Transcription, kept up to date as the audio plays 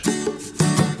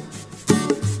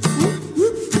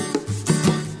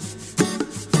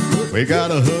We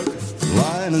got a hook,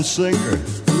 line and sinker,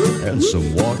 and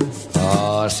some water.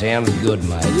 Oh, sounds good,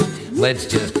 mate. Let's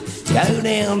just go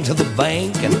down to the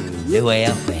bank and do our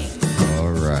thing.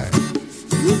 All right.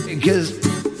 Because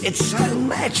it's so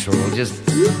natural just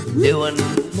doing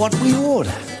what we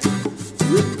order.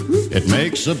 It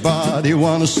makes a body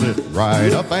want to sit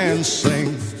right up and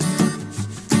sing.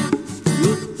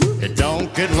 It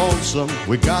don't get lonesome,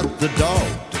 we got the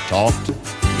dog to talk to.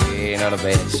 Yeah, not a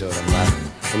bad sort of mutt.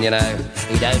 And you know,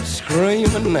 he don't scream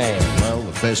and nail. Well,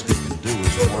 the best he can do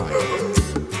is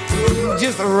whine.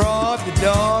 Just ride the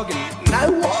dog and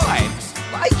no wives.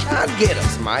 They can't get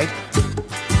us, mate.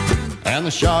 And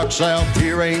the sharks out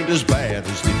here ain't as bad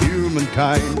as the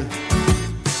humankind.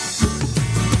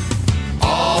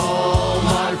 All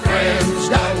my friends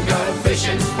don't go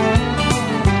fishing.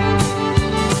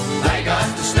 They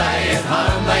got to stay at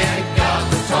home, they ain't got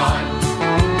the time.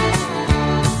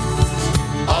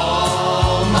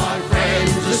 All my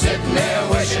friends are sitting there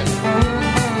wishing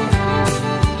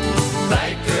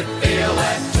they could feel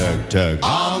that Tug.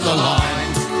 on the line.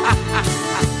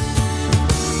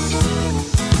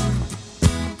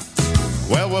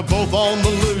 Well, we're both on the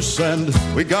loose and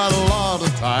we got a lot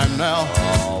of time now.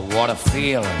 Oh, what a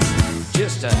feeling.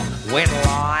 Just a wet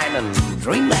line and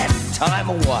dream that time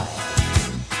away.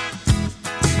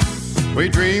 We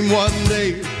dream one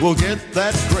day we'll get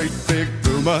that great big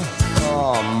boomer.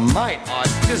 Oh, mate, I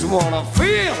just want to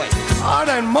feel it. I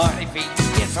don't mind if he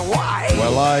gets away.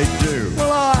 Well, I do.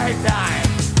 Well, I don't.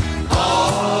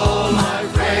 All my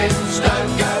friends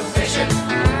don't go fishing.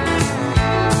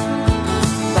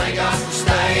 They got to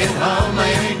stay at home,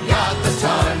 they ain't got the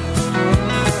time.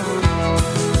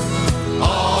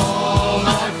 All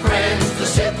my friends are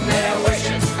sitting there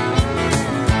wishing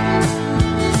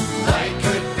they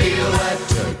could feel that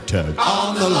Tug.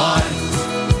 on the line.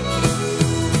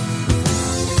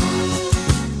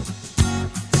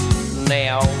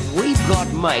 Now, we've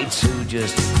got mates who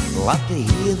just love to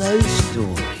hear those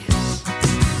stories.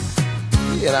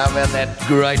 You know about that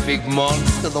great big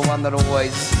monster, the one that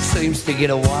always seems to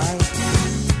get away?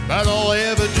 But all they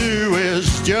ever do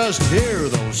is just hear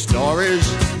those stories.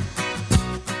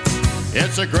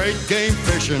 It's a great game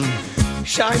fishing.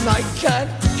 Shame they can't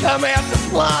come out to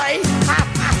play.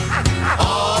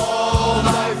 All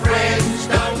my friends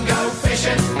don't go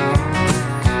fishing.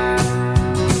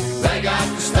 They got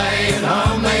to stay at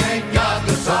home, they ain't got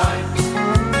the time.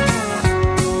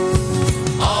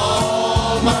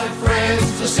 All my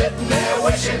friends are sitting there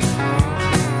wishing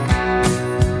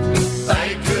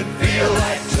they could feel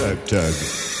that Tug.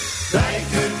 They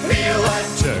could feel that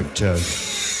Tug.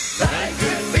 They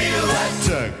could feel that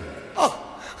Tug. Oh,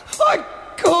 I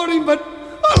caught him, but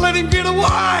I let him get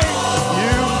away. You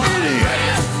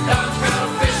idiot. Don't go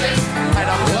fishing.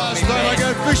 Last time I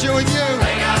go fishing with you.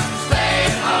 They got to stay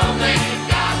at home, they ain't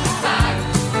got the time.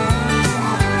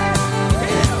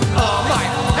 Oh,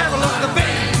 mate, have a look at the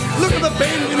bend. Look at the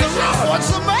bend in the rod. What's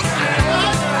the matter?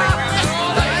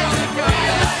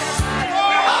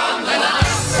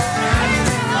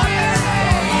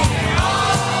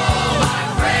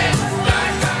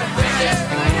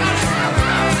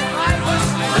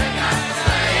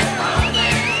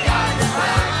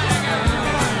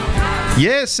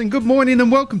 Yes, and good morning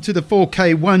and welcome to the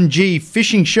 4K1G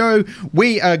Fishing Show.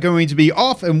 We are going to be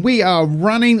off and we are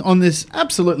running on this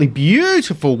absolutely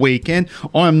beautiful weekend.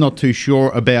 I'm not too sure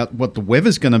about what the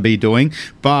weather's going to be doing,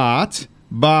 but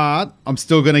I'm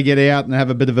still going to get out and have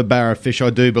a bit of a barra fish,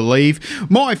 I do believe.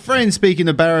 My friend, speaking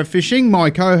of barra fishing, my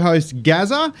co-host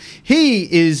Gazza,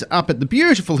 he is up at the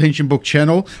beautiful Hinchinbrook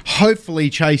channel, hopefully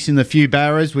chasing a few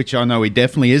barras, which I know he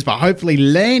definitely is, but hopefully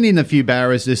landing a few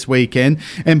barras this weekend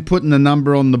and putting a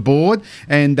number on the board,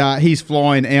 and he's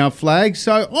flying our flag.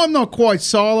 So I'm not quite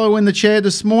solo in the chair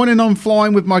this morning. I'm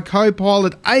flying with my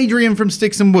co-pilot Adrian from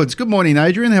Sticks and Woods. Good morning,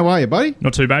 Adrian. How are you, buddy?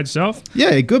 Not too bad yourself?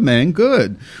 Yeah, good, man.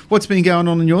 Good. What's been going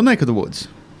on in your neck of the woods?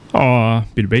 Oh, a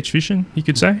bit of beach fishing, you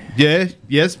could say. Yeah,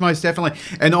 yes, most definitely.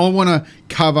 And I want to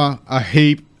cover a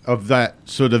heap of that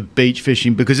sort of beach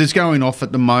fishing because it's going off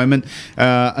at the moment.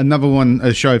 Another one,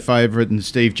 a show favourite, and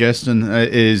Steve Jeston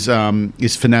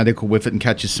is fanatical with it and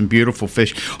catches some beautiful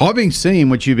fish. I've been seeing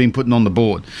what you've been putting on the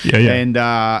board. Yeah.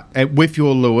 And with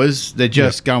your lures, they're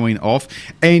just going off.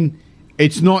 And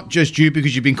it's not just you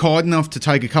because you've been kind enough to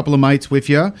take a couple of mates with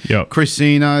you,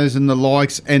 Christinos and the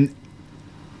likes, and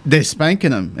they're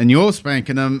spanking them, and you're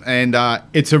spanking them, and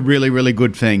it's a really, really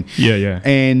good thing. Yeah.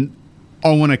 And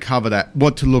I want to cover that,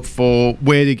 what to look for,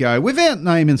 where to go, without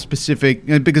naming specific,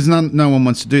 because no one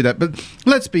wants to do that. But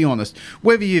let's be honest,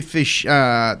 whether you fish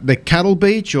the Cattle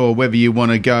Beach or whether you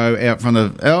want to go out front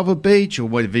of Alva Beach or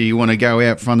whether you want to go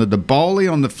out front of the Bowley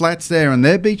on the flats there and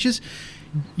their beaches,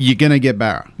 you're going to get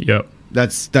barra. Yep.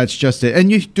 That's just it.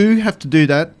 And you do have to do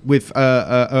that with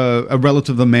a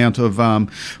relative amount of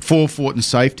forethought and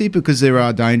safety, because there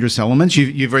are dangerous elements.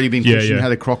 You've already been fishing,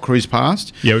 had a croc cruise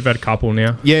past. Yeah, we've had a couple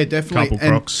now. Yeah, definitely. Couple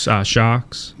crocs,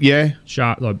 sharks. Yeah.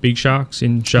 Like big sharks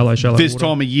in shallow This water.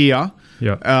 time of year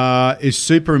is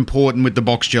super important with the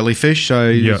box jellyfish. So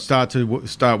you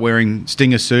start wearing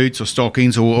stinger suits or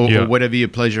stockings or whatever your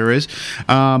pleasure is.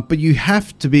 But you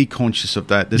have to be conscious of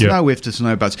that. There's no ifs, there's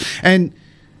no buts. And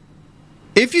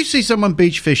if you see someone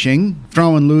beach fishing,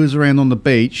 throwing lures around on the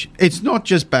beach, it's not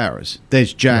just barras.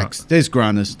 There's jacks, there's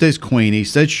grunners, there's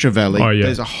queenies, there's trevally.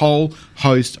 There's a whole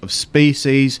host of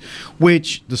species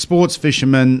which the sports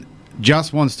fisherman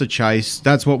just wants to chase.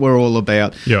 That's what we're all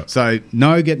about. Yeah. So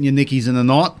no getting your nickies in a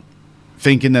knot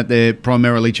thinking that they're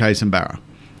primarily chasing barra.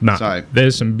 No,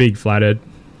 there's some big flathead.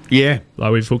 Yeah.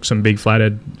 Like we've hooked some big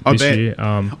flathead this year.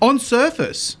 On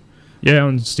surface? Yeah,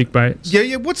 on stick baits.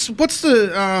 Yeah. What's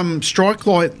the strike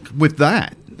like with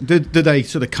that? Do they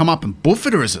sort of come up and buff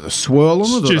it, or is it a swirl on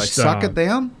it, or do they suck it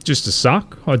down? Just a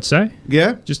suck, I'd say.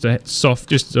 Yeah. Just a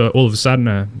soft, all of a sudden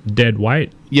a dead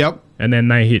weight. Yep. And then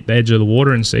they hit the edge of the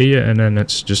water and see you, and then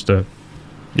it's just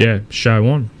show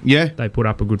on. Yeah. They put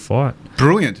up a good fight.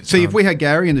 Brilliant. See, if we had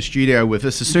Gary in the studio with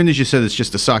us, as soon as you said it's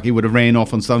just a suck, he would have ran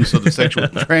off on some sort of sexual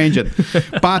tangent.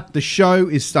 But the show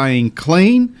is staying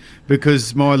clean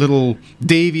because my little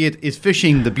deviant is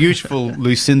fishing the beautiful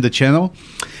Lucinda channel.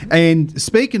 And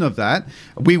speaking of that,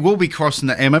 we will be crossing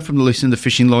to Emma from the Lucinda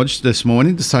Fishing Lodge this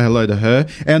morning to say hello to her.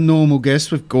 Our normal guest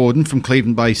with Gordon from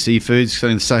Cleveland Bay Seafoods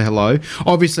going to say hello.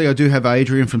 Obviously, I do have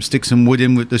Adrian from Sticks and Wood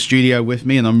in with the studio with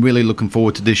me, and I'm really looking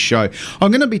forward to this show. I'm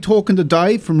going to be talking to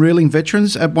Dave from Reeling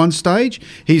Veterans at one stage.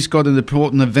 He's got an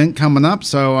important event coming up,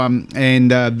 so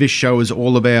this show is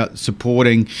all about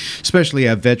supporting, especially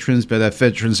our veterans, but our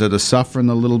veterans that are suffering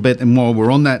a little bit. And while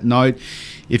we're on that note,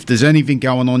 if there's anything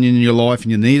going on in your life and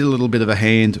you need a little bit of a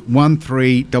hand,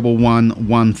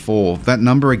 131114. That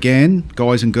number again,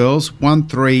 guys and girls,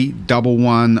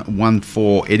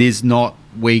 131114. It is not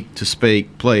weak to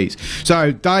speak, please.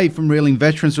 So Dave from Reeling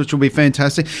Veterans, which will be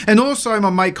fantastic. And also my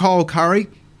mate Kyle Curry.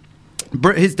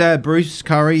 His dad, Bruce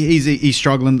Curry, he's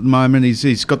struggling at the moment.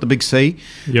 He's got the big C.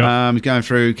 Yep. He's going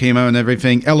through chemo and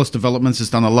everything. Ellis Developments has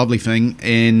done a lovely thing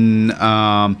in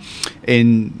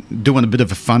doing a bit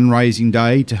of a fundraising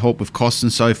day to help with costs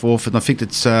and so forth. And I think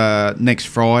it's next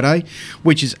Friday,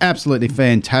 which is absolutely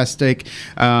fantastic.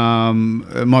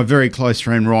 My very close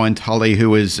friend Ryan Tully,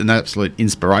 who is an absolute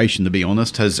inspiration, to be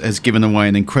honest, has given away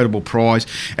an incredible prize.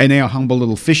 And our humble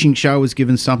little fishing show has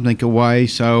given something away.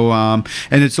 So and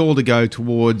it's all to go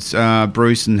towards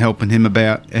Bruce and helping him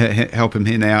out.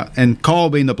 And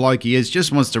Kyle, being the bloke he is,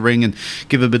 just wants to ring and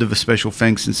give a bit of a special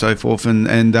thanks and so forth.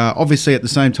 And obviously at the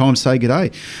same time say good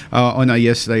day. I know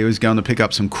yesterday he was going to pick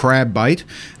up some crab bait,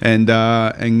 and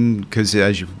because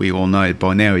as we all know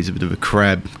by now, he's a bit of a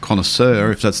crab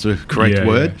connoisseur, if that's the correct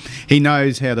word. Yeah. He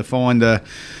knows how to find a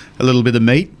little bit of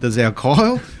meat, does our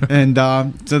Kyle, and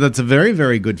so that's a very,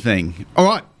 very good thing. All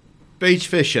right, beach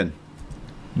fishing.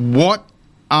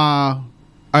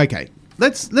 Okay,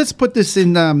 let's put this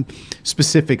in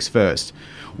specifics first.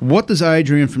 What does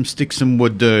Adrian from Sticks and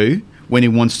Wood do when he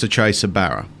wants to chase a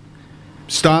barra?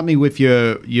 Start me with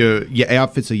your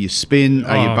outfits. Are you spin?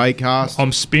 Are you bait cast?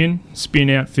 I'm spin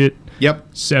outfit. Yep.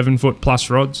 7 foot plus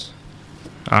rods.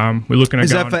 We're looking at.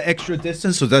 Is that for extra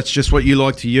distance, or that's just what you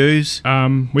like to use?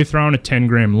 We're throwing a 10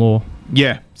 gram lure.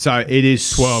 Yeah, so it is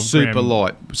 12 super gram,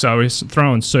 light. So we're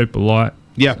throwing super light.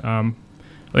 Yeah. I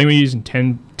think we're using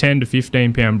 10 to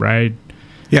 15 pound braid.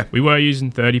 Yeah. We were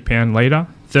using 30 pound leader.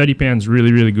 30 pounds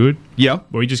really, really good. Yeah.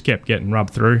 But we just kept getting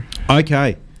rubbed through.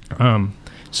 Okay.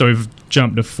 So we've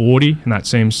jumped to 40, and that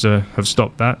seems to have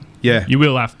stopped that. Yeah. You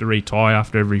will have to retie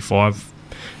after every five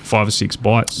or six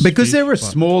bites. Because they're a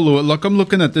small lure. Like I'm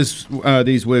looking at these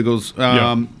wiggles,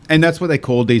 and that's what they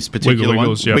call these particular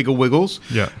ones. Wiggle wiggles.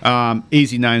 Yeah.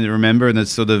 Easy name to remember, and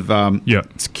it's sort of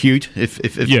it's cute if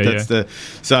that's the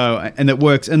so, and it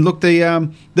works. And look,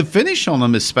 the finish on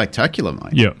them is spectacular,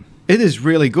 mate. Yeah. It is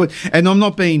really good. And I'm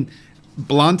not being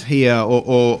blunt here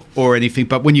or anything,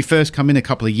 but when you first come in a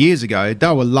couple of years ago,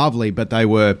 they were lovely, but they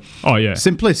were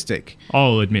simplistic.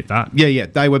 I'll admit that. Yeah.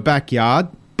 They were backyard,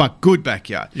 but good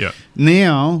backyard. Yeah.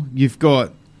 Now you've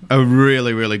got a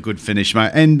really, really good finish,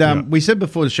 mate. And we said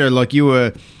before the show, like you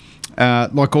were,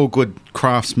 like all good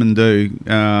craftsmen do,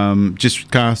 just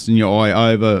casting your eye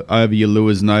over your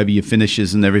lures and over your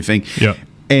finishes and everything. Yeah.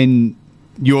 And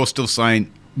you're still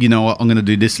saying, you know what, I'm going to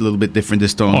do this a little bit different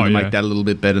this time. I'm going to yeah. make that a little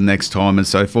bit better next time and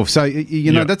so forth. So,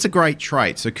 you know, Yeah. that's a great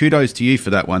trait. So kudos to you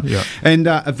for that one. Yeah. And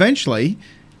eventually,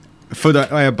 for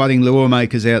our budding lure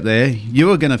makers out there,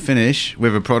 you are going to finish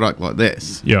with a product like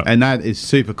this. Yeah. And that is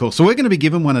super cool. So we're going to be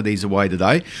giving one of these away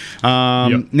today.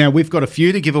 Yep. Now, we've got a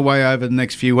few to give away over the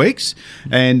next few weeks.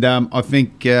 And I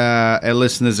think our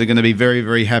listeners are going to be very,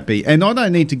 very happy. And I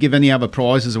don't need to give any other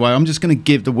prizes away. I'm just going to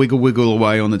give the Wiggle Wiggle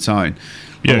away on its own.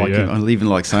 Yeah, I even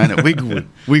like saying it. Wiggle,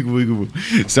 wiggle, wiggle.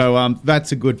 So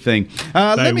that's a good thing.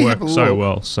 They let me work have a so look.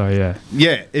 well. So yeah.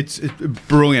 Yeah, it's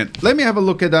brilliant. Let me have a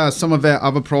look at some of our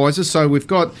other prizes. So we've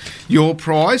got your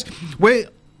prize.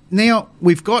 Now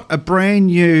we've got a brand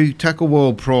new Tackle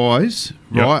World prize,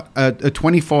 Yep. right? A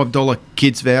 $25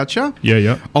 kids voucher.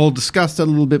 Yeah. I'll discuss that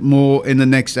a little bit more in the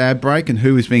next ad break and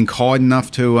who has been kind enough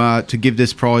to give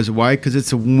this prize away, because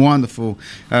it's a wonderful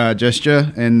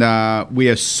gesture and we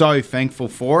are so thankful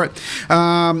for it.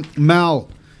 Mal,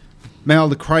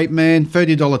 the Crate Man,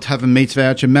 $30 Tavern Meats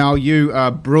voucher. Mal, you are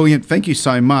brilliant. Thank you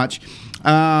so much.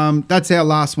 That's our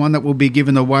last one that will be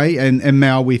given away, and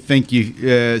Mal, we thank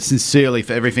you sincerely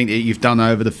for everything that you've done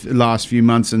over the last few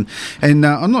months, and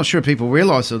I'm not sure if people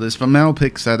realise all this, but Mal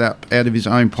picks that up out of his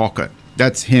own pocket.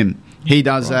 That's him. He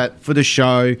does that for the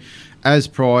show as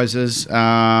prizes.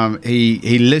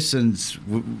 He listens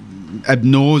ad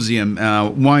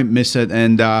nauseum, won't miss it,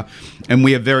 and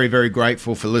we are very, very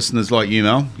grateful for listeners like you,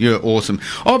 Mel. You're awesome.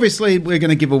 Obviously, we're going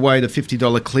to give away the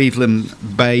 $50 Cleveland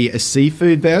Bay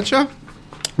seafood voucher,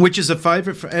 which is a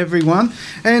favourite for everyone.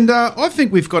 And I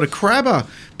think we've got a crabber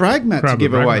brag mat to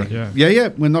give away. Yeah.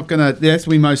 We're not going to... Yes,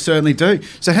 we most certainly do.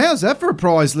 So how's that for a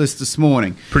prize list this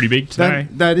morning? Pretty big today.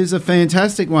 That is a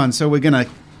fantastic one. So we're going to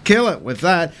kill it with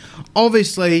that.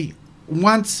 Obviously...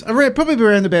 probably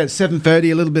around about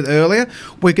 7:30, a little bit earlier,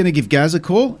 we're going to give Gaz a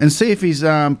call and see if he's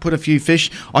put a few fish.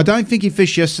 I don't think he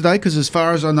fished yesterday because, as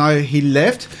far as I know, he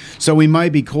left. So we may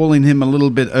be calling him a little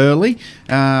bit early,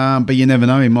 but you never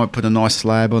know. He might put a nice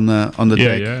slab on the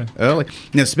deck early.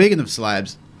 Now, speaking of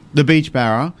slabs, the beach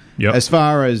barra, as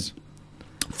far as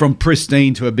from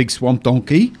pristine to a big swamp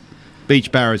donkey,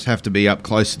 beach barras have to be up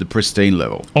close to the pristine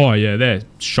level. Oh yeah, they're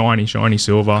shiny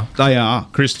silver. They are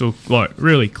Crystal, like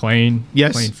really clean.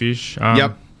 Yes. Clean fish.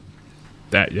 Yep.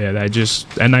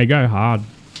 They go hard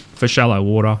for shallow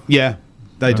water. Yeah,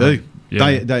 they do.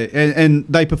 Yeah.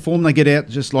 They perform. They get out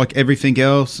just like everything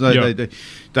else.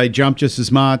 They jump just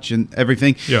as much and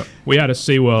everything. Yeah, we had a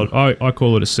SeaWorld. I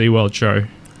call it a SeaWorld show.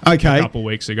 Okay. A couple of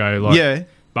weeks ago.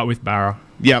 But with Barra.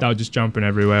 Yeah. They were just jumping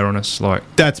everywhere on us.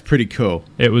 That's pretty cool.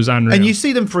 It was unreal. And you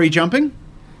see them free jumping?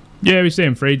 Yeah, we see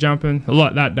them free jumping.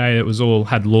 Like that day, it was all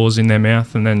had lures in their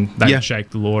mouth, and then they'd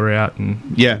shake the lure out.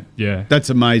 And yeah,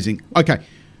 that's amazing. Okay,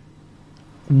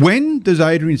 when does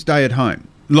Adrian stay at home?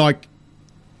 Like,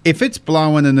 if it's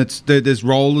blowing and there's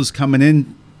rollers coming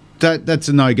in, that's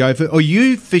a no-go. Are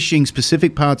you fishing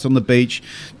specific parts on the beach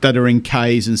that are in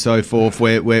cays and so forth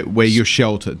where you're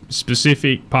sheltered?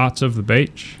 Specific parts of the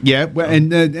beach? Yeah,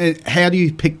 and how do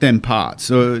you pick them parts?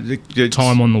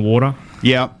 Time on the water.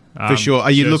 Yeah, for sure. Are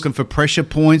you looking for pressure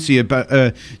points? Are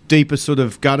you deeper sort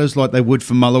of gutters like they would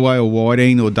for Mulloway or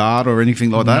Whiting or Dart or anything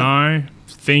like that? No,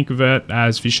 think of it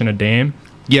as fishing a dam.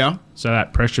 Yeah. So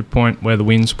that pressure point where the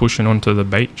wind's pushing onto the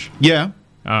beach. Yeah.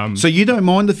 So you don't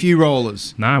mind a few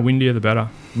rollers? Nah, windier the better.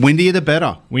 Windier the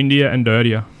better? Windier and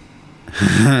dirtier.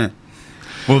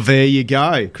 Well, there you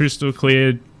go. Crystal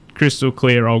clear,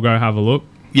 I'll go have a look.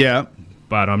 Yeah.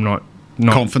 But I'm not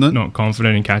confident? Not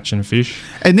confident in catching a fish.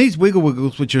 And these Wiggle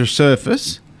Wiggles, which are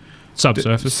surface?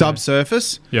 Subsurface.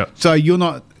 Subsurface? Yeah. So you're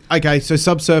not... Okay, so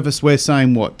subsurface, we're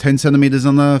saying what, 10 centimetres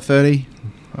on the 30?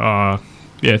 Yeah,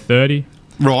 30.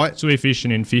 Right. So we're fishing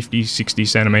in 50, 60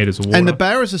 centimetres of water. And the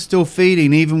barras are still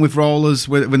feeding even with rollers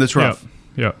when it's rough?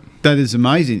 Yep. That is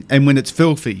amazing. And when it's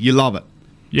filthy, you love it?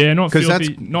 Yeah, not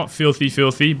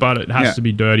filthy, but it has to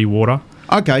be dirty water.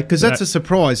 Okay, because that's a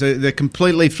surprise. That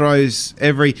completely throws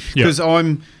every... Because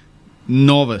I'm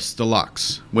novice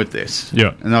deluxe with this.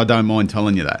 Yeah. And I don't mind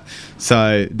telling you that.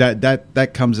 So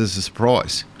that comes as a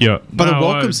surprise. Yeah. But a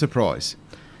welcome surprise.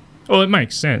 Well, it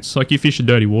makes sense. Like you fish a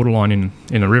dirty waterline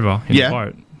in a river, in a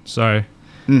boat. So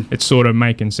it's sort of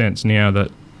making sense now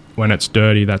that when it's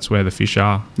dirty, that's where the fish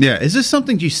are. Yeah. Is this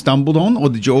something you stumbled on, or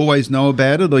did you always know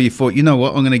about it, or you thought, you know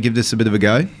what, I'm going to give this a bit of a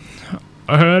go?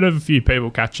 I heard of a few people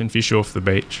catching fish off the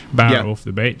beach, Barra off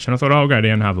the beach, and I thought, I'll go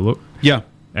down and have a look. Yeah.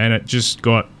 And it just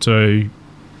got to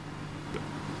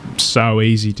so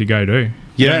easy to go do.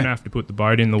 You don't have to put the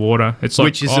boat in the water. It's like,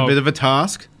 which is a bit of a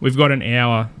task. We've got an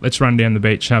hour. Let's run down the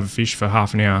beach, have a fish for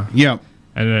half an hour. Yeah.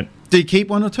 And do you keep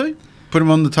one or two? Put them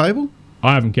on the table?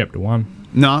 I haven't kept one.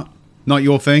 No, not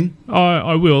your thing?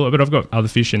 I will, but I've got other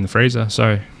fish in the freezer,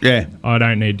 so yeah, I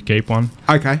don't need to keep one.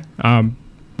 Okay.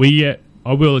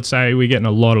 I will say we're getting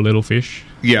a lot of little fish.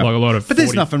 Yeah. Like a lot of But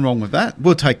there's nothing wrong with that.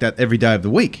 We'll take that every day of the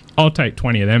week. I'll take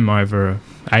 20 of them over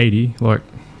 80. Like,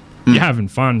 you're having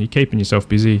fun. You're keeping yourself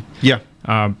busy. Yeah.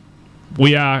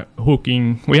 We are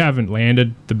hooking. We haven't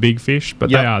landed the big fish, but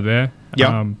they are there.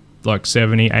 Yeah. Like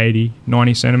 70, 80,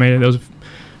 90 centimetre.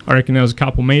 I reckon there was a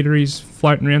couple meteries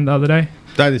floating around the other day.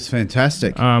 That is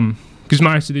fantastic. Because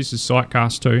most of this is sight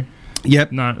cast too.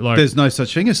 Yep. No, like, there's no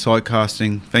such thing as sight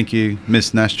casting. Thank you,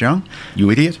 Miss Nash Young.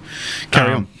 You idiot.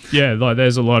 Carry on. Yeah, like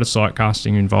there's a lot of sight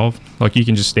casting involved. Like you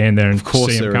can just stand there and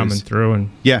see them coming through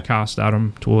and cast at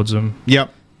them, towards them.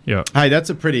 Yep. Yeah. Hey, that's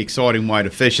a pretty exciting way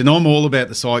to fish, and I'm all about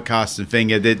the sight casting thing.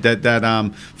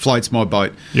 That floats my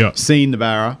boat. Yeah. Seeing the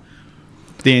Barra,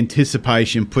 the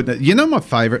anticipation, putting it. You know, my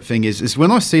favourite thing is when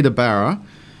I see the Barra,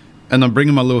 and I'm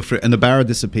bringing my lure through, and the Barra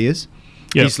disappears.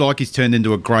 Yep. He's like he's turned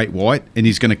into a great white, and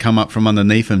he's going to come up from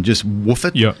underneath and just woof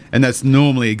it. Yep. And that's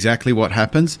normally exactly what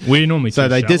happens. We normally so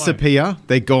they shallow. Disappear,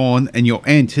 they're gone, and your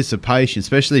anticipation,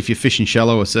 especially if you're fishing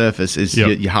shallower surface, is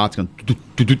your heart's going,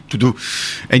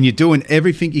 and you're doing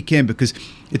everything you can, because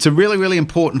it's a really, really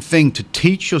important thing to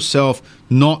teach yourself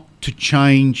not to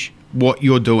change what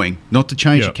you're doing, not to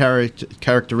change your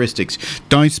characteristics.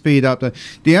 Don't speed up.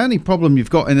 The only problem you've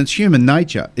got, and it's human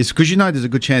nature, is because you know there's a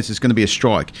good chance there's going to be a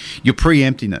strike. You're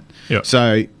preempting it. Yep.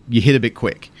 So you hit a bit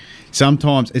quick.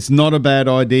 Sometimes it's not a bad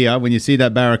idea when you see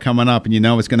that Barra coming up and you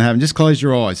know what's going to happen. Just close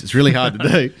your eyes. It's really hard to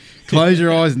do. Close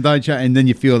your eyes and don't change, and then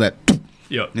you feel that.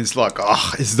 Yeah, it's like,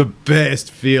 it's the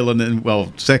best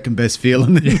feeling, second best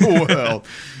feeling in the world.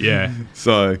 Yeah.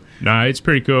 So no, it's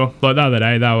pretty cool. Like the other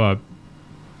day, they were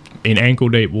in ankle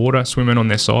deep water, swimming on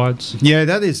their sides. Yeah,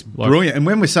 that is brilliant. And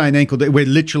when we're saying ankle deep, we're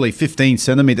literally 15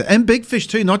 centimetre. And big fish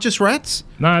too, not just rats.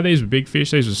 No, these were big fish.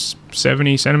 These were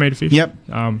 70 centimetre fish. Yep.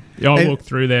 I walked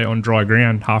through there on dry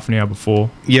ground half an hour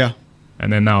before. Yeah.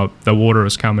 And then the water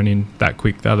was coming in that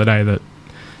quick the other day that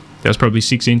there was probably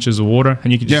 6 inches of water,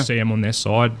 and you could just see them on their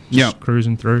side, just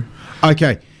cruising through.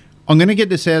 Okay. I'm going to get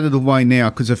this out of the way now,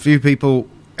 because a few people,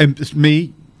 and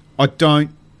me, I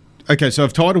don't. Okay, so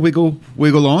I've tied a wiggle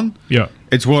on. Yeah.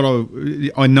 It's what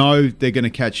I know they're going to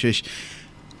catch fish.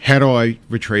 How do I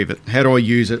retrieve it? How do I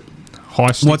use it?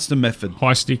 High stick. What's the method?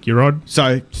 High stick your rod.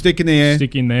 So stick in the air.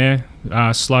 Stick in there.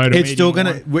 Slow to it's still going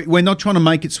to. We're not trying to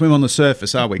make it swim on the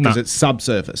surface, are we? Because it's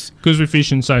subsurface. Because we're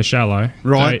fishing so shallow.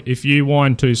 Right. So if you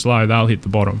wind too slow, they'll hit the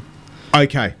bottom.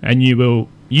 Okay. And you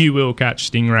will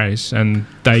catch stingrays, and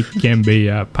they can be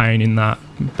a pain in that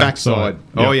backside.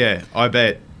 Yep. Oh yeah, I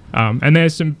bet. And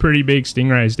there's some pretty big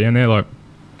stingrays down there, like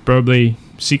probably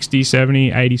 60,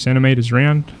 70, 80 centimetres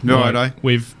round. Right,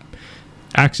 We've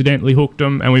accidentally hooked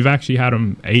them, and we've actually had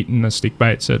them eating the stick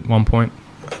baits at one point.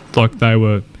 Like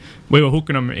we were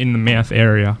hooking them in the mouth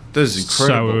area. This is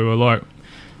incredible. So we were like,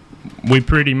 we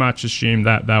pretty much assumed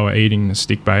that they were eating the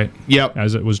stick bait. Yep.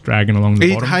 As it was dragging along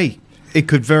the bottom. Hey, it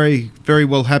could very, very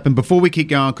well happen. Before we keep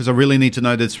going, because I really need to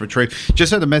know that it's retrieved,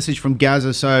 just had a message from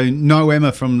Gaza, so no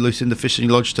Emma from Lucinda Fishing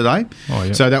Lodge today. Oh,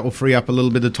 yeah. So that will free up a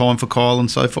little bit of time for Kyle and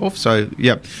so forth. So,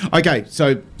 yeah. Okay,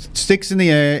 so sticks in the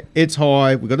air, it's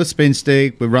high, we've got a spin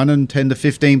stick, we're running 10 to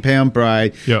 15 pound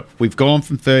braid. Yep. We've gone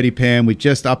from 30 pound, we've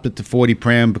just upped it to 40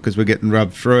 pound because we're getting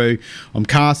rubbed through. I'm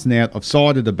casting out, I've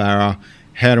sighted the Barra.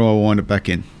 How do I wind it back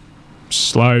in?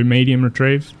 Slow, medium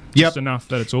retrieve. Just enough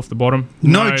that it's off the bottom.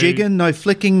 No jigging, no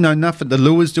flicking, no nothing. The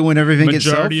lure's doing everything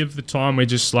itself. Majority of the time, we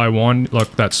just slow wind,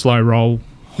 like that slow roll,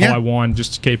 high wind,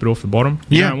 just to keep it off the bottom.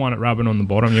 You don't want it rubbing on the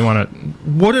bottom. You want it.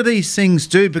 What do these things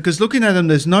do? Because looking at them,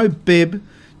 there's no bib,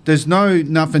 there's no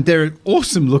nothing. They're an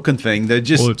awesome looking thing. They're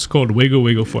just. Well, it's called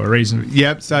wiggle for a reason.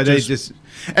 Yep. So they just,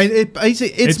 and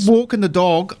it's walking the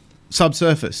dog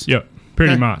subsurface. Yep.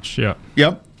 Pretty much. Yeah.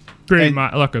 Yep. Pretty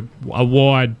much like a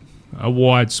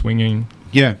wide swinging.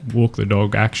 Yeah. Walk the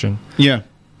dog action. Yeah.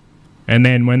 And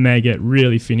then when they get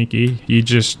really finicky, you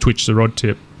just twitch the rod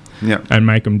tip. Yeah. And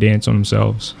make them dance on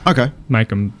themselves. Okay. Make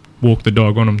them walk the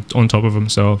dog on top of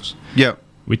themselves. Yeah.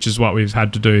 Which is what we've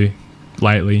had to do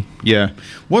lately. Yeah.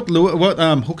 What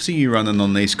hooks are you running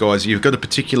on these guys? You've got a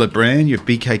particular brand? You're a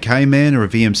BKK man or a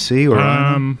VMC or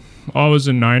I was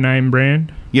a no-name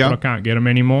brand. Yeah. But I can't get them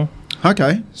anymore.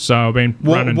 Okay. So I've been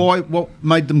running. What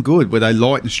made them good? Were they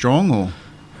light and strong or?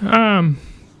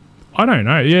 I don't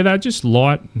know. Yeah, they're just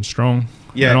light and strong.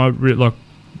 Yeah. And we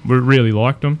really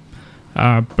liked them.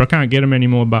 But I can't get them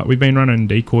anymore. But we've been running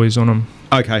decoys on them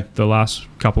Okay. the last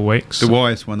couple of weeks. The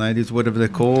YS-180s, whatever they're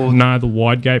called. No, the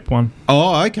wide gape one.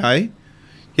 Oh, okay.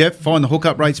 Yep, find the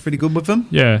hookup rate's pretty good with them.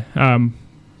 Yeah.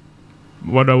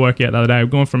 What did I work out the other day?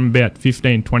 We've gone from about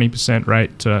 15-20%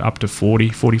 rate to up to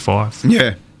 40-45.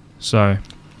 Yeah. So...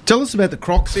 Tell us about the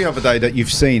crocs the other day that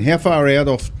you've seen. How far out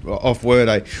off were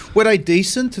they? Were they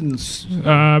decent? And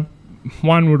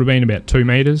one would have been about 2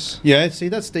 metres. Yeah, see,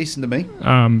 that's decent to me.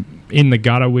 In the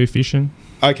gutter we're fishing.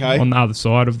 Okay. On the other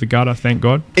side of the gutter, thank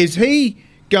God. Is he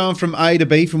going from A to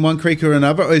B from one creek or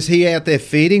another, or is he out there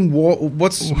feeding?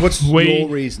 What's your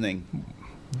reasoning?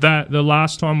 The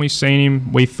last time we seen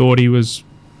him, we thought he was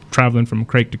travelling from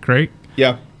creek to creek.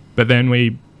 Yeah. But then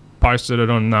we posted it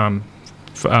on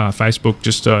Facebook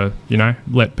just to,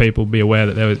 let people be aware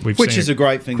that we've seen which is a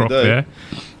great thing to do. There.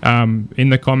 In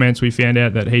the comments, we found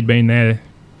out that he'd been there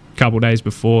a couple of days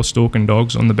before stalking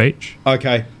dogs on the beach.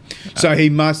 Okay. So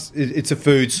it's a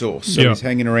food source, so he's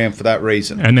hanging around for that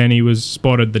reason. And then he was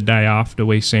spotted the day after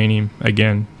we seen him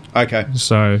again. Okay.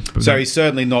 So he's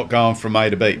certainly not going from A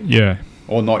to B. Yeah.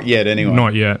 Or not yet, anyway.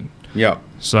 Not yet. Yeah.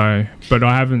 So, but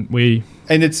I haven't.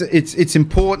 And it's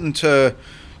important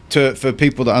for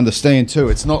people to understand too.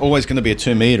 It's not always going to be a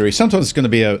 2 metre. Sometimes it's going to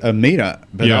be a metre,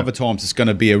 but other times it's going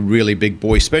to be a really big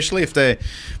boy. Especially if they're,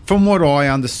 from what I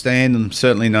understand, and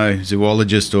certainly no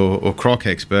zoologist or croc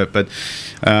expert, but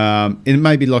it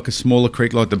may be like a smaller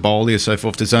creek like the Bowley or so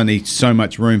forth. There's only so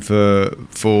much room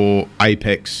for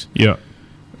apex. Yeah.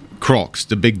 Crocs,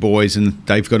 the big boys, and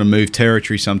they've got to move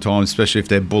territory sometimes, especially if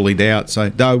they're bullied out. So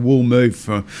they will move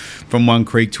from one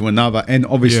creek to another, and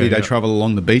obviously they travel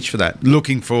along the beach for that,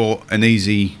 looking for an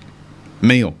easy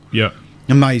meal. Yeah.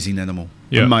 Amazing animal.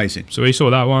 Yeah. Amazing. So we saw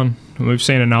that one, and we've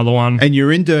seen another one. And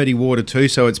you're in dirty water too,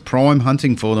 so it's prime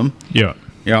hunting for them. Yeah.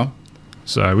 Yeah.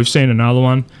 So we've seen another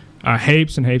one.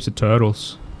 Heaps and heaps of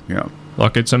turtles. Yeah.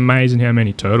 Like, it's amazing how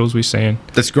many turtles we're seeing.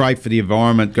 That's great for the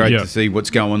environment. Great to see what's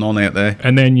going on out there.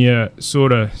 And then you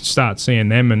sort of start seeing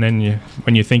them, and then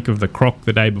when you think of the croc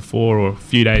the day before or a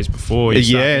few days before,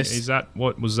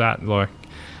 what was that like?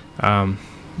 I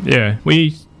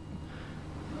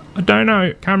don't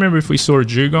know. Can't remember if we saw a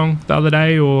dugong the other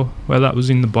day or whether that was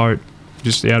in the boat,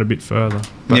 just out a bit further.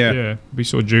 But we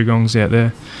saw dugongs out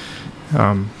there.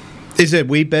 Is there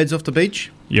weed beds off the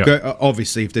beach? Yeah.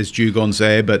 Obviously, if there's dugongs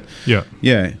there, but yeah.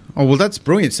 Oh well, that's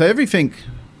brilliant. So everything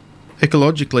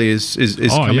ecologically is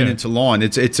coming into line.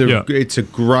 It's a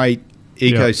great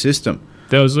ecosystem.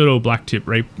 There was little blacktip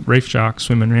reef sharks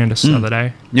swimming around us the other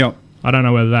day. Yeah. I don't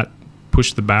know whether that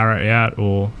pushed the barra out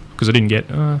or because I didn't get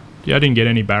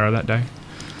any barra that day.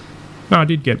 No, I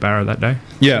did get barra that day.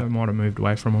 Yeah. So I might have moved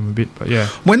away from them a bit, but yeah.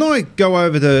 When I go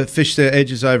over to fish the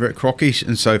edges over at Crocky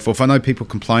and so forth, I know people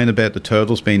complain about the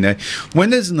turtles being there. When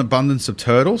there's an abundance of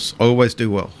turtles, I always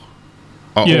do well.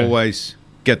 I always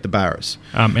get the barras.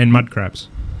 And mud crabs.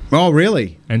 Oh,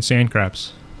 really? And sand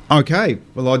crabs. Okay.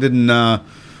 Well, I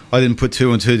didn't put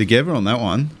two and two together on that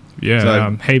one. Yeah,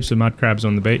 so, heaps of mud crabs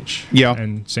on the beach. Yeah.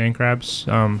 And sand crabs.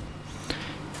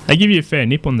 They give you a fair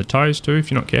nip on the toes too if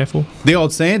you're not careful. The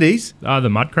old sandies? The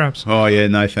mud crabs. Oh yeah,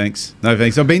 no thanks. No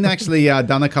thanks. I've been actually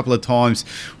done a couple of times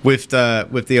with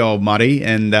the old muddy,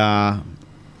 and I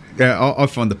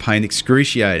find the pain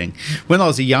excruciating. When I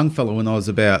was a young fellow, when I was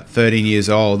about 13 years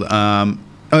old,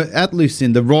 at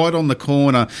Lucinda, right on the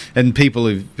corner, and people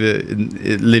who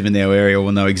live in our area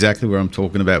will know exactly where I'm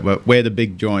talking about, but where the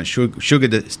big giant sugar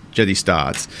jetty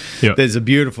starts. Yep. There's a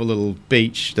beautiful little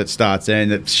beach that starts there,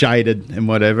 and it's shaded and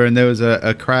whatever, and there was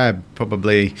a crab,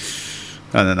 probably,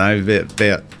 I don't know,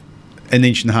 about an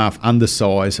inch and a half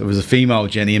undersized. It was a female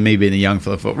Jenny, and me being a young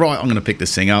fella, thought, right, I'm going to pick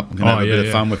this thing up. I'm going to have a bit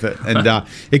of fun with it. And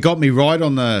it got me right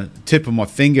on the tip of my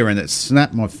finger, and it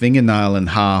snapped my fingernail in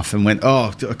half and went,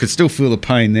 I could still feel the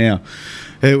pain now.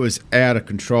 It was out of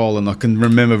control, and I can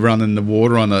remember running the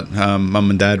water on it, mum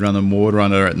and dad running water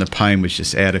on it, and the pain was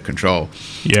just out of control.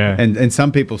 Yeah. And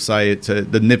some people say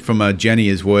the nip from a Jenny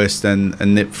is worse than a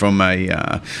nip from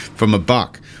a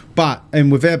buck. But,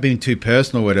 and without being too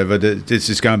personal or whatever, this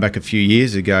is going back a few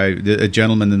years ago, a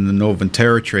gentleman in the Northern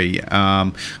Territory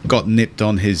got nipped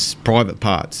on his private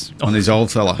parts, on his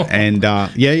old fella. And,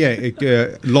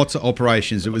 lots of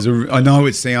operations. It was I know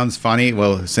it sounds funny.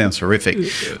 Well, it sounds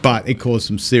horrific. But it caused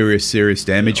some serious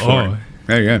damage for him.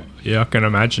 There you go. Yeah, I can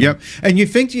imagine. Yep. And you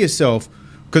think to yourself,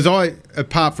 because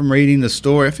apart from reading the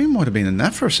story, I think it might have been a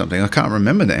NAFA or something. I can't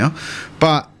remember now.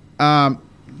 But...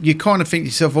 you kind of think to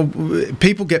yourself, well,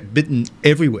 people get bitten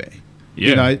everywhere. Yeah.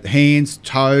 You know, hands,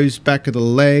 toes, back of the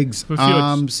legs,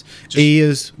 arms,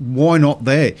 ears. Why not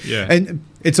there? Yeah. And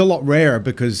it's a lot rarer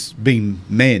because being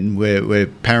men, we're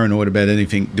paranoid about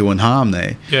anything doing harm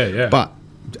there. Yeah. But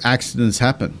accidents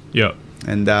happen. Yeah.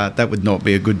 And that would not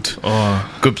be a good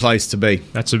place to be.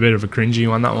 That's a bit of a cringy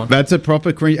one, that one. That's a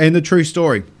proper cringe, and a true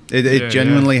story. It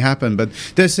genuinely happened, but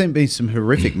there's been some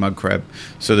horrific mud crab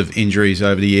sort of injuries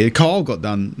over the year. Kyle got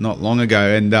done not long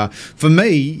ago, and for me,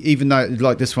 even though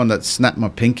like this one that snapped my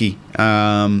pinky,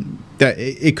 that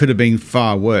it could have been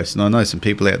far worse. And I know some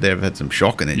people out there have had some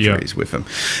shocking injuries with them.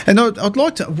 And I'd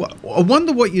like to. I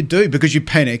wonder what you do, because you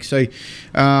panic. So.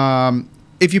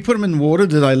 If you put them in the water,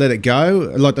 do they let it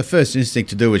go? Like the first instinct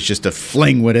to do is just to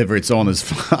fling whatever it's on as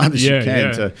far as you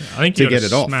can to get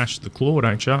it off. Smash the claw,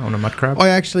 don't you, on a mud crab? I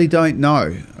actually don't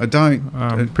know. I don't.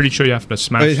 I'm pretty sure you have to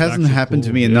smash. But it hasn't happened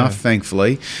to me enough,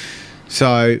 thankfully.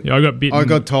 So I got bitten. I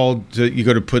got told that you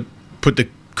got to put the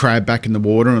crab back in the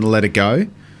water and let it go.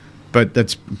 But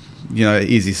that's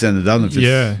easy said than done.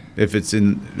 If it's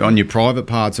on your private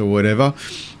parts or whatever.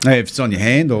 If it's on your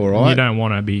hand, all right. You don't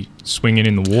want to be swinging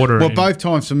in the water. Well, both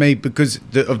times for me, because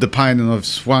of the pain, and I've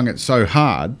swung it so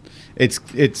hard, it's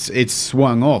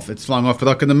swung off. It's flung off. But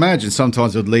I can imagine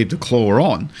sometimes I'd leave the claw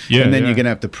on, and then you're going to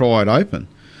have to pry it open.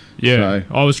 Yeah, so,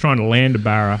 I was trying to land a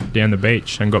barra down the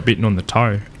beach and got bitten on the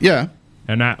toe. Yeah.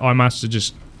 And I must have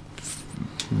just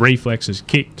reflexes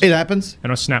kicked. It happens.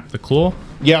 And I snapped the claw.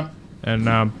 Yeah.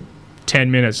 And 10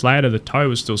 minutes later, the toe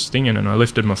was still stinging, and I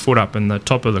lifted my foot up, and the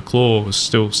top of the claw was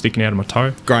still sticking out of my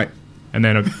toe. Great. And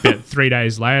then about 3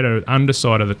 days later, the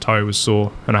underside of the toe was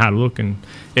sore, and I had a look, and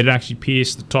it actually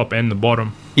pierced the top and the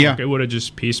bottom. Yeah. Like it would have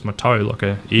just pierced my toe, like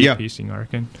a ear piercing, I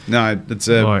reckon. No, it's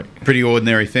a pretty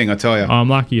ordinary thing, I tell you. I'm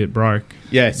lucky it broke.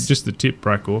 Yes. Just the tip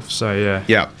broke off, so yeah.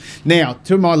 Yeah. Now,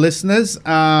 to my listeners,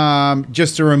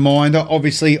 just a reminder,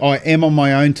 obviously I am on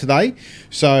my own today,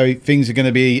 so things are going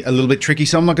to be a little bit tricky,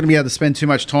 so I'm not going to be able to spend too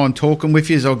much time talking with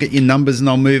you, so I'll get your numbers and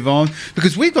I'll move on,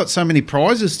 because we've got so many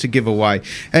prizes to give away.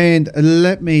 And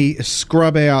let me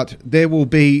scrub out, there will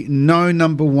be no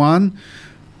number one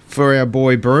for our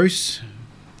boy Bruce.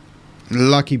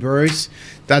 Lucky Bruce.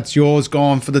 That's yours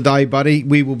gone for the day, buddy.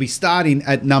 We will be starting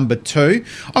at number 2.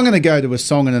 I'm going to go to a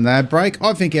song and an ad break.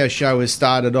 I think our show has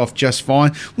started off just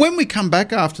fine. When we come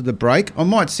back after the break, I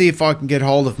might see if I can get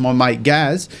hold of my mate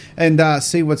Gaz and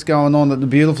see what's going on at the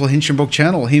beautiful Hinchinbrook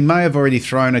channel. He may have already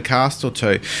thrown a cast or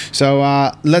two. So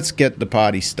let's get the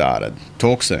party started.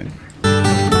 Talk soon.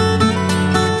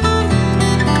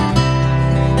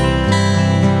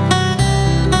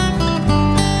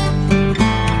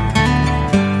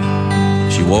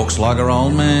 Walks like her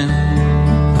old man,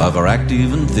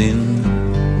 overactive and thin.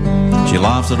 She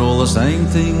laughs at all the same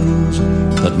things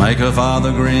that make her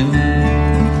father grin.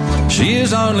 She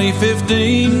is only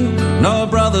 15, no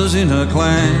brothers in her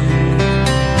clan,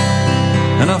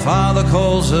 and her father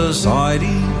calls her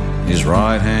Sidey, his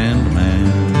right-hand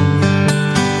man.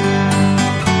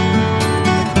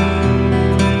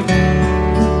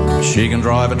 She can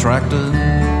drive a tractor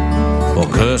or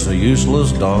curse a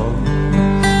useless dog,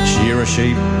 shear a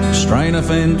sheep, strain a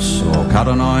fence, or cut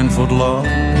a 9-foot log.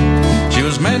 She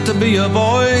was meant to be a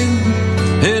boy,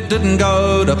 it didn't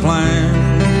go to plan,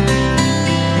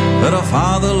 but her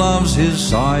father loves his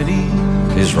Sidey,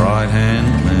 his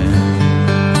right-hand man.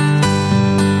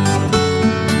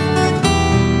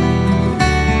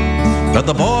 But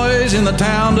the boys in the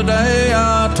town today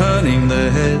are turning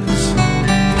their heads.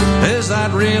 Is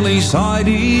that really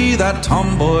Sidey, that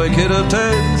tomboy kid of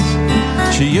Ted's?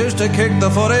 She used to kick the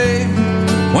footy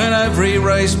when every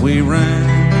race we ran.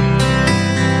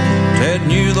 Ted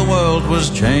knew the world was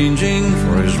changing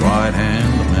for his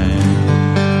right-hand man.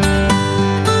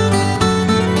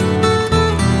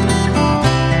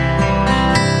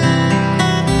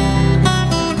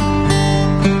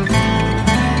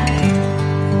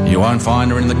 You won't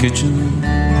find her in the kitchen,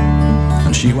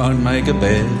 and she won't make a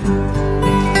bed.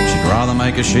 She'd rather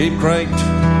make a sheep crate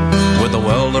with the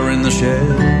welder in the shed,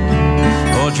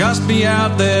 or just be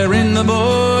out there in the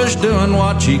bush doing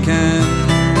what she can,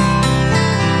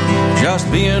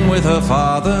 just being with her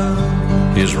father,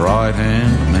 his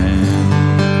right-hand man.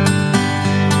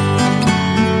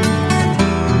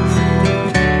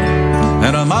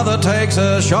 And her mother takes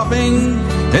her shopping,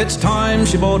 it's time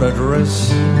she bought a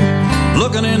dress.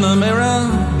 Looking in the mirror,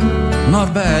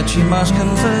 not bad she must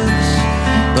confess,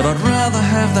 but I'd rather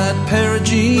have that pair of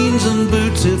jeans and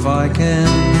boots if I can.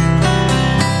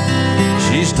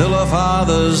 She's still her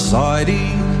father's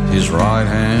Sidey, his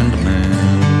right-hand man.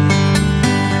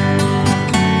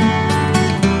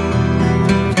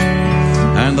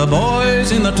 And the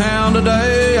boys in the town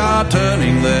today are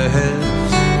turning their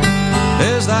heads.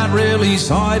 Is that really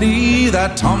Sidey,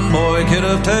 that tomboy kid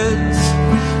of Ted's?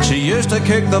 She used to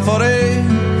kick the footy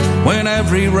when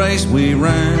every race we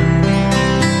ran.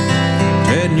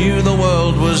 Ted knew the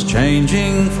world was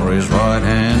changing for his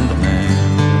right-hand man.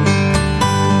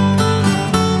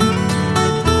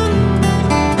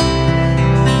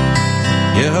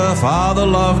 Yeah, her father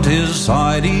loved his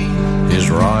sidey, his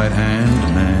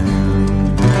right-hand man.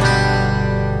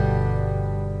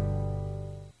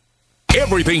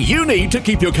 Everything you need to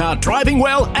keep your car driving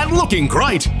well and looking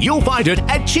great. You'll find it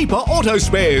at Cheaper Auto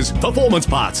Spares. Performance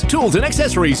parts, tools and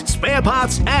accessories, spare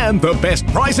parts, and the best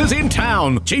prices in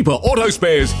town. Cheaper Auto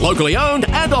Spares, locally owned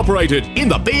and operated in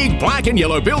the big black and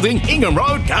yellow building, Ingham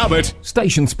Road, Carbet.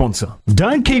 Station sponsor.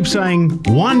 Don't keep saying,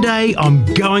 one day I'm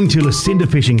going to Lucinda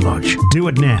Fishing Lodge. Do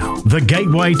it now. The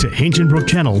gateway to Hinchinbrook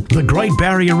Channel, the Great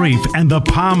Barrier Reef and the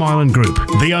Palm Island Group.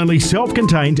 The only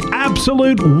self-contained,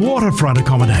 absolute waterfront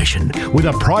accommodation with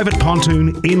a private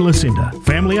pontoon in Lucinda.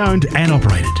 Family owned and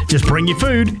operated. Just bring your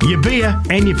food, your beer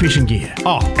and your fishing gear.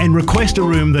 Oh, and request a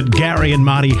room that Gary and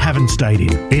Marty haven't stayed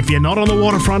in. If you're not on the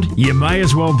waterfront, you may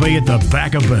as well be at the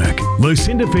back of Burke.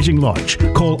 Lucinda Fishing Lodge.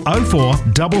 Call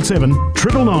 0477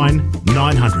 999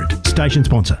 900. Station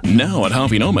sponsor. Now at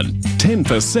Harvey Norman,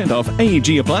 10% off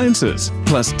AEG appliances,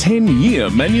 plus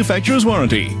 10-year manufacturer's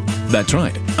warranty. That's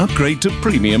right, upgrade to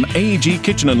premium AEG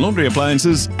kitchen and laundry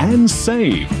appliances and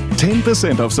save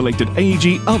 10% off selected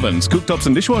AEG ovens, cooktops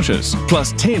and dishwashers,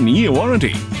 plus 10-year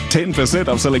warranty. 10%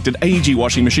 off selected AEG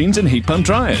washing machines and heat pump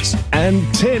dryers, and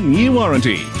 10-year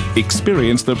warranty.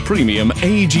 Experience the premium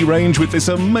AEG range with this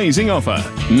amazing offer.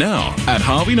 Now at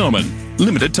Harvey Norman.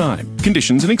 Limited time.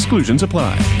 Conditions and exclusions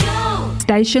apply.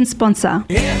 Station sponsor.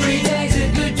 Every day's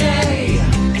a good day.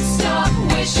 Stop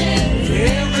wishing.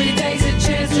 Every day's a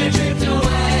chance to drift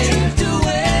away. Drift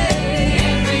away.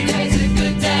 Every day's a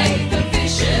good day for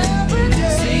fishing.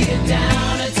 See it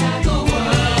down and tackle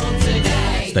world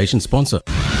today. Station sponsor.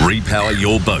 Repower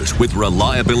your boat with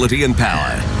reliability and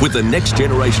power with the next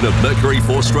generation of Mercury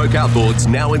 4-stroke outboards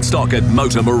now in stock at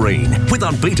Motor Marine with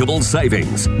unbeatable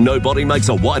savings. Nobody makes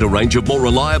a wider range of more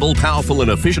reliable, powerful and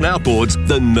efficient outboards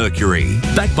than Mercury.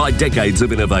 Backed by decades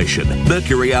of innovation,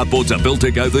 Mercury outboards are built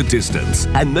to go the distance,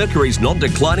 and Mercury's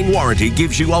non-declining warranty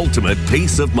gives you ultimate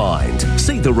peace of mind.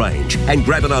 See the range and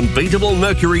grab an unbeatable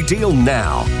Mercury deal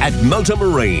now at Motor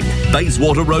Marine,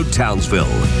 Bayswater Road, Townsville.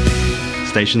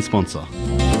 Station sponsor.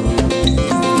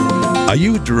 Are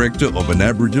you a director of an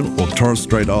Aboriginal or Torres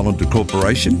Strait Islander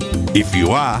corporation? If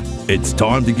you are, it's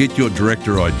time to get your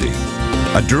director ID.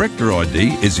 A director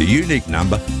ID is a unique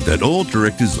number that all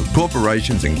directors of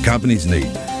corporations and companies need,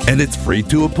 and it's free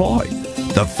to apply.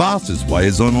 The fastest way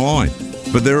is online,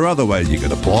 but there are other ways you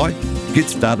can apply. Get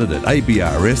started at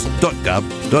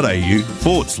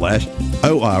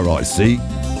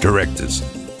abrs.gov.au/ORIC directors.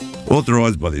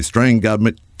 Authorised by the Australian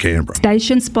Government, Canberra.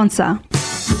 Station sponsor.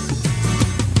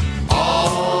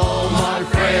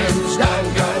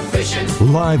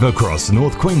 Live across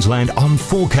North Queensland on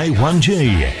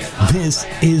 4K1G. This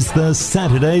is the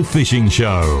Saturday Fishing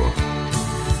Show.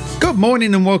 Good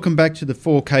morning and welcome back to the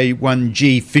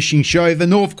 4K1G Fishing Show, the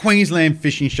North Queensland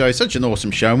Fishing Show. Such an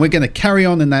awesome show, and we're going to carry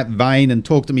on in that vein and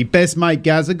talk to me best mate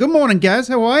Gazza. Good morning, Gaz.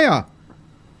 How are you?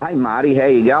 Hey, Marty, how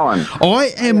you going?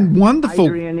 I am wonderful.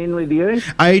 Adrian in with you?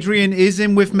 Adrian is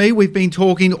in with me. We've been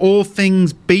talking all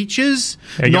things beaches,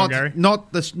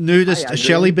 not the nudist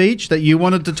Shelley Beach that you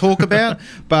wanted to talk about,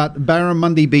 but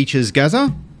Barramundi beaches,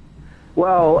 Gazza.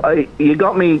 Well, Adrian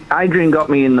got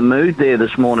me in the mood there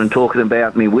this morning talking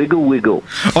about me wiggle.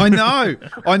 I know.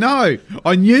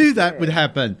 I knew that would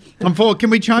happen. I thought, can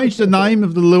we change the name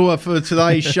of the lure for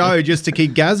today's show just to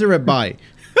keep Gazza at bay?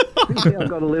 I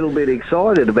got a little bit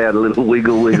excited about a little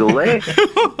wiggle there.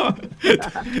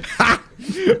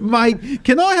 Mate,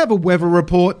 can I have a weather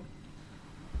report?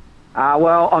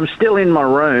 Well, I'm still in my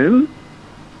room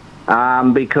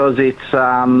because it's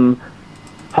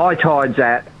high tide's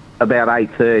at about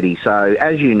 8:30. So,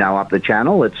 as you know, up the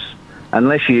channel, it's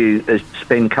unless you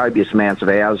spend copious amounts of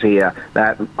hours here,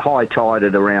 that high tide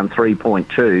at around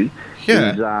 3.2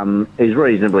 is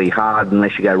reasonably hard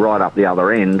unless you go right up the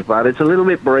other end. But it's a little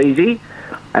bit breezy,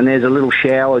 and there's a little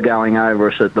shower going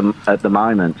over us at the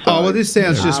moment. So, well, this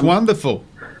sounds just wonderful.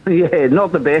 Yeah,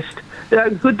 not the best.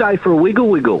 Good day for a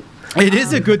wiggle. It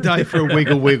is a good day for a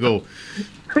wiggle.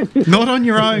 Not on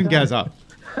your own, Gazza.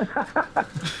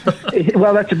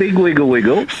 Well, that's a big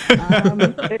wiggle.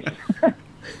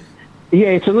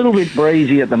 It's a little bit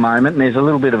breezy at the moment, and there's a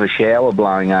little bit of a shower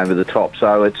blowing over the top.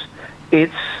 So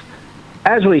it's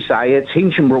as we say, it's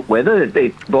Hinchinbrook weather.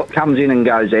 It comes in and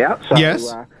goes out. So,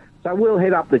 yes. So we'll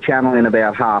head up the channel in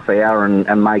about half hour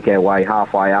and make our way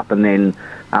halfway up, and then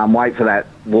wait for that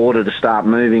water to start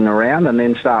moving around, and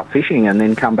then start fishing, and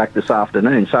then come back this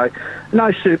afternoon. So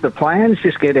no super plans.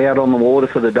 Just get out on the water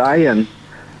for the day and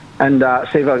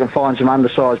see if I can find some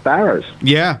undersized barras.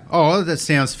 Yeah. Oh, that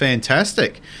sounds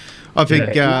fantastic. I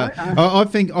think I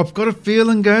think I've got a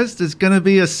feeling, guys, there's going to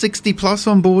be a 60 plus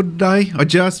on board today. I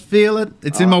just feel it.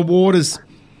 It's in my waters.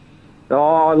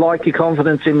 Oh, I like your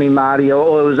confidence in me, Marty.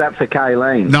 Or was that for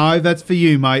Kayleen? No, that's for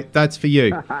you, mate. That's for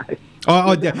you.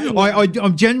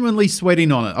 I'm genuinely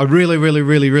sweating on it. I really, really,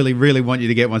 really, really, really want you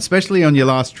to get one, especially on your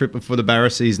last trip before the Barra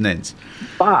season ends.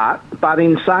 But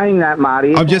in saying that,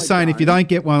 Marty... I'm just saying, if you don't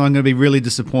get one, I'm going to be really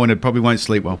disappointed. Probably won't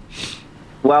sleep well.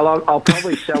 Well, I'll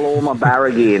probably sell all my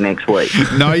Barra gear next week.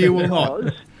 No, you will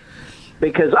not.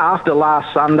 Because after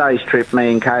last Sunday's trip,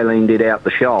 me and Kayleen did out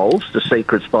the shoals to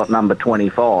secret spot number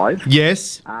 25.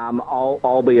 Yes.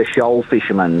 I'll be a shoal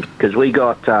fisherman because we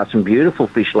got some beautiful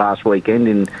fish last weekend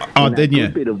in didn't you?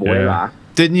 Good bit of weather. Yeah.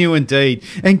 Didn't you indeed?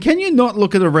 And can you not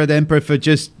look at a red emperor for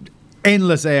just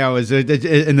endless hours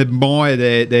and admire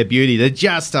their beauty? They're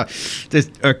just a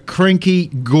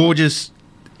crinky, gorgeous,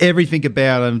 everything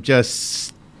about them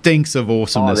just stinks of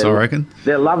awesomeness, I reckon.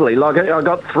 They're lovely. Like I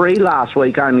got 3 last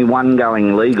week, only one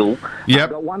going legal. Yep.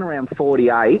 I got one around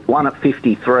 48, one at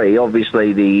 53.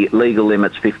 Obviously, the legal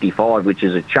limit's 55, which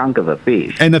is a chunk of a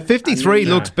fish. And the 53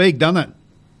 looks big, doesn't it?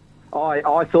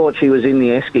 I thought she was in the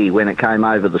esky when it came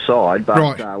over the side,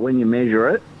 but when you measure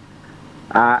it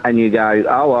and you go,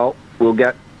 oh, well,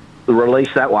 we'll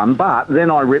release that one. But then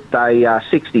I ripped a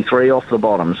 63 off the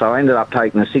bottom, so I ended up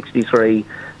taking a 63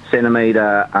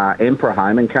 centimetre emperor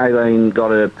home, and Kayleen got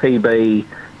a PB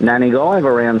Nani guy of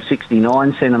around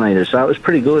 69 centimetres, so it was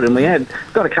pretty good. And we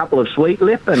got a couple of sweet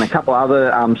lip and a couple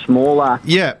other smaller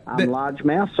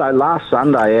largemouth. So last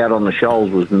Sunday out on the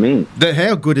shoals was mint.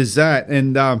 How good is that?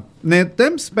 And now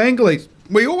them Spanglies,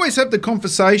 we always have the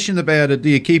conversation about it. Do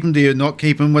you keep them? Do you not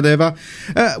keep them? Whatever.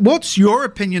 What's your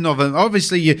opinion of them?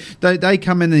 Obviously, they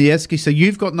come in the esky, so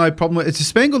you've got no problem. It's a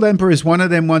Spangled Emperor is one of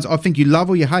them ones I think you love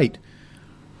or you hate.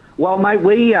 Well, mate,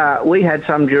 we had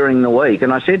some during the week,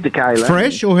 and I said to Kayleen...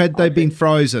 Fresh, or had they been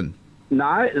frozen?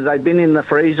 No, they'd been in the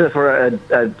freezer for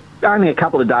only a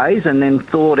couple of days, and then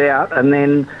thawed out, and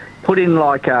then put in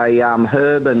like a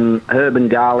herb and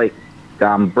garlic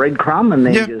breadcrumb, and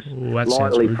then just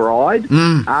lightly fried.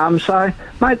 So,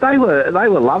 mate, they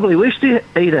were lovely. We used to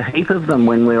eat a heap of them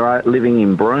when we were living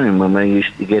in Broome, when we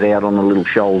used to get out on the little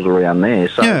shoals around there.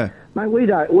 So, mate, we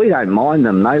don't mind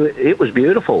them. It was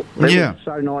beautiful. It was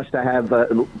so nice to have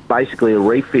basically a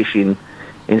reef fish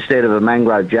instead of a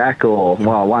mangrove jack or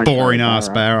I won't boring ass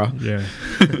Barra.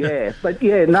 Yeah, but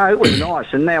it was nice.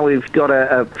 And now we've got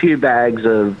a few bags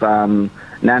of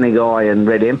Nani guy and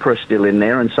red emperor still in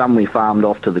there, and some we farmed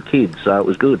off to the kids. So it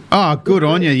was good. Oh, good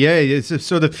on you. Yeah, it's a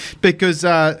sort of because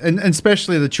and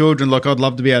especially the children. Like I'd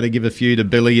love to be able to give a few to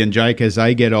Billy and Jake as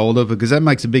they get older, because that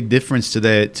makes a big difference to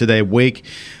their week.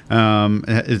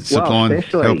 Supplying,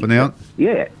 helping out.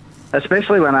 Yeah,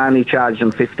 especially when I only charge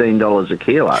them $15 a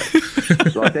kilo.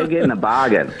 Like they're getting a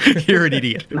bargain. You're an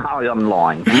idiot. No, I'm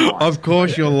lying. Of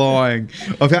course you're lying.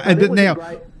 Now,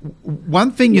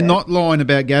 one thing you're not lying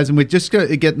about, Gaz, and we're just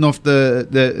getting off the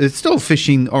it's still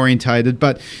fishing orientated,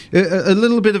 but a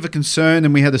little bit of a concern,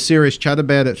 and we had a serious chat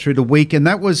about it through the week, and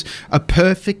that was a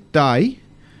perfect day,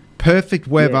 perfect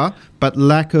weather, but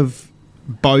lack of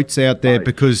boats out there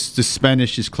because the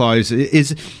Spanish is closed.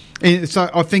 So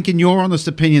I think, in your honest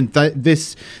opinion, that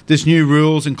this new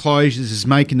rules and closures is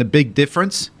making a big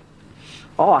difference.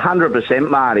 Oh, 100%,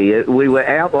 Marty. We were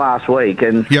out last week,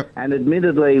 and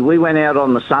admittedly, we went out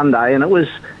on the Sunday, and it was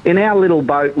in our little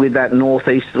boat with that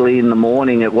northeasterly in the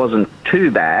morning. It wasn't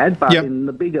too bad, but in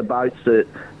the bigger boats that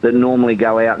normally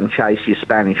go out and chase your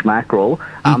Spanish mackerel,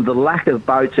 the lack of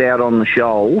boats out on the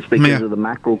shoals because of the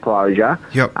mackerel closure.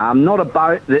 Not a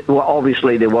boat.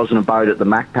 Obviously, there wasn't a boat at the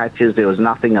Mac Patches. There was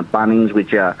nothing at Bunnings,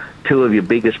 which are two of your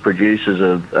biggest producers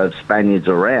of Spaniards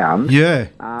around.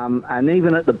 And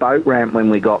even at the boat ramp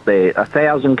when we got there,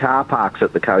 1,000 car parks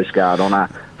at the Coast Guard on a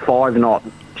 5-knot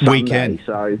Sunday. Weekend.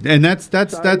 So, and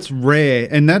that's rare,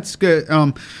 and that's good.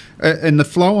 And the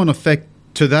flow-on effect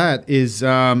to that is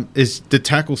the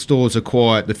tackle stores are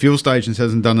quiet. The fuel stations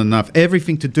hasn't done enough.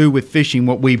 Everything to do with fishing,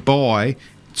 what we buy,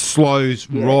 slows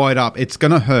right up. It's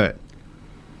going to hurt.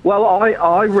 Well,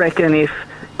 I reckon if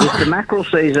the mackerel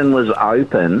season was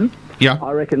open,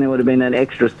 I reckon there would have been an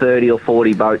extra 30 or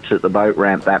 40 boats at the boat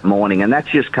ramp that morning, and that's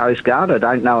just Coast Guard. I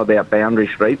don't know about Boundary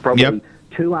Street, probably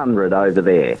 200 over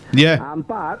there.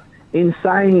 But in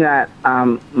saying that,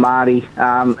 Marty,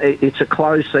 it's a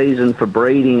closed season for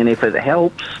breeding, and if it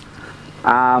helps,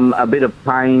 a bit of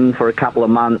pain for a couple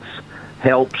of months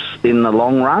helps in the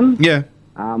long run.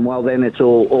 Well, then it's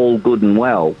all good and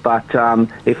well. But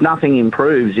if nothing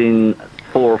improves in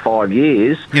 4 or 5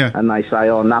 years and they say,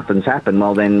 oh, nothing's happened,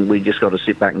 well, then we just got to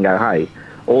sit back and go, hey,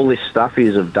 all this stuff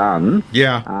yous have done,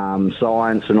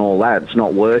 science and all that, it's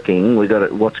not working. We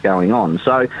got what's going on.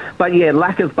 So, but yeah,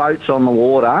 lack of boats on the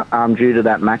water due to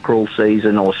that mackerel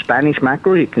season or Spanish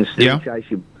mackerel. You can still chase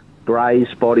your greys,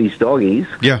 spotties, doggies.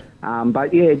 Yeah.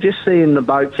 But yeah, just seeing the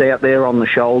boats out there on the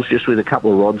shoals, just with a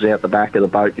couple of rods out the back of the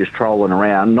boat, just trolling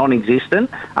around, non-existent.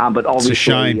 But obviously, it's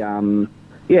a shame.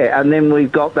 Yeah, and then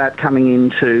we've got that coming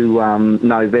into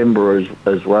November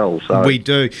as well. So we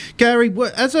do, Gary.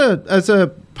 As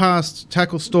a past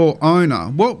tackle store owner,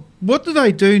 what do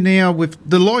they do now with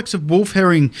the likes of wolf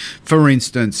herring, for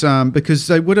instance? Because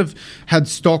they would have had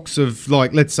stocks of,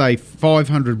 like, let's say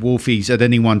 500 wolfies at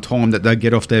any one time that they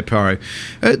get off their pro.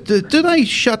 Do they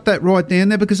shut that right down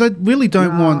there? Because they really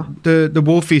don't want the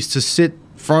wolfies to sit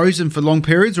frozen for long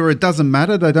periods, or it doesn't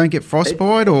matter, they don't get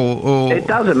frostbite, or it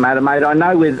doesn't matter, mate. I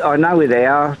know with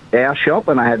our shop,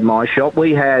 when I had my shop,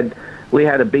 we had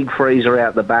a big freezer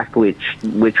out the back,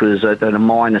 which was at a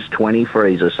minus 20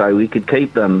 freezer, so we could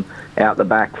keep them out the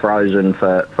back frozen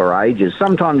for ages.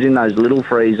 Sometimes in those little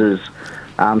freezers,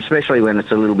 especially when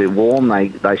it's a little bit warm,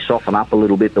 they soften up a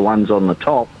little bit, the ones on the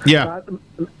top. Yeah.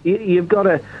 But you've got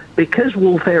to, because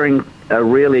wolf herring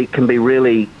can be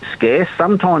really scarce,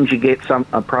 sometimes you get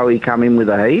a proe come in with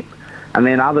a heap, and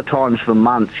then other times for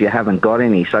months you haven't got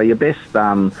any. So you're best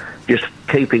just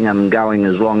keeping them going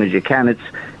as long as you can.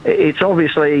 There's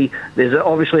obviously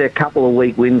a couple of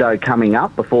week window coming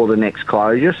up before the next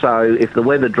closure. So if the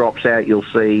weather drops out, you'll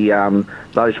see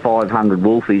those 500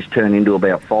 wolfies turn into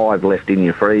about 5 left in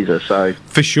your freezer. So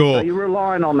for sure, so you're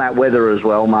relying on that weather as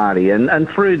well, Marty. And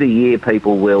through the year,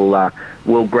 people will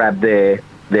grab their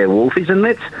wolfies. And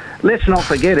let's not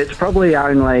forget, it's probably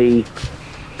only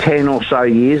 10 or so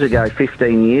years ago,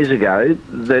 15 years ago,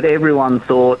 that everyone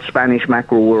thought Spanish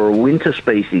mackerel were a winter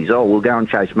species. Oh, we'll go and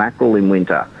chase mackerel in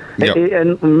winter. Yep.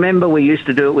 And remember, we used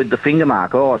to do it with the finger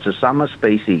mark. Oh, it's a summer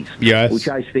species. Yes. We'll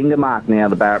chase finger mark now,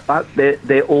 the Barra. But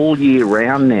they're all year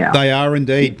round now. They are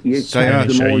indeed. You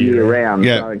chase them all year round.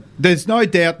 Yeah. So. There's no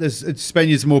doubt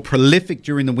Spaniards are more prolific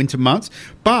during the winter months,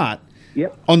 but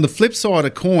yep. On the flip side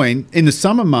of coin, in the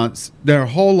summer months, they're a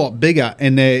whole lot bigger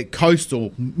and they're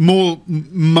coastal. Not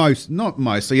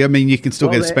mostly. I mean, you can still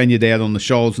get a Spaniard out on the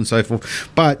shoals and so forth,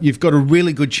 but you've got a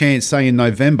really good chance, say in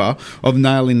November, of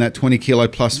nailing that 20 kilo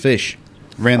plus fish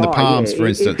around the palms, for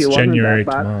instance. January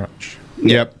to March.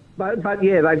 Yep. But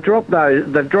yeah, they've dropped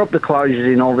the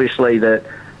closures in, obviously, that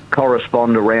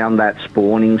correspond around that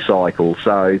spawning cycle.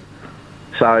 So,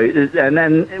 and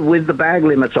then with the bag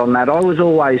limits on that, I was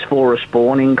always for a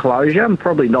spawning closure, and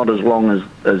probably not as long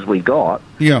as we got.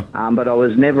 Yeah. But I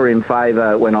was never in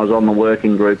favour, when I was on the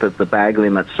working group, of the bag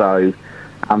limit so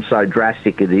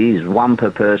drastic it is, 1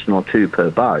 per person or 2 per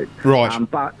boat. Right.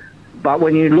 But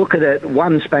when you look at it,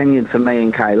 1 Spaniard for me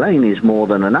and Kayleen is more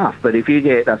than enough. But if you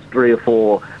get 3 or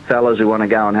 4 fellas who want to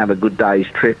go and have a good day's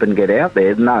trip and get out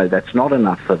there, no, that's not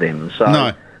enough for them. So.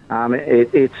 No.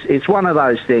 It's one of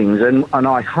those things, and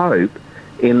I hope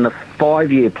in the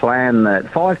 5-year plan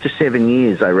that 5 to 7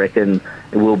 years, I reckon,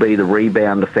 it will be the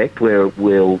rebound effect where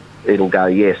it'll go,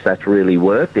 yes, that's really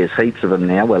worked. There's heaps of them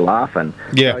now. We're laughing.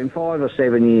 Yeah. So in 5 or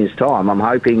 7 years' time, I'm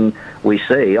hoping we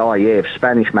see, if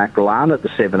Spanish mackerel aren't at the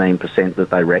 17% that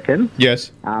they reckon,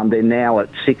 yes, they're now at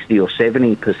 60 or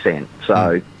 70%.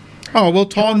 So. Oh, well,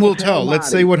 time will tell. Let's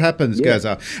see what happens,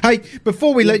 Gazza. Hey,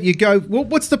 before we let you go,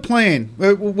 what's the plan?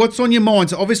 What's on your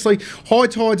minds? Obviously, high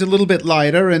tide's a little bit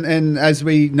later, and as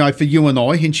we know, for you and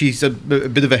I, Hinchy's a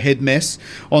bit of a head mess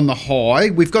on the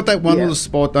high. We've got that one little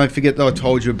spot, don't forget, that I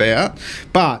told you about.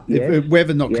 But if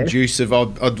weather not conducive,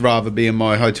 I'd rather be in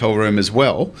my hotel room as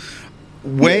well.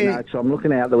 So I'm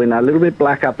looking out the window, a little bit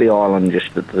black up the island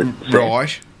just at the...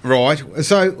 Right.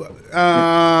 So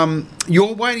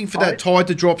you're waiting for that tide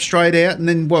to drop straight out, and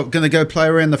then going to go play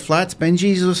around the flats,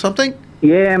 Benji's or something?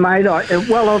 Yeah, mate. I've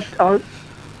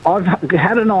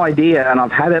had an idea, and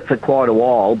I've had it for quite a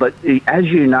while. But as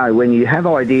you know, when you have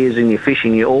ideas in your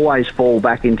fishing, you always fall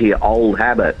back into your old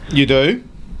habits. You do?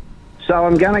 So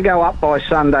I'm going to go up by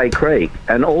Sunday Creek,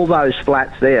 and all those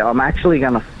flats there, I'm actually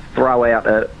going to throw out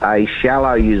a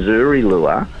shallow Uzuri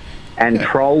lure and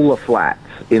troll the flats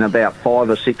in about 5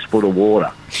 or 6 foot of water.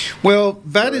 Well,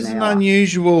 that is an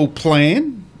unusual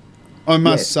plan, I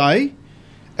must say,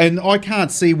 and I can't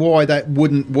see why that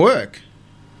wouldn't work.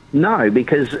 No,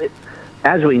 because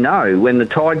as we know, when the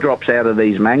tide drops out of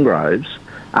these mangroves,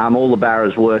 all the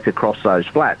barras work across those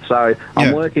flats. So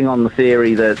I'm working on the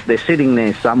theory that they're sitting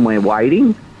there somewhere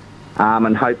waiting,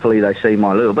 and hopefully they see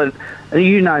my lure. But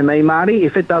you know me, Marty,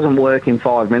 if it doesn't work in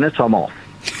 5 minutes, I'm off.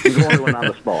 We've gone to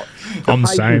another spot. The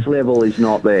patience level is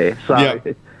not there.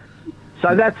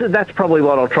 So that's probably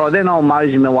what I'll try. Then I'll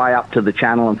mosey my way up to the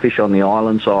channel and fish on the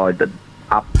island side,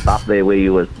 up there where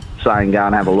you were saying go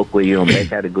and have a look where you and Beck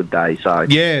had a good day. So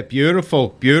yeah,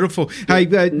 beautiful. Hey,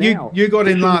 you got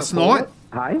in last night.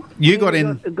 Hey, you got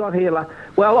in. Got here.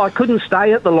 Well, I couldn't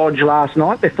stay at the lodge last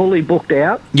night. They're fully booked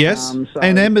out. Yes,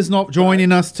 and Emma's not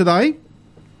joining us today.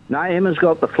 No, Emma's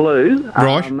got the flu,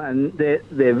 right? And they're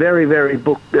very, very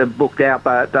booked out.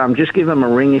 But just give them a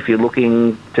ring if you're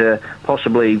looking to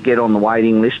possibly get on the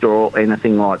waiting list or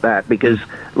anything like that. Because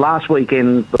last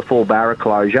weekend before Barra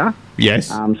closure, yes.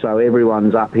 So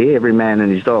everyone's up here, every man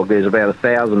and his dog. There's about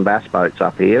 1,000 bass boats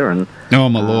up here, and oh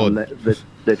my lord,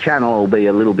 the channel will be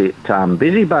a little bit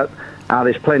busy, but.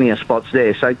 There's plenty of spots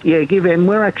there. So, yeah, give in.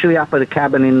 We're actually up at a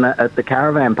cabin at the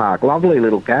caravan park. Lovely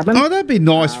little cabin. Oh, that'd be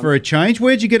nice for a change.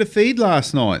 Where'd you get a feed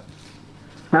last night?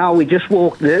 We just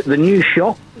walked the new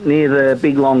shop near the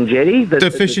big long jetty.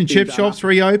 The fish and chip shop's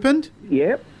reopened?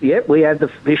 Yep. We had the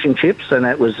fish and chips, and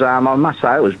it was, I must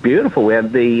say, it was beautiful. We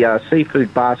had the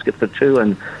seafood basket for two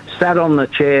and sat on the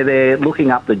chair there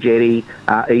looking up the jetty,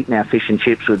 eating our fish and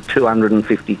chips with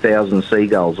 250,000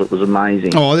 seagulls. It was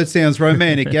amazing. Oh, that sounds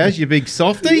romantic, Gaz, you big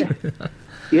softy.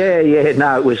 Yeah.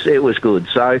 No, it was good.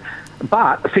 So,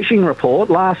 but a fishing report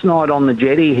last night on the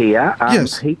jetty here.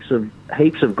 Yes. Heaps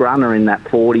of grunner in that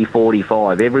 40,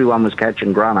 45. Everyone was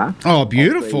catching grunner. Oh,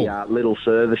 beautiful. The, little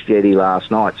service jetty last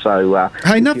night. So,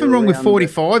 hey, nothing wrong with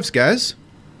 45s, Gaz.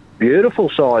 Beautiful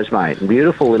size, mate.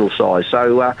 Beautiful little size.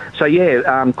 So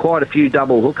quite a few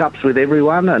double hookups with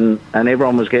everyone, and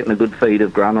everyone was getting a good feed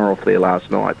of grunner off there last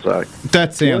night. So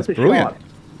that sounds brilliant. Shot.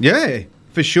 Yeah,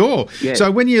 for sure. Yeah. So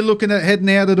when you're looking at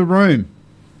heading out of the room?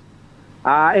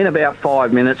 In about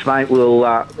 5 minutes, mate,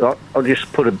 I'll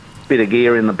just put a bit of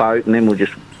gear in the boat, and then we'll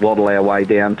just waddle our way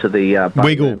down to the boat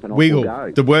wiggle.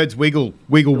 We'll the words wiggle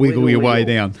your way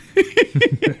down.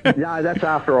 No, that's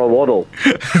after I waddle.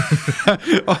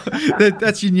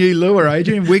 That's your new lure,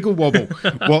 Adrian. Wiggle wobble.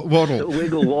 Waddle.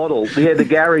 Wiggle waddle. Yeah, the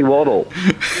Gary waddle.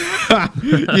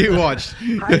 You watched.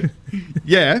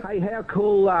 Yeah. Hey, how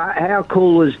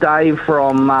cool was Dave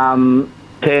from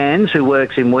Cairns, who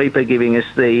works in Weeper, giving us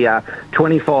the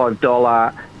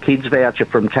 $25 kids voucher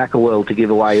from Tackle World to give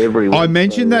away every week. I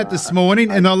mentioned that this morning,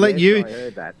 and I'll let you. I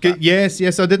heard that,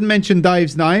 yes, I didn't mention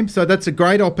Dave's name, so that's a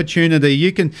great opportunity.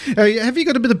 You can. Have you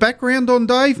got a bit of background on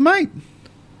Dave, mate?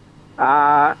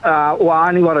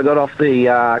 Only what I got off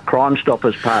the Crime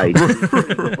Stoppers page.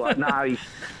 No,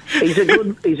 he's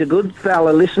a good fella.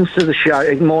 Listens to the show.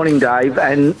 Good morning, Dave.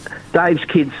 And Dave's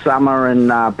kids, Summer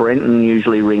and Brenton,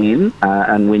 usually ring in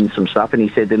and win some stuff. And he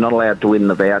said they're not allowed to win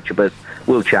the voucher, but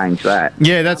we'll change that.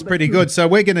 Yeah, that's pretty good. So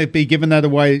we're going to be giving that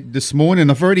away this morning.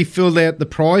 I've already filled out the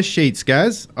prize sheets,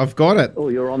 Gaz. I've got it. Oh,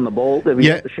 you're on the ball. Have you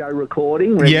got the show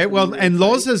recording? Yeah, well, and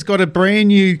Loz has got a brand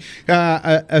new,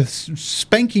 a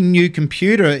spanking new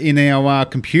computer in our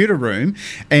computer room.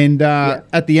 And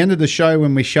at the end of the show,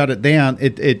 when we shut it down,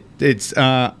 it's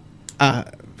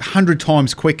 100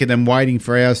 times quicker than waiting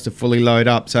for ours to fully load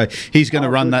up. So he's going to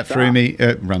run that through me.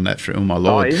 Run that through, oh my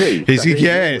Lord. Oh, is he?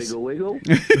 Yes. Wiggle.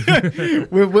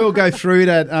 We'll go through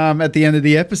that at the end of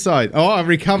the episode. Oh, I've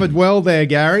recovered well there,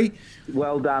 Gary.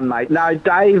 Well done, mate. No,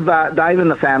 Dave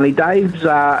and the family. Dave's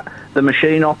the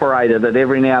machine operator that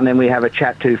every now and then we have a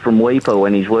chat to from Weeper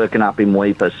when he's working up in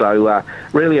Weeper. So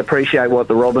really appreciate what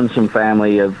the Robinson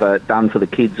family have done for the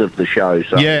kids of the show.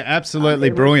 So, yeah,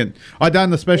 absolutely brilliant. I done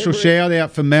the special shout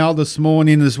out for Mal this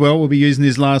morning as well. We'll be using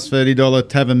his last $30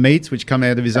 tavern meats, which come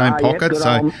out of his own pocket.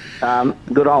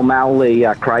 Good old Mal,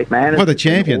 the crate man. What a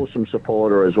champion. An awesome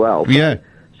supporter as well. Yeah.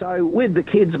 So with the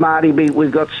kids, Marty,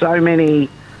 we've got so many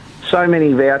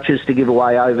vouchers to give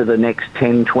away over the next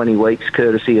 10, 20 weeks,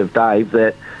 courtesy of Dave,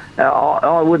 that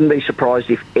I wouldn't be surprised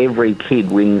if every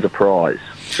kid wins a prize.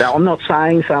 Now, I'm not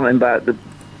saying something, but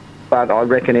I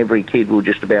reckon every kid will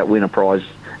just about win a prize.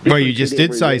 Well, you just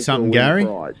did say something, Gary.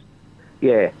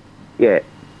 Yeah.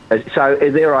 So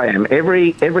there I am.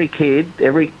 Every different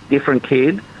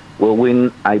kid will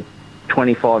win a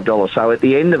 $25. So at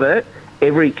the end of it,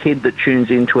 every kid that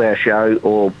tunes into our show,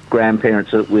 or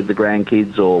grandparents with the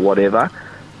grandkids or whatever,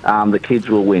 the kids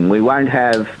will win. We won't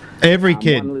have every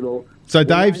kid. So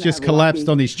Dave's just collapsed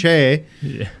on his chair.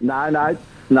 Yeah.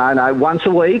 No. Once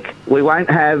a week, we won't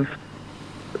have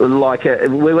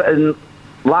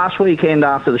last weekend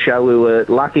after the show, we were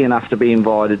lucky enough to be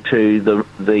invited to the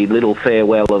little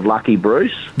farewell of Lucky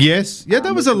Bruce. Yes. Yeah,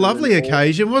 that was a lovely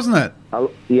occasion, wasn't it?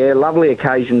 Yeah, lovely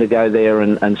occasion to go there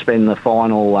and spend the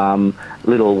final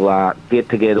little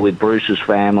get-together with Bruce's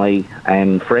family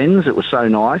and friends. It was so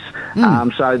nice.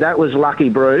 So that was Lucky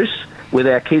Bruce. with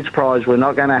our kids' prize, we're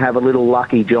not going to have a little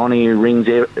lucky Johnny who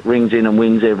rings in and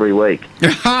wins every week.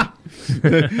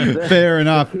 Fair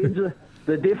enough.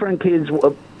 The different kids,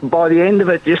 by the end of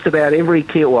it, just about every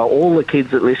kid, well, all the kids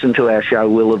that listen to our show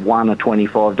will have won a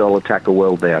 $25 Tackle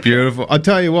Well voucher. Beautiful. I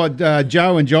tell you what,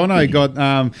 Joe and Jono got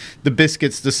the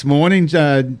biscuits this morning.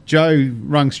 Joe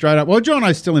rung straight up. Well,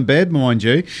 Jono's still in bed, mind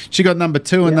you. She got number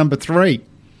 2 and number 3.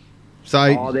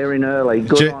 So they're in early.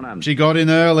 Good on them. She got in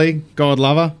early. God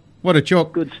love her. What a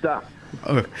chook. Good stuff.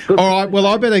 All right, well,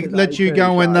 I better let you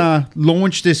go and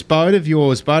launch this boat of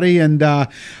yours, buddy. And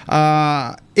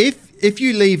if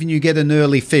you leave and you get an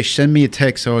early fish, send me a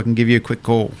text so I can give you a quick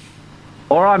call.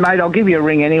 All right, mate, I'll give you a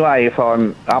ring anyway if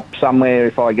I'm up somewhere,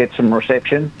 if I get some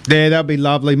reception. Yeah, that'll be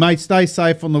lovely. Mate, stay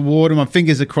safe on the water. My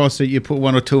fingers are crossed that you put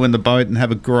 1 or 2 in the boat and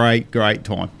have a great, great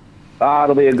time.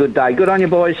 It'll be a good day. Good on you,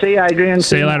 boys. See you, Adrian.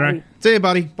 See you later, eh? See you,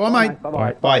 buddy. Bye, mate.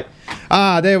 Bye-bye.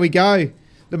 Bye. There we go.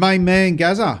 The main man,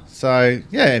 Gazza. So,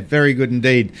 yeah, very good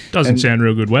indeed. Doesn't sound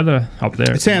real good weather up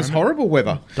there. It sounds horrible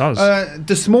weather. It does.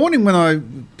 This morning when I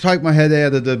poked my head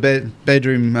out of the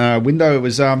bedroom window, it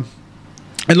was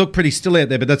it looked pretty still out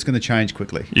there, but that's going to change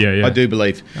quickly. Yeah. I do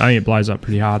believe. I think it blows up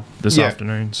pretty hard this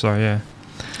afternoon, so yeah.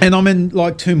 And I'm in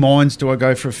like two minds. Do I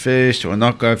go for a fish? Do I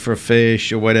not go for a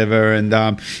fish or whatever? And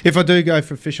if I do go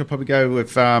for a fish, I'll probably go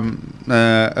with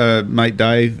mate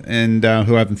Dave, and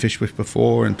who I haven't fished with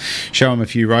before, and show him a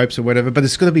few ropes or whatever. But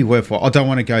it's got to be worthwhile. I don't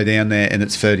want to go down there and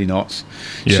it's 30 knots.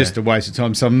 It's just a waste of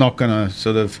time. So I'm not going to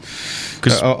sort of...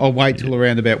 I'll wait till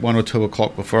around about 1 or 2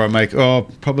 o'clock before I make...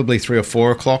 probably 3 or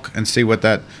 4 o'clock and see what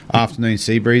that afternoon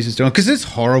sea breeze is doing. Because it's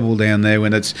horrible down there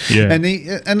when it's... Yeah.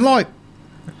 And like...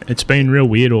 It's been real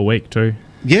weird all week too.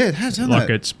 Yeah, it has, hasn't it?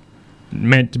 Like it's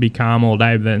meant to be calm all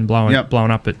day, but then blowing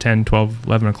up at 10, 12,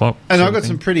 11 o'clock. And I've got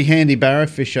some pretty handy Barra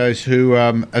fishers who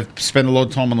have spent a lot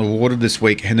of time on the water this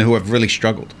week and who have really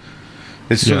struggled.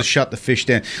 It's sort of shut the fish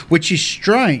down, which is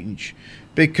strange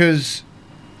because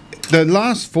the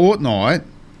last fortnight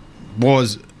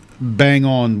was bang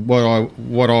on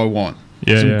what I want.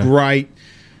 Yeah, great...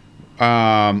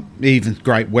 even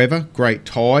great weather, great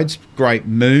tides, great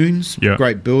moons,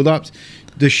 great build-ups.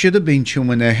 They should have been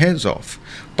chewing their heads off,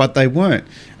 but they weren't.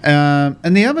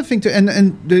 And the other thing,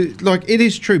 it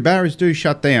is true, barras do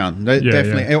shut down,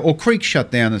 definitely, or creeks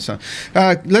shut down and so.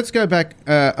 Let's go back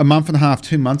a month and a half,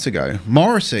 2 months ago.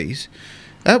 Morrissey's,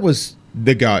 that was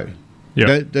the go.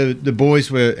 Yeah. The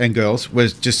boys and girls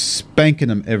was just spanking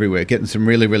them everywhere, getting some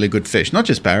really, really good fish. Not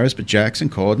just barras, but jacks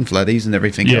and cod and flatties and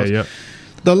everything else. Yeah.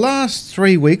 The last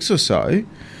 3 weeks or so,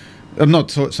 I'm not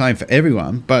saying for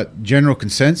everyone, but general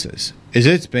consensus is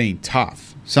it's been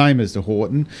tough. Same as the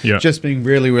Horton. Yeah. Just been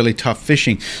really, really tough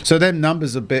fishing. So them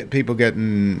numbers of people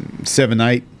getting 7,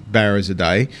 8 barras a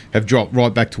day have dropped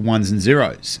right back to 1s and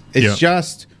 0s. It's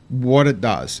just what it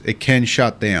does. It can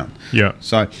shut down. Yeah.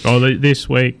 So this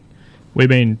week we've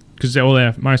been, because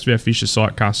most of our fish are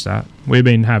sight cast at, we've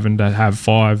been having to have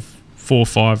 4,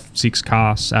 5, 6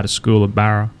 casts at a school of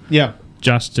Barra. Yeah.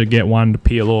 Just to get one to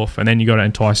peel off, and then you got to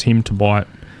entice him to bite.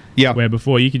 Yeah. Where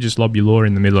before you could just lob your lure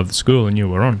in the middle of the school and you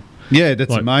were on. Yeah,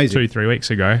 that's amazing. 2-3 weeks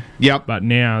ago. Yep. But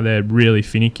now they're really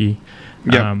finicky.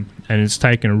 Yep. And it's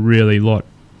taken a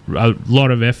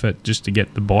lot of effort just to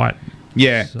get the bite.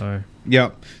 Yeah. So.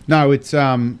 Yep. No, it's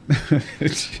someone's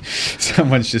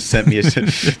just sent me a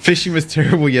fishing was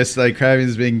terrible yesterday.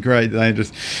 Crabbing's been great,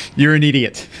 dangerous. You're an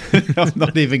idiot. I'm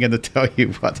not even going to tell you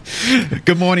what.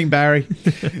 Good morning, Barry.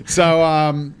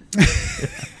 So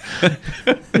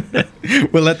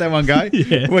we'll let that one go.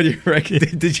 Yeah. What do you reckon?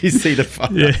 Did you see the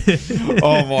photo? Yeah.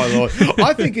 Oh my Lord!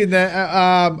 I think in that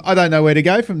I don't know where to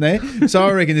go from there. So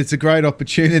I reckon it's a great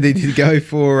opportunity to go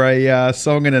for a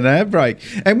song and an ad break.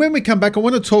 And when we come back, I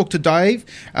want to talk to Dave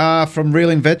from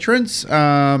Reeling Veterans,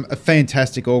 a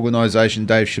fantastic organisation.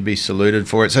 Dave should be saluted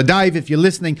for it. So Dave, if you're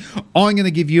listening, I'm going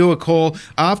to give you a call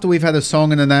after we've had a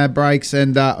song and an ad breaks,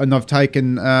 and I've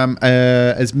taken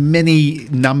as many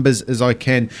numbers as I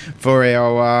can for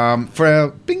our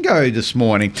bingo this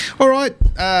morning. All right,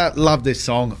 love this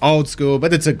song, old school,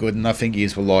 but it's a good one. I think you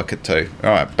will like it too. All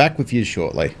right, back with you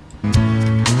shortly.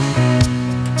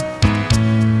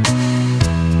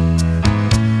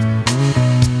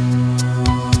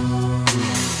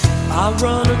 I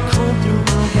run a comb through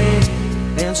my head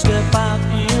and step out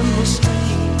in the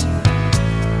street,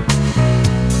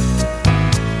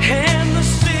 and the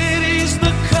city's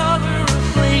the color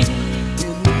of green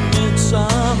in the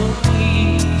midsummer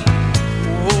heat.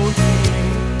 Oh yeah.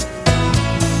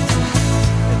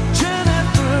 And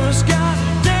Jennifer's got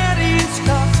daddy's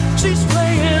car. She's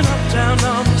playing uptown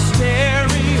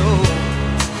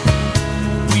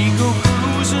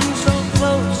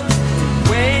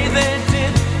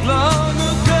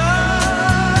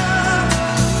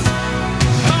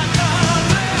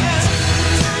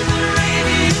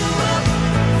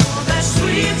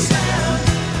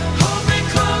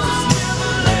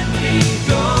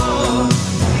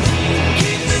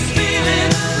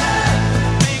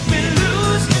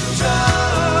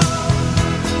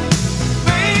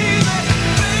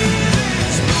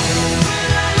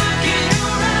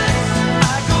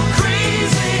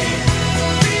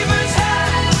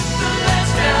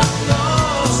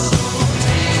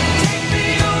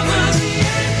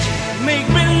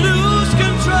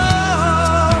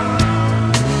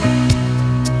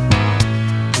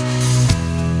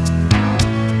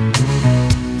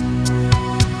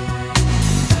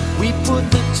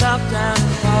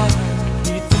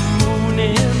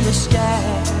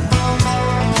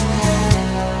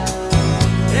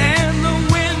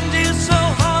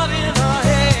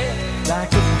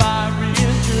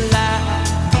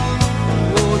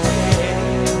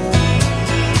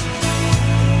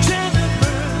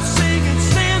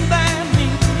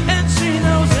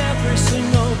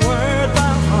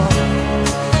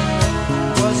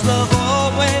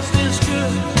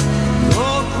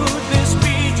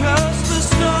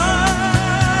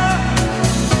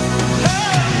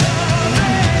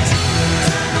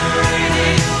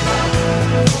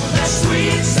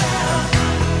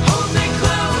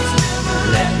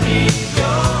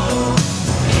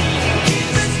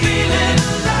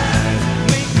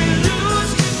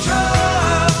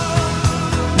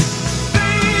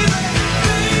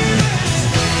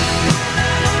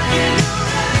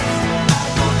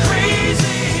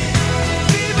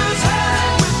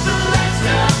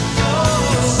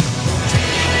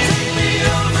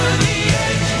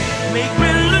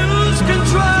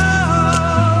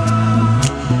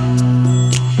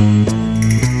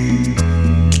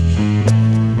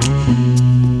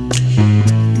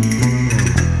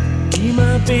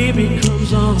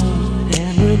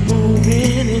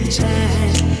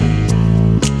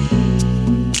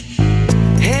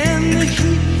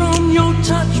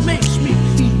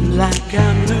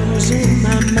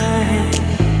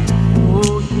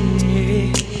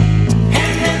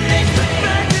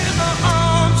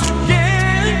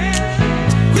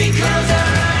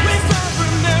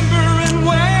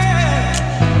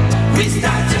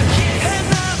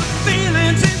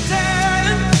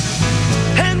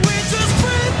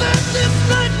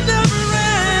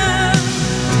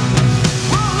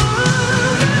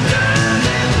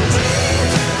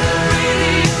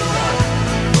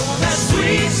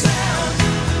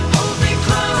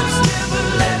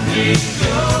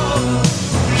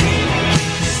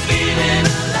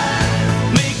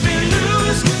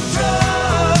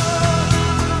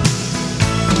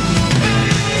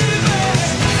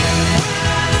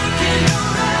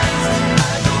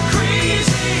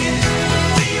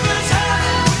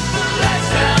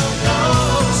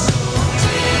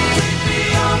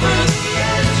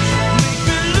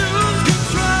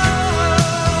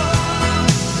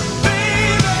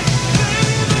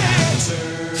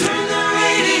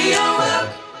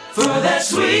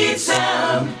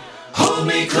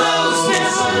Hold me close,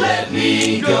 never let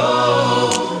me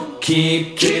go.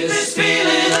 Keep this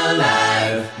feeling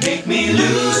alive, make me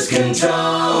lose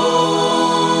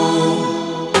control.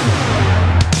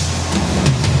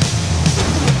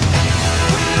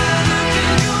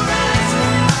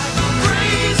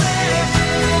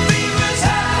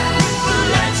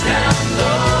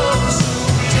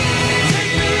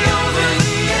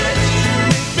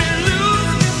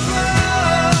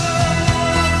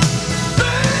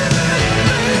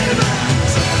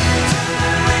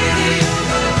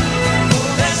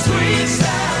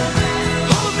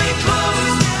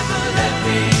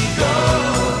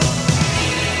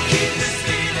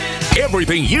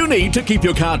 Everything you need to keep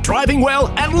your car driving well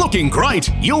and looking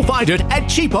great. You'll find it at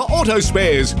Cheaper Auto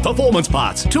Spares. Performance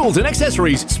parts, tools and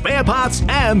accessories, spare parts,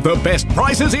 and the best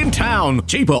prices in town.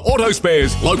 Cheaper Auto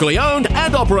Spares, locally owned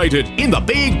and operated in the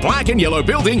big black and yellow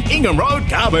building, Ingham Road,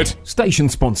 Carbet. Station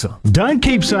sponsor. Don't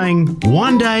keep saying,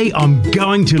 one day I'm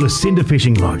going to Lucinda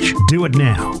Fishing Lodge. Do it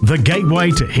now. The gateway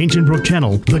to Hinchinbrook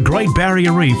Channel, the Great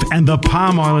Barrier Reef and the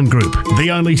Palm Island Group. The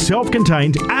only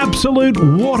self-contained absolute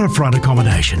waterfront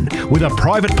accommodation with a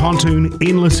private pontoon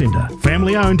in Lucinda.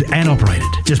 Family owned and operated.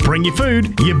 Just bring your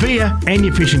food, your beer and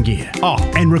your fishing gear. Oh,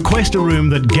 and request a room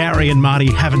that Gary and Marty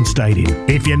haven't stayed in.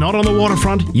 If you're not on the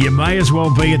waterfront, you may as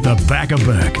well be at the back of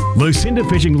Burke. Lucinda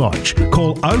Fishing Lodge.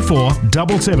 Call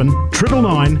 0477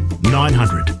 999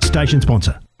 900. Station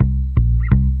sponsor.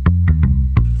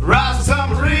 Rise the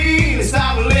submarine, it's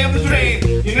time to live the dream.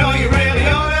 You know you really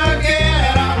ought to get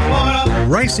out on the water.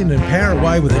 Race in and power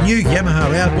away with a new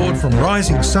Yamaha outboard from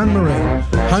Rising Sun Marine,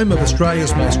 home of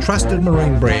Australia's most trusted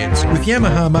marine brands. With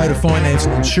Yamaha Motor Finance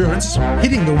and Insurance,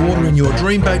 hitting the water in your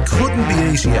dream boat couldn't be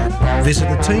easier. Visit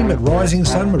the team at Rising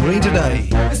Sun Marine today.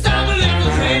 It's time to live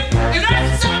the dream. You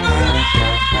Rise the submarine.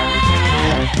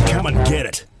 Come and get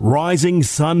it. Rising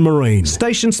Sun Marine.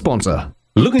 Station sponsor.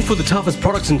 Looking for the toughest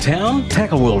products in town?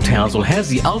 Tackle World Townsville has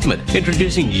the ultimate.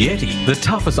 Introducing Yeti, the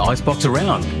toughest icebox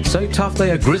around. So tough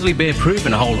they are grizzly bear proof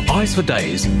and hold ice for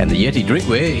days. And the Yeti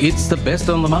drinkware, it's the best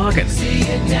on the market. See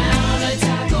it down at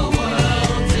Tackle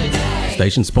World today.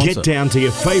 Station sponsor. Get down to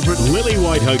your favourite Lily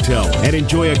White Hotel and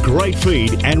enjoy a great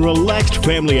feed and relaxed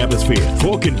family atmosphere.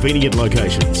 4 convenient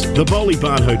locations. The Bowley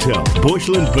Barn Hotel,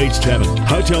 Bushland Beach Tavern,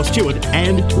 Hotel Stewart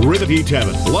and Riverview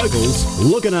Tavern. Locals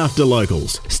looking after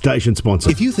locals. Station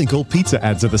sponsor. If you think all pizza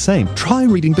ads are the same, try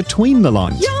reading between the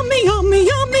lines. Yummy, yummy,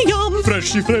 yummy, yum.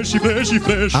 Freshy, freshy, freshy,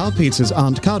 fresh. Our pizzas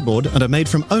aren't cardboard and are made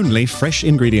from only fresh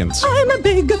ingredients. I'm a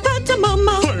big fat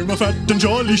mama. I'm a fat and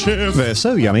jolly chef. They're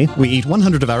so yummy, we eat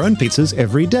 100 of our own pizzas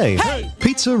every day. Hey!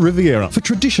 Pizza Riviera, for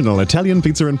traditional Italian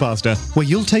pizza and pasta, where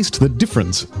you'll taste the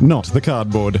difference, not the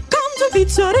cardboard. Come to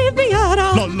Pizza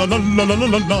Riviera. La la la la la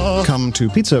la la. Come to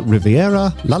Pizza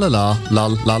Riviera, la la la la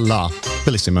la la.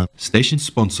 Bellissimo. Station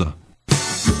sponsor.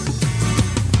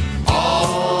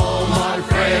 All my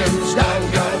friends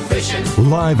don't go fishing.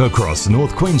 Live across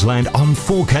North Queensland on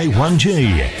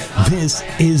 4K1G. This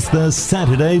is the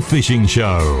Saturday Fishing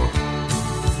Show.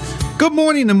 Good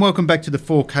morning and welcome back to the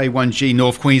 4K1G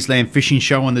North Queensland Fishing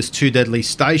Show on this Two Deadly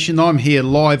station. I'm here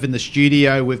live in the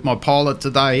studio with my pilot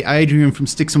today, Adrian from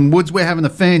Sticks and Woods. We're having a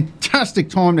fantastic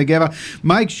time together.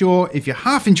 Make sure, if you're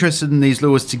half interested in these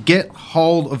lures, to get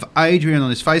hold of Adrian on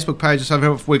his Facebook page. So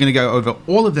we're going to go over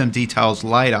all of them details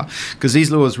later, because these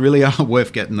lures really are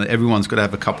worth getting. Everyone's got to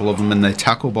have a couple of them in their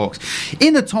tackle box.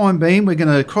 In the time being, we're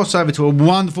going to cross over to a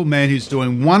wonderful man who's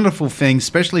doing wonderful things,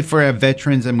 especially for our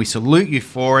veterans, and we salute you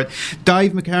for it.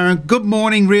 Dave McCarran, good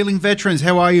morning, Reeling Veterans.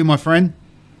 How are you, my friend?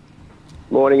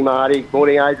 Morning, Marty.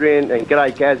 Morning, Adrian. And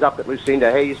g'day, Gaz, up at Lucinda.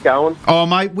 How you going? Oh,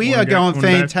 mate, we are going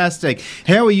fantastic.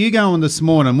 How are you going this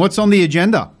morning? What's on the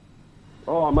agenda?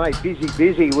 Oh, mate,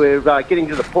 busy. We're getting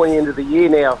to the pointy end of the year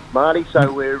now, Marty,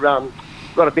 so we're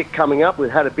got a bit coming up. We've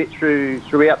had a bit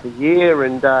throughout the year,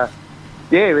 and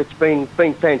it's been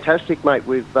fantastic, mate.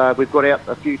 We've got out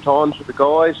a few times with the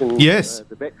guys and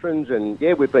the veterans, and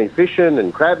we've been fishing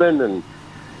and crabbing and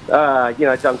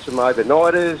done some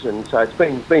overnighters, and so it's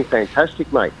been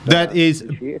fantastic, mate. That is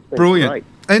brilliant,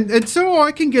 and so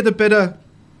I can get a better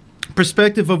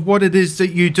perspective of what it is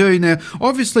that you do. Now,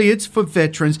 obviously, it's for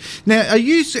veterans. Now,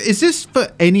 is this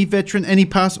for any veteran, any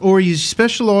past, or are you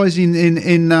specialising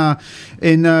in a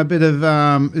bit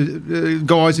of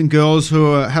guys and girls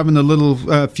who are having a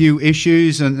little few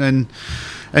issues and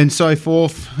so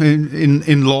forth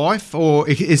in life, or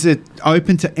is it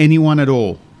open to anyone at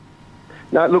all?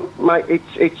 No, look, mate,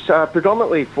 it's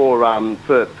predominantly for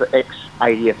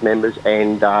ex-ADF members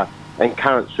and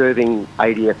current serving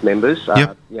ADF members,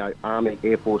 Army,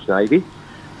 Air Force, Navy.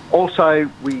 Also,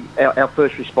 our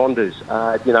first responders,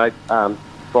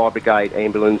 fire brigade,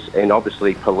 ambulance, and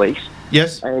obviously police.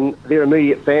 Yes. And their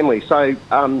immediate family. So,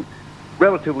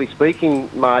 relatively speaking,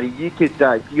 Marty, you could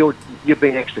you've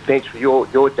been ex-defence for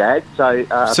your dad, so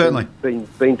certainly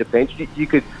been defence. You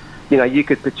could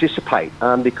participate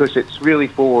because it's really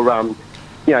for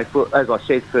for, as I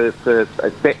said, for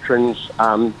veterans,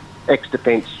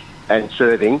 ex-defence and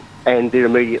serving, and their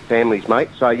immediate families, mate.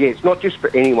 So yeah, it's not just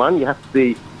for anyone. You have to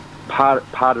be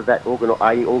part of that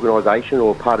organisation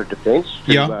or part of defence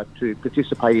to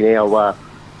participate in our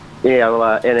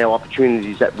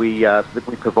opportunities that we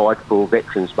provide for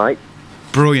veterans, mate.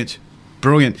 Brilliant.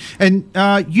 And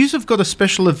you've got a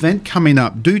special event coming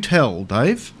up. Do tell,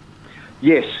 Dave.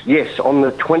 Yes. On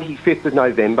the 25th of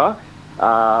November,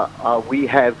 we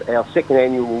have our second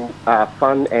annual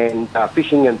fun and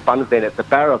fishing and fun event at the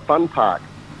Barra Fun Park.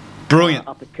 Brilliant.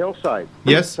 Up at Kelso.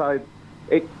 Yes. So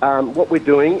what we're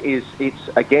doing is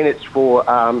it's for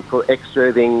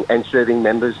ex-serving and serving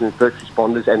members and first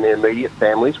responders and their immediate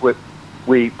families. We're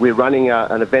running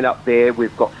an event up there.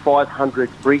 We've got 500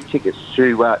 free tickets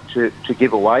to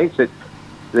give away. So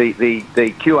the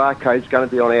QR code is going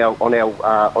to be on our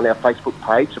Facebook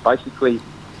page. So basically,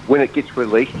 when it gets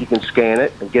released, you can scan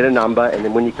it and get a number, and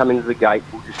then when you come into the gate,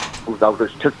 they'll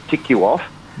just tick you off.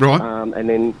 Right. And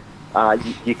then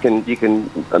you can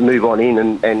move on in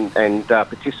and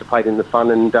participate in the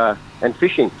fun and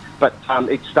fishing. But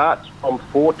it starts from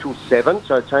 4 till 7,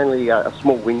 so it's only a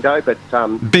small window. But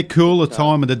bit cooler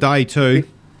time of the day too.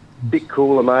 Bit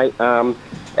cooler, mate.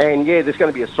 And yeah, there's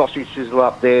going to be a sausage sizzle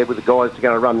up there with the guys that are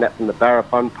going to run that from the Barra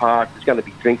Fun Park. There's going to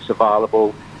be drinks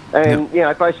available, and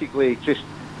basically just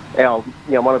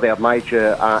one of our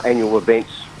major annual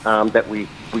events that we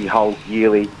hold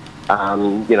yearly.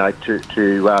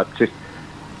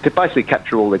 To basically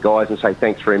capture all the guys and say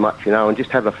thanks very much, and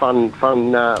just have a fun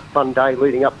day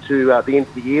leading up to the end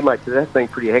of the year, mate. Because that's been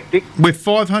pretty hectic. With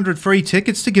 500 free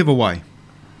tickets to give away.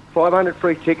 500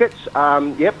 free tickets.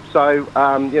 Yep. So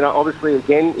obviously,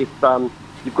 again, if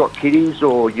you've got kiddies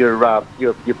or your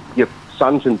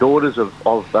sons and daughters of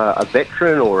a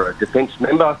veteran or a defence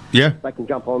member, they can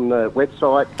jump on the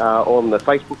website on the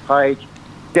Facebook page,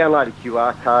 download a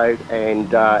QR code, and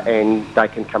they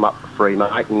can come up for free,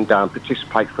 mate, and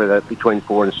participate for between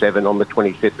 4 and 7 on the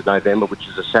 25th of November, which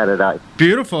is a Saturday.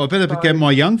 Beautiful. I better get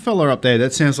my young fella up there.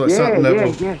 That sounds like something that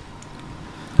will... Yeah.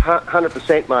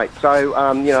 100%, mate. So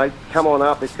come on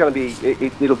up. It's going to be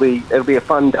it'll be a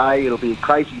fun day. It'll be a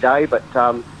crazy day, but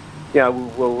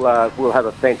we'll have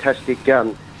a fantastic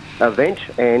event,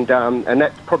 and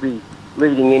that's probably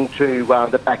leading into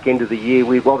the back end of the year.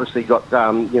 We've obviously got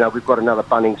we've got another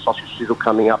Bunnings sausage sizzle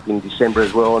coming up in December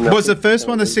as well. And was the first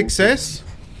one a success?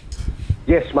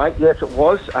 Yes, mate. Yes, it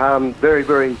was. Very,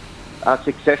 very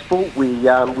successful. We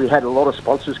had a lot of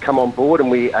sponsors come on board, and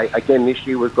we again this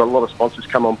year we've got a lot of sponsors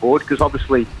come on board because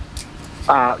obviously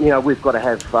we've got to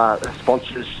have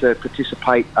sponsors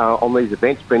participate on these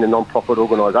events, being a non-profit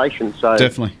organisation. So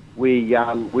definitely we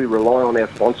rely on our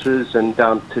sponsors and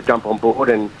to jump on board,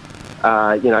 and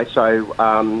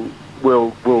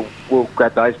we'll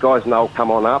grab those guys and they'll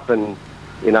come on up and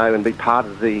and be part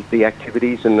of the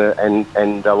activities and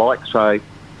the like. So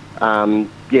so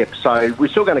we're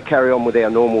still going to carry on with our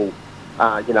normal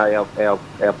our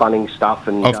Bunnings stuff,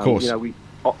 and of course we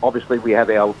obviously we have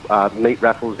our meat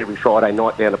raffles every Friday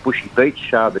night down at Bushy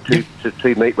Beach. The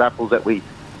two meat raffles that we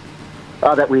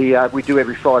do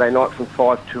every Friday night from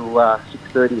 5 till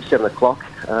 6:30 or 7 o'clock.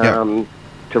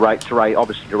 To raise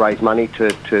money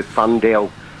to fund our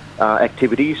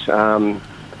activities.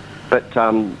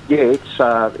 It's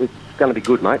going to be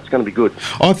good, mate. It's going to be good.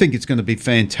 I think it's going to be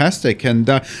fantastic. And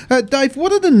Dave,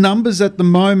 what are the numbers at the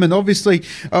moment? Obviously,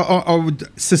 I would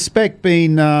suspect,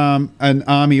 being an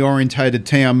army-orientated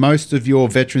town, most of your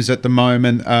veterans at the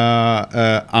moment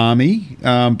are Army,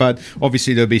 but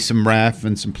obviously there'll be some RAF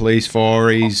and some police,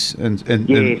 fireys, and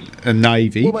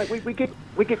Navy. Well, mate, we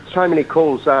get so many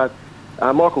calls.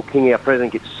 Michael King, our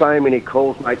president, gets so many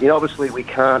calls, mate. Obviously we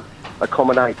can't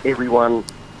accommodate everyone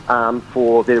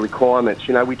for their requirements.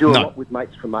 We do a lot with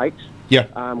Mates for Mates.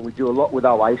 Yeah. We do a lot with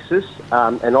Oasis,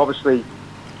 and obviously...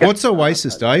 What's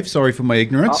Oasis, Dave? Sorry for my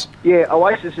ignorance.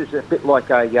 Oasis is a bit like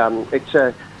it's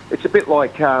a bit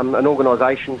like an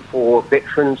organisation for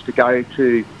veterans to go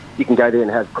to. You can go there and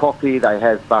have coffee. They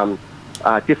have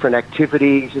different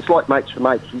activities. It's like Mates for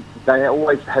Mates. They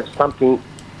always have something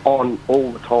on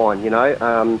all the time,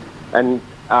 and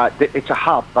it's a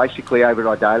hub basically over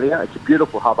at Idalia. It's a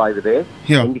beautiful hub over there,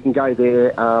 and you can go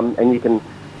there and you can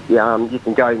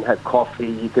go and have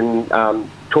coffee. You can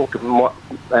talk to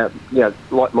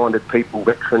like-minded people,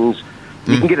 veterans.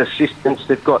 You can get assistance.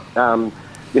 They've got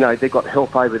they've got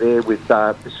help over there with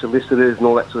the solicitors and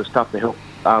all that sort of stuff to help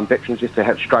veterans if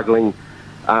they're struggling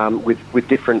with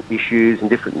different issues and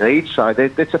different needs. So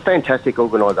it's a fantastic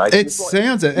organisation. It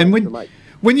sounds it. And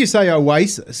when you say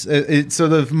Oasis, it's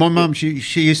sort of, my mum,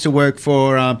 she used to work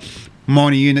for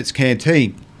Minor Units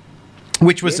Canteen,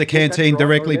 which was the canteen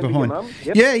directly behind.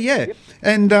 Yep. Yeah. Yep.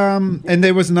 And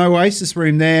there was an Oasis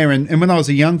room there, and when I was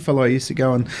a young fellow, I used to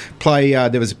go and play.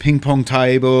 There was a ping pong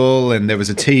table, and there was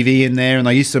a TV in there, and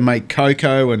I used to make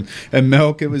cocoa and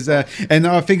milk. It was, and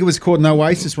I think it was called an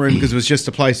Oasis room because it was just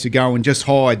a place to go and just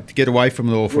hide, to get away from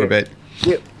it all for a bit.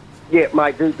 Yeah,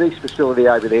 mate. This facility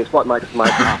over there, it's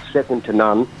like second to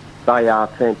none. They are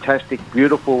fantastic,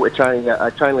 beautiful. It's only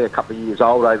a couple of years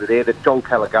old over there. That John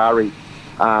Caligari,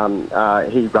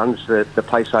 he runs the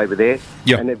place over there,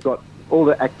 and they've got all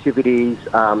the activities.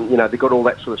 They've got all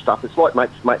that sort of stuff. It's like mate.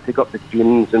 They've got the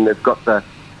gyms and they've got the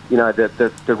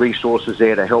resources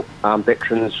there to help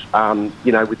veterans,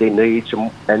 with their needs and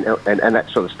that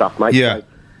sort of stuff, mate. Yeah.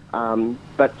 So,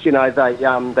 but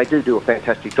they do a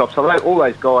fantastic job. So all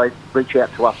those guys reach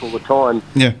out to us all the time.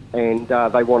 Yeah. And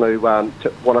they want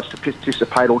us to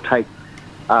participate or take.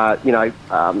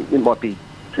 It might be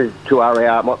two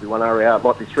RAR, it might be one RAR, it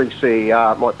might be 3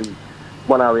 CER, it might be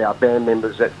one RAR band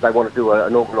members that they want to do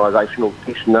an organisational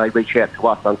fish, and they reach out to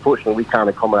us. Unfortunately, we can't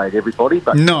accommodate everybody,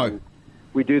 but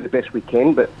we do the best we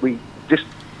can. But we just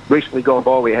recently gone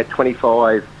by, we had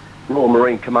 25 Royal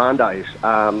Marine Commandos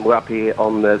were up here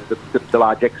on the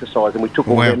large exercise, and we took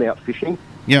all them out fishing.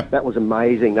 Yeah, that was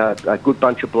amazing. A good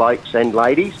bunch of blokes and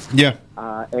ladies. Yeah,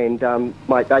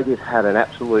 mate, they just had an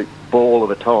absolute ball of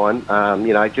a time.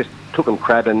 Just took them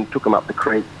crabbing, took them up the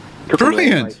creek, took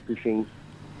brilliant them fishing.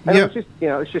 And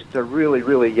it's just a really,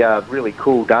 really, really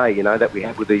cool day, that we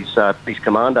had with these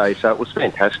commandos. So it was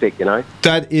fantastic,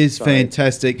 That is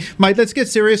fantastic. Mate, let's get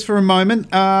serious for a moment.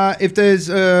 If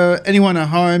there's anyone at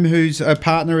home whose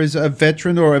partner is a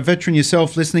veteran or a veteran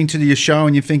yourself listening to your show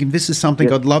and you're thinking, this is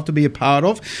something I'd love to be a part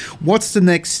of, what's the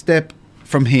next step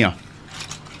from here?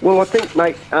 Well, I think,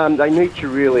 mate, they need to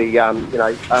really,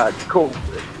 call,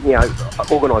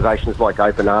 organisations like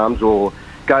Open Arms or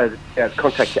go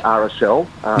contact your RSL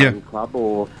club,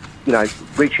 or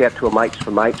reach out to a Mates for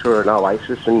Mates or an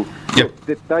Oasis, and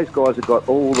those guys have got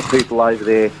all the people over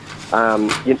there.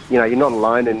 You're not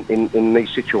alone in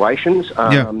these situations.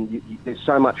 There's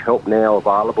so much help now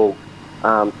available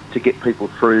to get people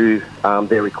through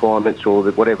their requirements or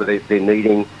whatever they're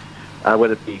needing,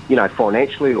 whether it be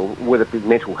financially or whether it be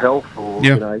mental health or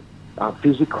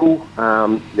physical.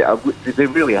 They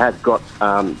really have got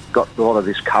a lot of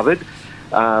this covered.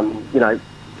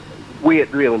 We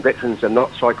at Real and Veterans are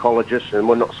not psychologists and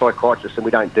we're not psychiatrists, and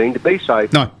we don't deem to be. So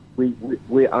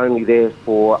we're only there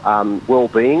for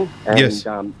well-being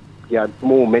and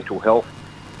more mental health,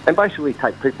 and basically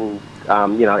take people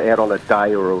out on a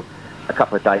day or a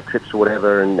couple of day trips or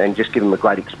whatever, and just give them a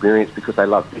great experience because they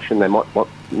love fishing. They might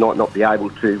not be able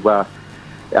to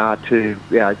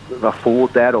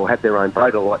afford that or have their own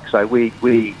boat or like. So we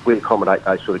accommodate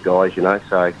those sort of guys,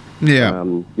 So. Yeah.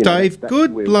 Dave,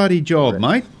 good bloody job,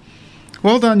 mate.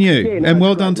 Well done you, and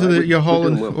well done to your whole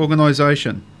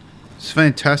organisation. It's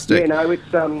fantastic. Yeah, no,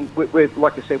 it's we're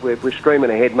like I said, we're streaming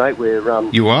ahead, mate.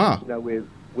 We're you are. We're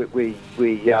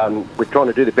trying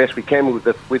to do the best we can with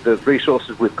the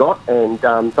resources we've got, and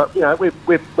but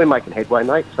we're making headway,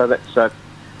 mate. So that's a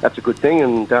good thing,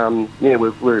 and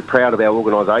we're proud of our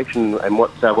organisation and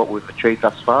what we've achieved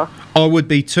thus far. I would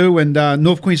be too, and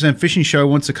North Queensland Fishing Show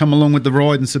wants to come along with the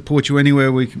ride and support you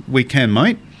anywhere we can,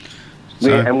 mate. So.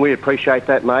 Yeah, and we appreciate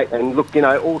that, mate. And look,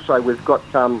 also we've got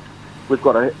on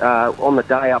the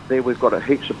day up there, we've got a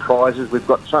heaps of prizes. We've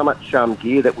got so much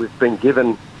gear that we've been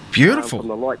given. Beautiful. From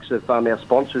the likes of our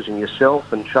sponsors and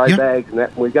yourself and show bags and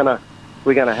that. We're gonna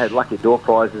have lucky door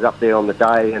prizes up there on the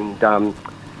day, and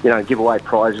give away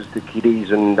prizes to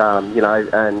kiddies, and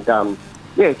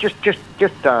just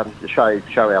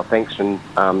show our thanks and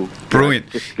brilliant.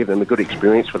 Just give them a good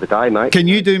experience for the day, mate. Can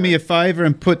you do me a favour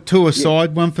and put two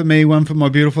aside, one for me, one for my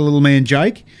beautiful little man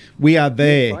Jake? We are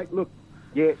there. Yeah, mate,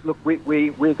 look,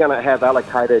 we're going to have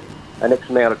allocated an X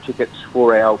amount of tickets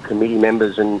for our committee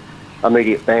members and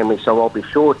immediate family, so I'll be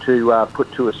sure to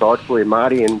put two aside for you,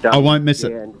 Marty. And I won't miss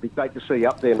it. And it'll be great to see you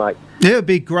up there, mate. Yeah, it'd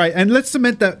be great. And let's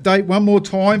cement that date one more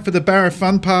time for the Barra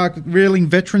Fun Park Reeling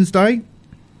Veterans Day.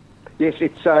 Yes,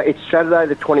 it's Saturday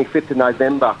the 25th of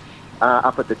November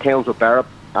up at the Townsville Barra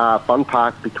Fun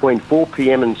Park between 4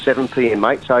 p.m. and 7 p.m,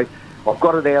 mate. So I've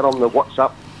got it out on the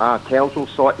WhatsApp Townsville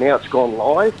site now. It's gone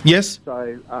live. Yes.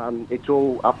 So it's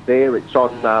all up there. It's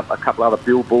on a couple other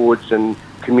billboards and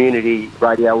community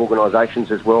radio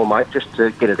organisations as well, mate, just to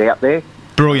get it out there.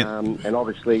 Brilliant. And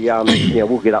obviously,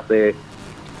 we'll get up there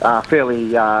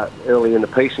fairly early in the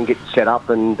piece and get set up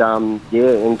and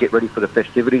and get ready for the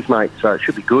festivities, mate. So it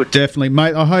should be good. Definitely,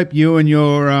 mate. I hope you and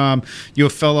your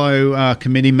fellow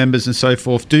committee members and so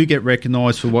forth do get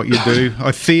recognised for what you do.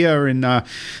 I fear in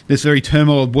this very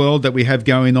turmoil world that we have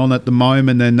going on at the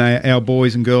moment, and our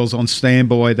boys and girls on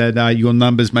standby, that your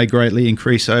numbers may greatly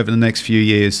increase over the next few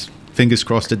years. Fingers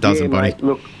crossed it doesn't, buddy. Mate,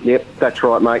 look, yep, that's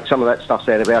right, mate. Some of that stuff's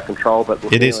out of our control, but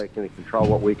look, it is. We can control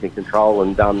what we can control,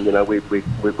 and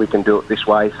we can do it this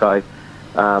way. So,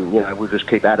 we'll just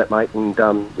keep at it, mate, and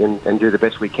do the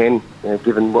best we can,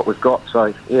 given what we've got.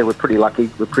 So, yeah, we're pretty lucky.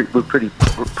 We're pretty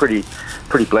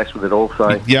blessed with it all. So,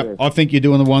 Yep, yeah. I think you're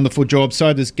doing a wonderful job.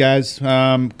 So does Gaz.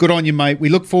 Good on you, mate. We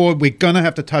look forward. We're going to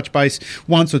have to touch base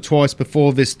once or twice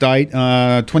before this date,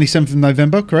 27th of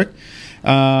November, correct?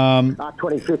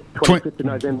 25th of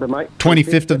November, mate.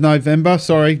 25th of November.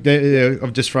 Sorry,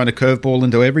 I've just thrown a curveball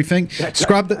into everything.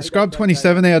 Scrub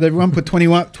 27 out. Everyone put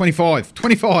 21, 25.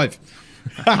 25.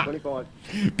 25.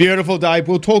 Beautiful, Dave.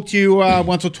 We'll talk to you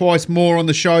once or twice more on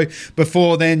the show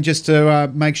before then, just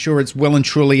to make sure it's well and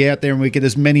truly out there and we get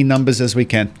as many numbers as we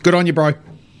can. Good on you, bro.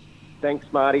 Thanks,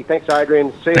 Marty. Thanks,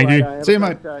 Adrian. See you Thank later. you. See you,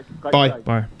 mate. Bye. Bye.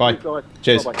 Bye. Thanks, guys.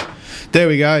 Cheers. Bye-bye. There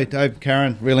we go. Dave,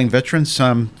 Karen, reeling veterans.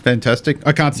 Fantastic.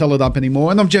 I can't sell it up anymore,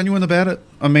 and I'm genuine about it.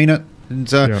 I mean it.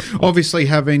 And obviously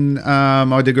having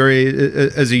my degree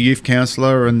as a youth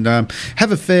counsellor and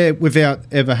have a fair without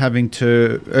ever having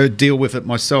to deal with it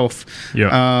myself.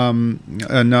 I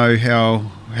know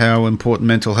how important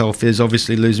mental health is.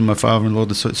 Obviously losing my father-in-law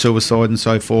to suicide and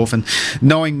so forth, and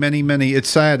knowing many, it's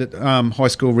sad at high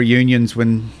school reunions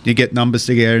when you get numbers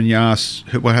together and you ask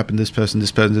what happened to this person,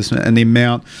 and the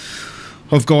amount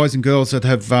of guys and girls that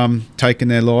have taken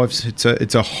their lives.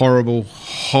 It's a horrible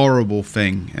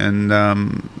thing, and I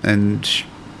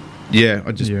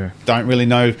just don't really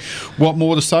know what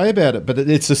more to say about it. But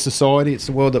it's a society, it's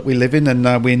the world that we live in,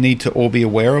 and we need to all be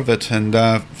aware of it. And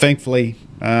thankfully,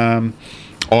 I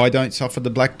don't suffer the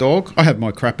black dog. I have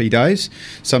my crappy days.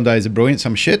 Some days are brilliant,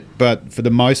 some shit. But for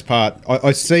the most part,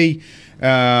 I see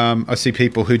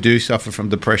people who do suffer from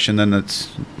depression, and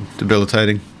it's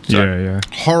debilitating. So,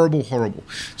 horrible.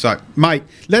 So, mate,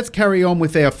 let's carry on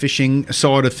with our fishing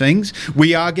side of things.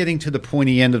 We are getting to the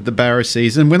pointy end of the Barra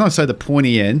season. When I say the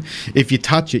pointy end, if you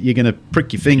touch it, you're going to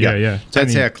prick your finger. Yeah.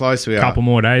 That's how close we are. A couple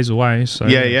more days away. So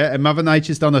Yeah. And Mother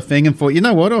Nature's done a thing and thought, you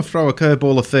know what, I'll throw a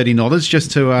curveball of $30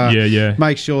 just to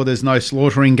make sure there's no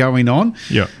slaughtering going on.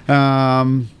 Yeah.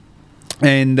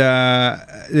 And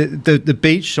the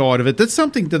beach side of it, that's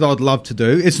something that I'd love to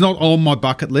do. It's not on my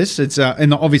bucket list. It's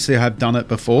and obviously I have done it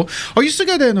before. I used to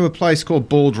go down to a place called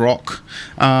Bald Rock,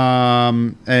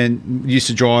 and used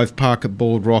to park at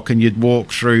Bald Rock, and you'd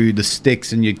walk through the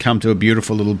sticks and you'd come to a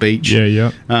beautiful little beach.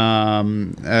 Heading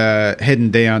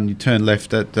down, you turn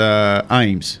left at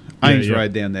Ames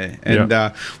Road down there,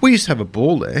 and we used to have a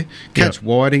ball there, catch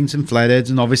whitings and flatheads,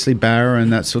 and obviously barra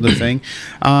and that sort of thing.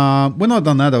 When I'd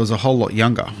done that, I was a whole lot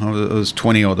younger. I was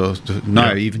 20 or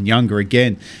even younger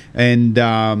again, and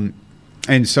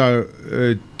so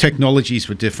technologies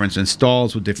were different and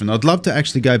styles were different. I'd love to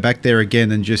actually go back there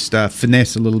again and just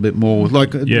finesse a little bit more.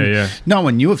 Like no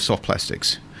one knew of soft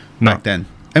plastics back then.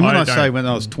 And when I say when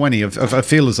I was 20, I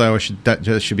feel as though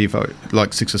that should be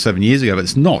like 6 or 7 years ago, but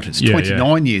it's not. It's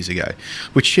 29 years ago,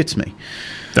 which shits me.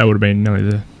 That would have been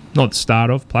not the start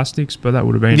of plastics, but that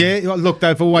would have been... Yeah, look,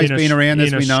 they've always been around,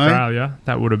 as we know. In Australia,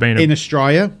 that would have been in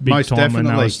Australia, big most time definitely.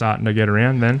 when they were starting to get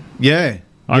around then. Yeah.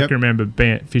 I can remember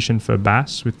fishing for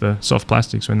bass with the soft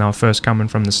plastics when they were first coming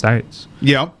from the States.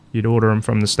 Yeah. You'd order them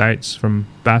from the States, from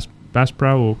Bass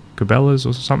Pro or Cabela's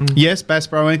or something. Yes, Bass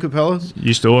Pro and Cabela's.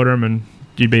 Used to order them and...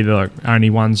 you'd be the only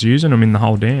ones using them in the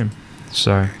whole dam.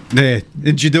 So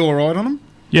did you do all right on them?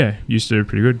 Yeah, used to do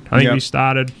pretty good. I think we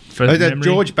started first. That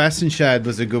George Bass and Shad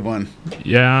was a good one.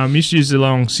 Yeah, used to use the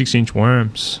long 6-inch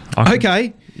worms.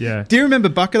 Yeah. Do you remember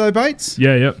Bucket-O baits?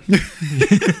 Yeah. Yep.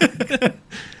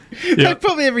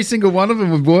 Probably every single one of them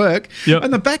would work. Yep.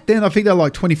 And back then, I think they were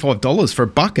like $25 for a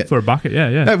bucket. For a bucket,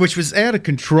 yeah. Which was out of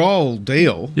control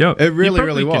deal. Yep. It really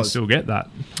was. You can still get that.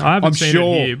 I haven't seen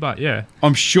it here, but yeah.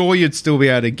 I'm sure you'd still be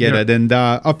able to get it. And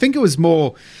I think it was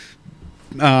more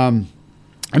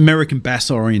American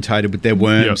bass orientated with their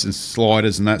worms and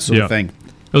sliders and that sort of thing.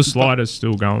 Those sliders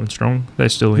still going strong. They're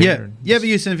still here. Yeah. You ever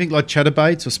used anything like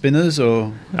chatterbaits or spinners?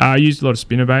 Or I used a lot of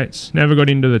spinnerbaits. Never got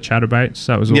into the chatterbaits.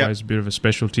 That was always a bit of a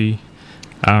specialty.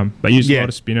 But used a lot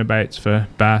of spinnerbaits for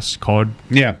bass, cod.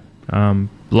 Yeah. A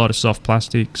lot of soft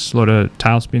plastics, a lot of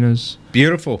tail spinners.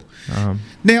 Beautiful.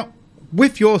 Now,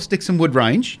 with your sticks and wood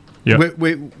range, Yep.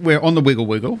 We're on the wiggle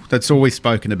wiggle. That's all we've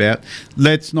spoken about.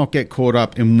 Let's not get caught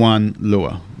up in one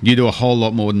lure. You do a whole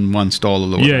lot more than one style of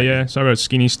lure. Yeah. So I've got a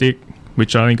skinny stick,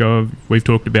 which I think we've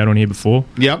talked about on here before.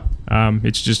 Yep.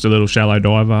 It's just a little shallow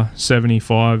diver,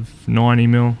 75, 90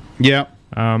 mil. Yep.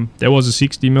 There was a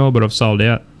 60 mil, but I've sold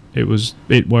out. It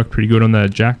worked pretty good on the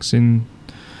jacks and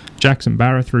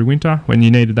Barra through winter when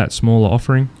you needed that smaller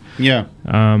offering. Yeah.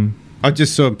 I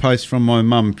just saw a post from my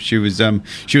mum. She was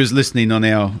listening on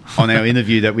our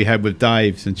interview that we had with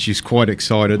Dave, and she's quite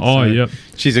excited. Oh, yep.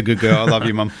 She's a good girl. I love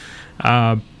you, Mum.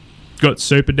 Got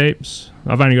super deeps.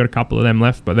 I've only got a couple of them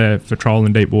left, but they're for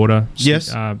trolling deep water.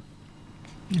 Yes. And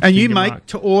you make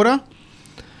to order?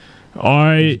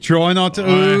 I try not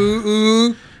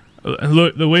to.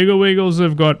 Look, the Wiggle Wiggles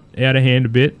have got out of hand a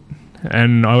bit,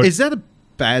 and is that a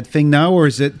bad thing though, or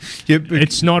is it?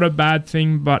 It's not a bad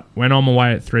thing, but when I'm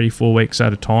away at 3-4 weeks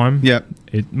at a time,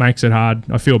 it makes it hard.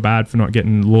 I feel bad for not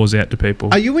getting laws out to people.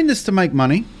 Are you in this to make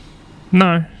money?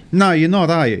 No, you're not,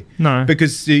 are you? No,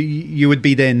 because you would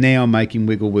be there now making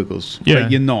Wiggle Wiggles. Yeah,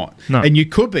 but you're not. No, and you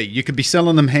could be. You could be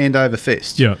selling them hand over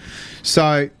fist. Yeah.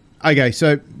 So okay,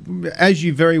 so as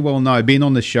you very well know, being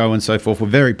on the show and so forth, we're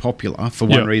very popular for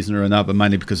one reason or another,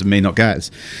 mainly because of me, not Gaz.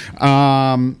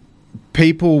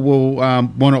 People will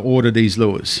want to order these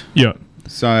lures. Yeah.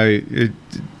 So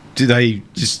do they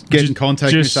just get in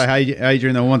contact and say, hey,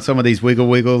 Adrian, I want some of these Wiggle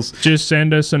Wiggles? Just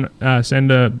send us the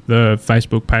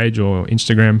Facebook page or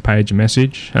Instagram page a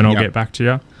message, and I'll get back to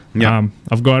you. Yep.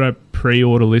 I've got a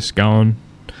pre-order list going.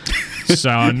 So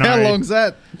I know. How long's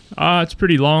that? It's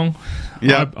pretty long.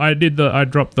 Yeah. I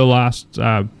dropped the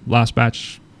last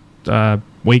batch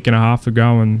week and a half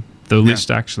ago, and the list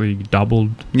actually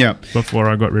doubled before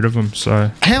I got rid of them.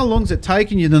 So how long's it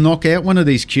taken you to knock out one of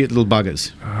these cute little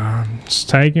buggers? It's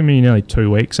taken me nearly 2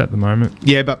 weeks at the moment.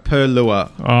 Yeah, but per lure.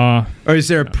 Or is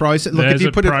there a process? Look, if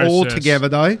you put it all together,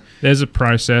 though. There's a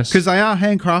process. Because they are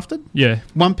handcrafted? Yeah.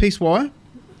 One-piece wire?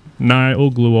 No, all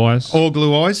glue eyes. All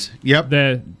glue eyes? Yep.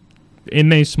 They're... In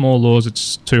these small lures,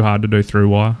 it's too hard to do through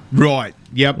wire. Right.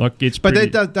 Yep. But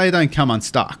they don't come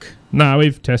unstuck. No,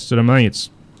 we've tested them. I think it's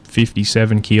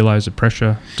 57 kilos of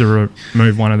pressure to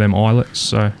remove one of them eyelets.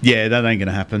 So yeah, that ain't going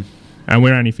to happen. And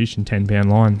we're only fishing 10-pound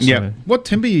lines. Yeah. So. What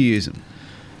timber are you using?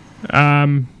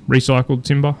 Recycled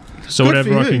timber. So good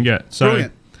whatever I can get. So,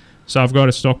 brilliant. So I've got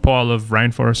a stockpile of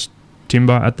rainforest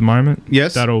timber at the moment.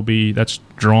 Yes. That's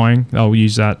drying. I'll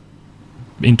use that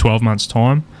in 12 months'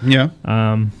 time. Yeah.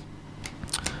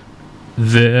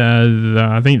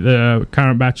 I think the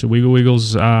current batch of Wiggle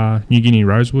Wiggles are New Guinea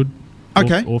rosewood.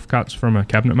 Okay. Offcuts from a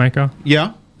cabinet maker.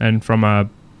 Yeah. And from a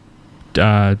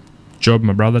job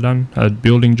my brother done, a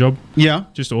building job. Yeah.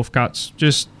 Just offcuts,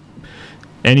 just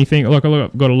anything. Like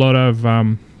I've got a lot of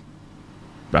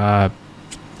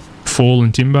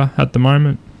fallen timber at the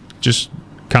moment. Just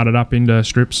cut it up into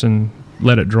strips and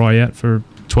let it dry out for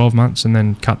 12 months, and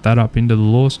then cut that up into the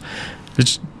lures.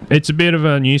 It's a bit of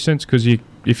a nuisance because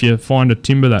if you find a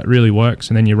timber that really works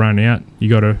and then you run out, you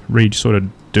got to sort of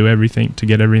do everything to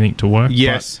get everything to work.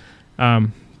 Yes. But,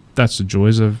 that's the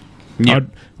joys of. Yep.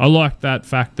 I like that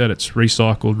fact that it's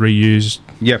recycled, reused,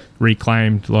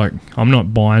 reclaimed. Like, I'm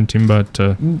not buying timber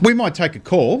to. We might take a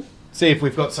call. See if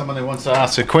we've got someone who wants to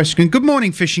ask a question. Good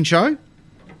morning, Fishing Show.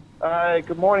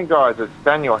 Good morning, guys. It's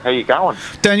Daniel. How you going?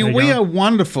 Daniel, we are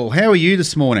wonderful. How are you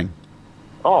this morning?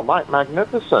 Oh, mate,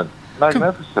 magnificent.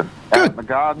 Magnificent. Out in the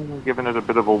garden, giving it a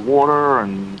bit of a water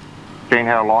and seeing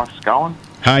how life's going.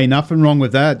 Hey, nothing wrong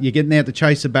with that. You're getting out to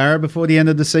chase a barra before the end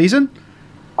of the season?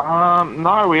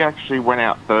 No, we actually went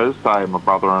out Thursday, my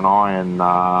brother and I, and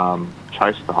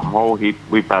chased the whole heap.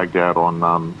 We bagged out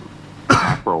on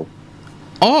mackerel.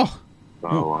 Oh.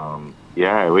 So,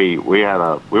 yeah, we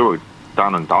were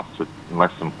done and dusted in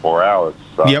less than 4 hours.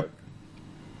 So, yep.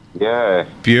 Yeah.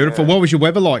 Beautiful. Yeah. What was your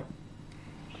weather like?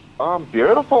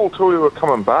 Beautiful till we were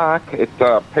coming back. It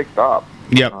picked up.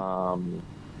 Yep.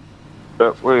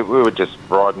 But we were just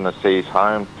riding the seas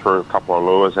home through a couple of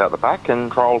lures out the back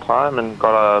and trolled home and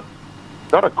got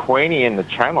a queenie in the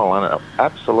channel, and it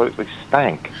absolutely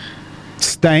stank.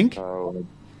 Stank?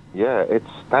 Yeah, it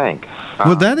stank.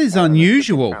 Well, that is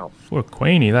unusual. For a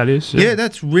queenie, that is. Yeah,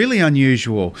 that's really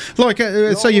unusual. Like,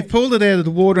 so you pulled it out of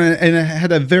the water and it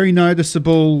had a very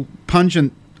noticeable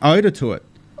pungent odour to it.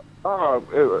 Oh,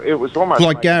 it was almost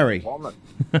like Gary. Vomit.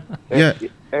 Yeah.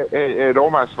 It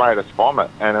almost made us vomit,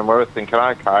 and then we were thinking,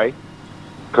 okay,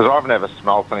 because I've never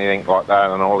smelt anything like that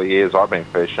in all the years I've been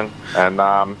fishing, and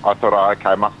I thought,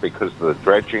 okay, must be because of the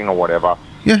dredging or whatever.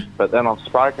 Yeah. But then I've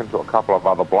spoken to a couple of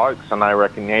other blokes, and they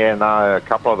reckon, a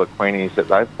couple of the queenies that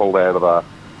they've pulled out of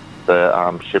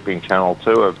the shipping channel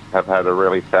too have had a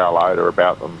really foul odour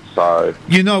about them. So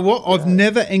You know what? I've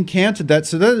never encountered that,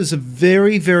 so that is a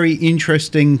very, very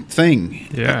interesting thing.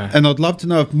 Yeah. And I'd love to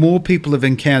know if more people have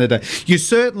encountered that. You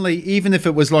certainly, even if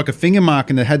it was like a finger mark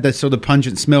and it had that sort of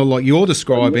pungent smell like you're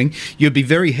describing, you'd be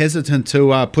very hesitant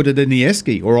to put it in the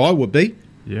esky, or I would be.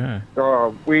 Yeah.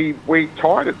 we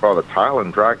tied it by the tail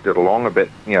and dragged it along a bit,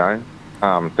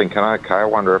 thinking, okay, I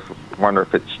wonder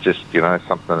if it's just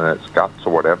something in its guts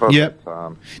or whatever. Yep.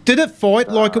 But, Did it fight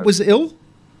like it was ill?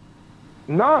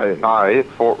 no, it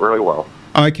fought really well.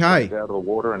 Okay. Out of the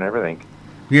water and everything.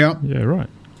 Yeah. Yeah, right.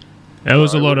 There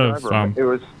was a lot of coral It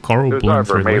was bloom over a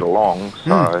through metre there. long,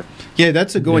 so. Yeah,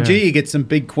 that's a good one. Yeah. Gee, you get some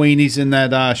big queenies in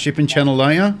that shipping channel,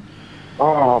 don't you?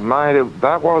 Oh, mate,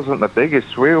 that wasn't the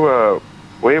biggest. We were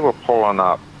pulling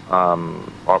up,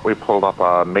 we pulled up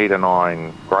a metre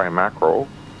 9 grey mackerel.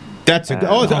 That's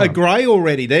a grey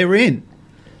already. They're in.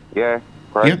 Yeah,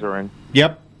 greys Yep. are in.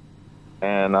 Yep.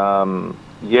 And I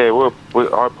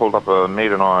pulled up a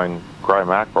metre 9 grey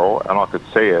mackerel, and I could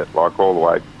see it like all the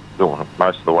way,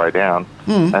 most of the way down,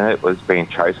 and it was being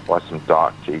chased by some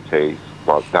dark GTs.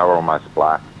 Like they were almost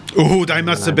black. Oh, they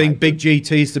must have been big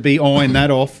GTs to be eyeing that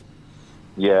off.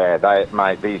 Yeah,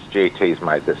 these GTs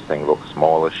made this thing look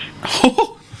smallish.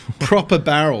 Proper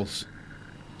barrels.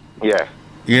 Yeah.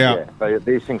 Yeah.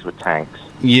 These things were tanks.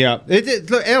 Yeah,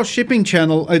 look, our shipping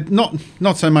channel,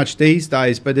 not so much these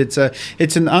days, but it's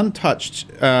an untouched,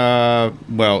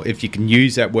 well, if you can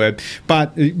use that word,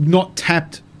 but not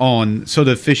tapped on sort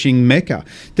of fishing mecca.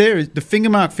 The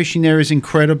fingermark fishing there is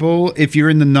incredible. If you're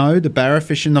in the know, the barra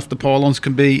fishing off the pylons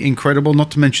can be incredible. Not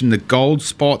to mention the gold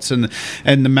spots and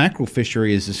the mackerel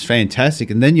fishery is just fantastic.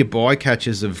 And then your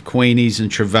bycatches of queenies and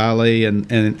trevally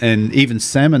and even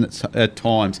salmon at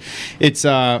times. It's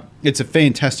a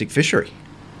fantastic fishery.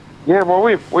 Yeah, well,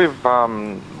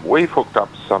 we've hooked up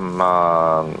some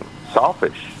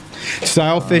sailfish.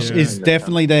 Sailfish is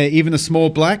definitely there. Even a small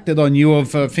black that I knew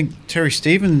of. I think Terry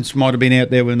Stevens might have been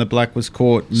out there when the black was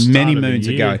caught many moons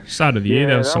ago. Start of the year,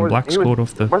 there was some blacks caught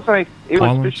off the Wasn't he? He was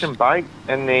pylons. fishing bait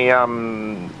in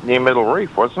the near Middle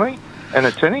Reef, wasn't he? In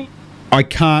a tinny? I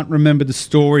can't remember the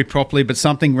story properly, but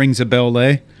something rings a bell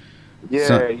there.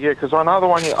 Yeah, because I know the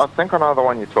one. I think I know the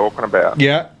one you're talking about.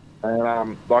 Yeah.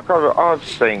 And I've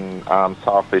seen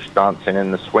sailfish dancing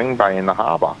in the swing bay in the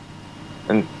harbour,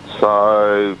 and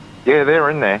so yeah,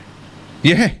 they're in there.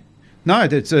 Yeah, no,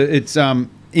 it's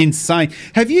insane.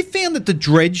 Have you found that the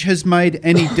dredge has made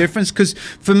any difference? Because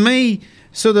for me,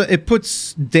 sort of, it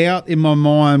puts doubt in my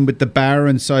mind with the Barra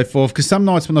and so forth. Because some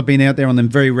nights when I've been out there on them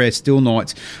very rare still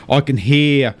nights, I can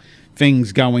hear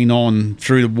things going on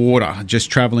through the water,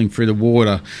 just travelling through the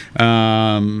water,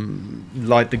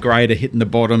 like the grader hitting the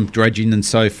bottom, dredging and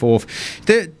so forth.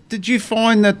 Did you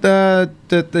find that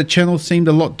the channel seemed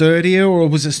a lot dirtier, or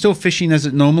was it still fishing as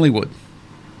it normally would?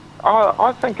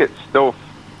 I think it's still.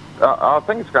 I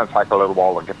think it's going to take a little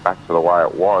while to get back to the way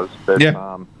it was, but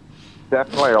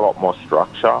definitely a lot more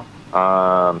structure,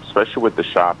 especially with the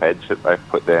sharp edge that they've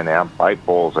put there now. Bait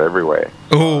balls everywhere.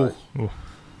 Oh.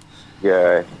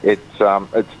 Yeah,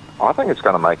 I think it's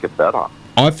going to make it better.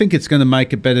 I think it's going to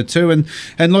make it better too.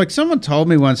 And like someone told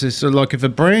me once, it's like if a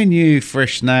brand new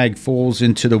fresh snag falls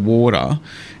into the water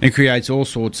and creates all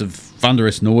sorts of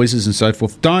thunderous noises and so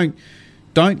forth,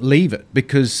 don't leave it,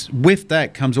 because with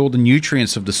that comes all the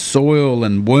nutrients of the soil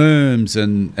and worms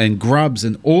and grubs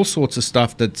and all sorts of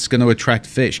stuff that's going to attract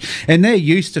fish. And they're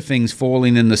used to things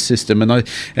falling in the system. And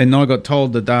I got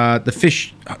told that the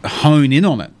fish hone in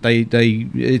on it.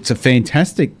 It's a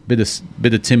fantastic bit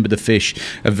of timber to fish,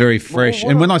 a very fresh.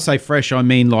 And when I say fresh, I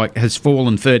mean like has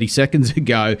fallen 30 seconds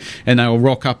ago, and they'll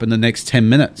rock up in the next 10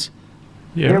 minutes.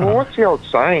 Yeah, well, what's the old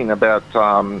saying about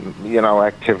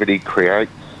activity creates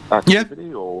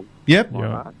activity? Or Yep.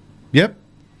 Yep.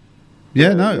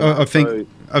 Yeah, no, I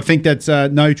think that's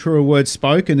no truer word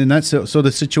spoken in that sort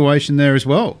of situation there as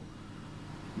well.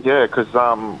 Yeah, because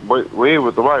we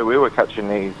were, the way we were catching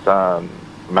these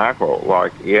mackerel,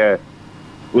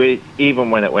 we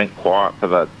even when it went quiet for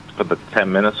the 10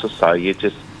 minutes or so, we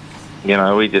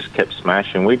just kept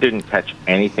smashing. We didn't catch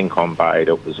anything on bait.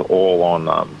 It was all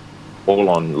on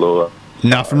lure.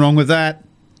 Nothing wrong with that.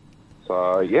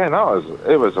 So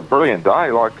it was a brilliant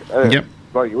day. Yep.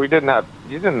 Like you didn't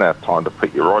have time to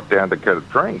put you right down to get a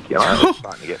drink. It was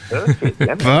starting to get thirsty at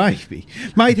the end. Baby,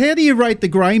 mate, how do you rate the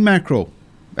grey mackerel,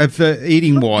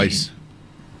 eating wise?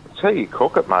 That's how you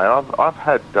cook it, mate. I've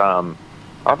had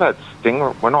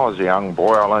stingray when I was a young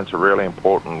boy. I learned a really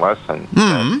important lesson.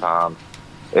 That,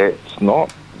 it's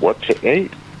not what you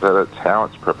eat, but it's how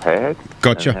it's prepared.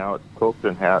 Gotcha. And how it's cooked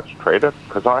and how it's treated.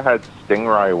 Because I had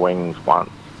stingray wings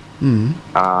once,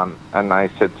 And they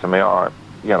said to me,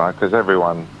 because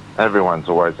everyone's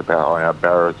always about,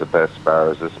 Barra's the best,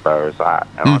 Barra's this, Barra's that,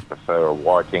 and I prefer a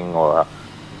whiting or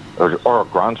a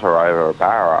grunter over a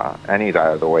Barra any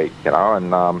day of the week,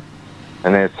 and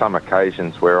there's some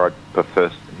occasions where I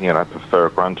prefer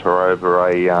a grunter over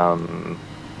a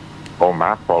or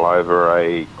mackerel over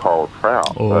a coral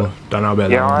trout. Don't know about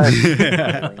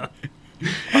that.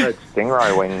 I had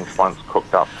stingray wings once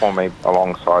cooked up for me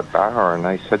alongside Barra, and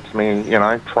they said to me,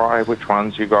 try which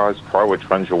ones you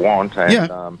want,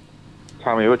 and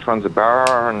tell me which one's a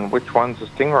Barra and which one's a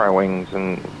stingray wings,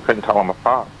 and couldn't tell them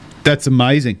apart. That's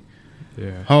amazing.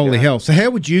 Yeah. Holy hell. So how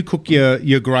would you cook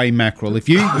your grey mackerel? If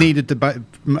you needed to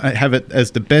have it as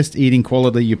the best eating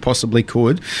quality you possibly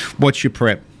could, what's your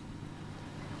prep?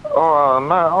 Oh,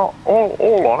 no,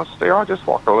 all honesty, I just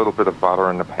like a little bit of butter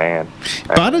in the pan.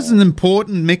 Butter's an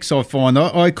important mix, I find.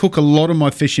 I cook a lot of my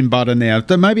fish in butter now.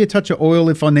 Maybe a touch of oil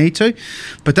if I need to,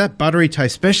 but that buttery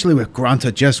taste, especially with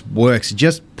grunter, just works. It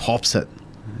just pops it.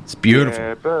 It's beautiful.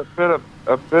 Yeah,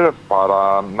 a bit of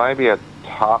butter, maybe a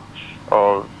touch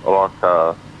of like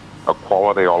a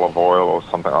quality olive oil or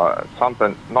something like that.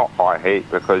 Something not high heat,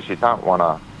 because you don't want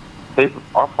to.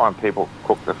 I find people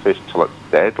cook the fish till it's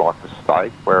dead, like a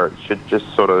steak, where it should just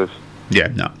sort of...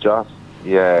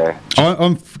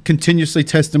 I'm continuously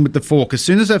testing with the fork. As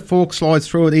soon as that fork slides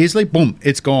through it easily, boom,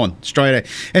 it's gone straight out.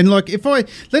 And like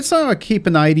let's say I keep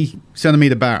an 80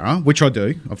 centimetre Barra, which I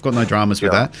do. I've got no dramas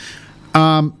with that.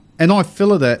 And I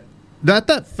fillet it.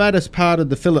 That fattest part of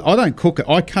the fillet, I don't cook it.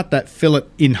 I cut that fillet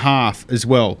in half as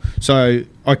well. So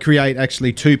I create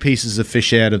actually 2 pieces of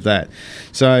fish out of that.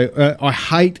 So I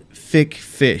hate thick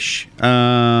fish.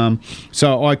 So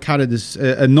I cut it as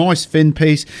a nice thin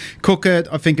piece, cook it,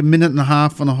 I think 1.5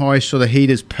 minutes on the high sort of heat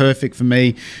is perfect for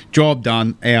me. Job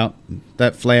done, out.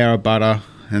 That flour, butter,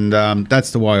 and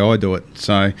that's the way I do it.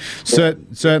 So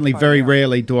certainly very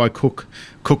rarely do I cook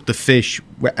the fish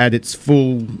at its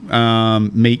full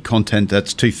meat content.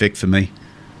 That's too thick for me.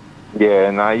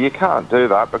 Yeah, no, you can't do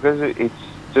that, because it's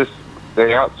just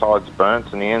the outside's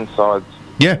burnt and the inside's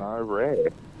rare.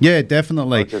 Yeah,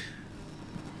 definitely.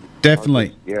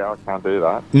 Definitely. I can't do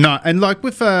that. No, and like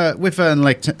with an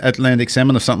Atlantic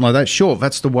salmon or something like that, sure,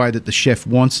 that's the way that the chef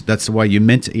wants it. That's the way you're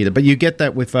meant to eat it. But you get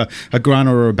that with a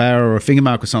grunter or a Barra or a finger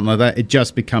mark or something like that, it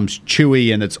just becomes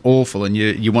chewy and it's awful, and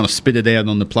you want to spit it out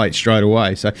on the plate straight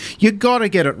away. So you got to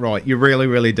get it right. You really,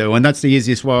 really do. And that's the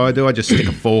easiest way I do. I just stick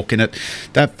a fork in it.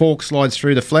 That fork slides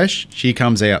through the flesh. She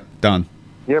comes out. Done.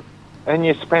 Yep. And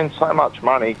you spend so much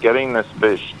money getting this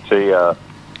fish to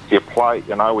your plate,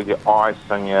 with your ice,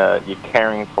 and you're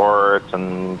caring for it,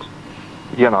 and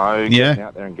getting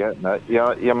out there and getting it.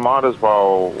 You might as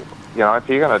well, if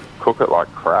you're going to cook it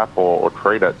like crap or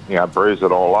treat it, bruise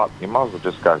it all up, you might as well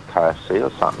just go KFC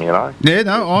or something, Yeah,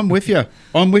 no, I'm with you.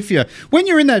 When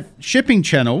you're in that shipping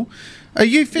channel, are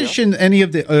you fishing any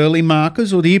of the early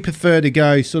markers, or do you prefer to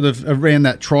go sort of around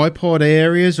that tripod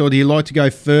areas, or do you like to go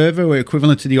further, or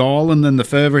equivalent to the island and the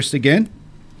furthest again?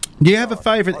 Do you have a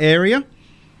favourite area?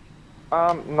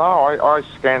 No, I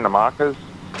scan the markers,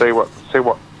 see what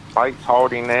bait's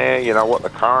holding there, what the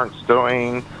current's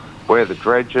doing, where the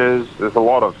dredge is. There's a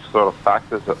lot of sort of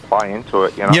factors that play into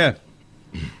it, Yeah,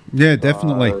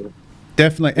 definitely.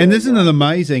 Definitely. And isn't it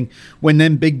amazing when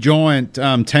them big giant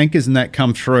tankers and that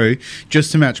come through,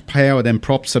 just how much power them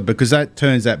props are, because that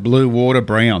turns that blue water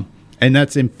brown, and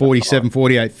that's in 47,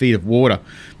 48 feet of water.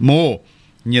 More.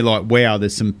 And you're like, wow,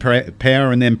 there's some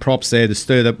power in them props there to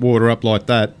stir that water up like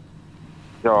that.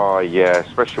 Oh, yeah,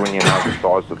 especially when you know the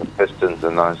size of the pistons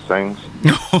and those things.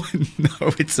 Oh, no,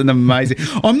 it's an amazing...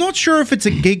 I'm not sure if it's a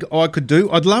gig I could do.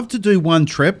 I'd love to do one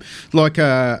trip, like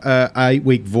a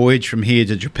 8-week voyage from here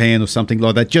to Japan or something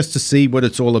like that, just to see what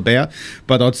it's all about.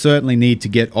 But I'd certainly need to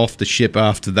get off the ship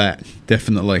after that,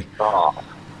 definitely. Oh,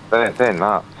 they're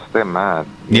nuts. They're mad.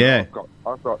 Yeah.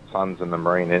 I've got sons in the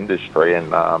marine industry,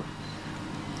 and... I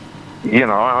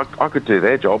could do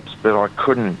their jobs, but I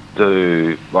couldn't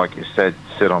do, like you said,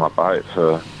 sit on a boat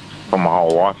for my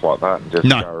whole life like that and just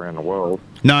go around the world.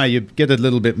 No, you get a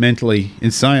little bit mentally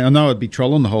insane. I know I'd be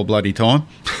trolling the whole bloody time.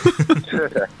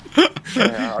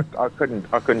 I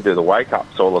couldn't do the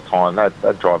wake-ups all the time.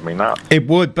 That'd drive me nuts. It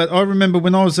would, but I remember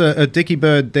when I was a dicky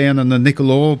bird down on the nickel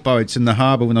ore boats in the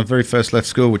harbour when I very first left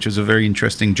school, which was a very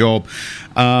interesting job.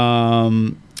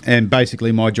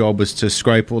 basically my job was to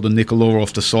scrape all the nickel ore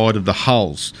off the side of the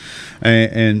hulls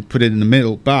and put it in the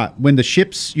middle. But when the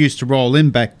ships used to roll in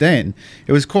back then,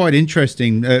 it was quite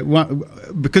interesting.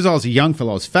 Because I was a young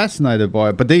fellow, I was fascinated by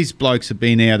it. But these blokes had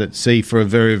been out at sea for a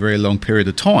very, very long period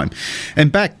of time.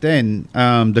 And back then,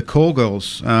 the call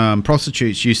girls,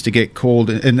 prostitutes, used to get called,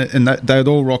 and they'd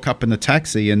all rock up in a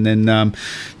taxi, and then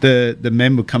the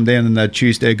men would come down and they'd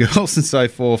choose their girls and so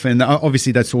forth. And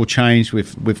obviously that's all changed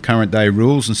with current day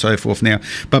rules and so forth now.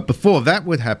 But before that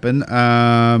would happen,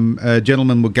 a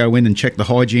gentleman would go in and check the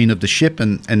hygiene of the ship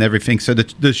and everything. So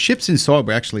the ships inside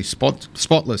were actually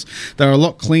spotless. They were a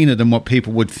lot cleaner than what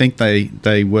people would think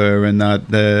they were, and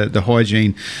the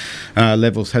hygiene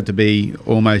levels had to be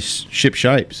almost ship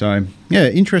shape. So yeah,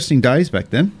 interesting days back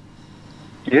then.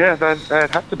 Yeah, that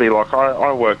had to be. Like,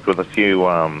 I worked with a few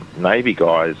Navy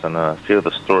guys, and a few of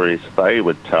the stories they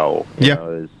would tell, you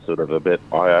know, is sort of a bit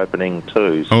eye-opening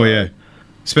too. So, oh yeah,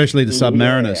 especially the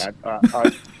submariners. Yeah,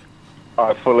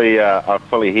 I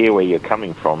fully hear where you're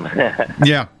coming from.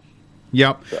 Yeah.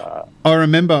 Yep. I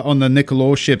remember on the nickel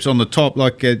ore ships on the top,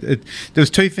 like there was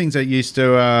two things that used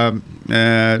to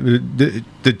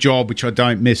the job which I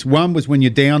don't miss. One was when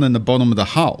you're down in the bottom of the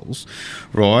hulls,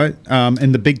 right,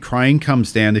 and the big crane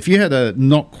comes down. If you had a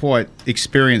not quite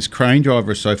experienced crane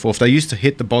driver or so forth, they used to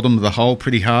hit the bottom of the hull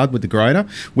pretty hard with the grader,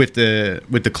 with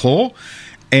the claw.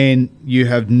 And you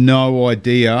have no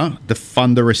idea the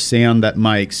thunderous sound that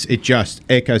makes. It just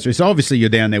echoes through. So obviously you're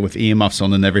down there with earmuffs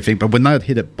on and everything, but when they'd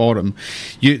hit at bottom,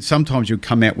 sometimes you'd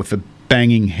come out with a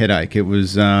banging headache. It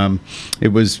was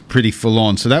pretty full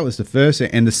on. So that was the first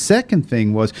thing. And the second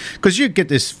thing was, because you get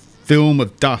this film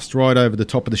of dust right over the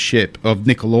top of the ship of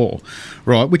nickel ore,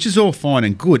 right, which is all fine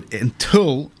and good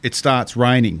until it starts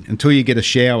raining, until you get a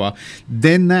shower.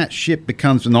 Then that ship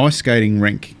becomes an ice skating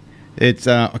rink.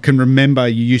 I can remember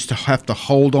you used to have to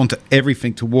hold on to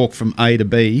everything to walk from A to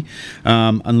B,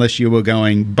 unless you were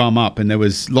going bum up, and there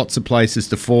was lots of places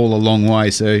to fall a long way.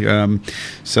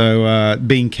 So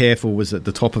being careful was at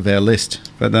the top of our list.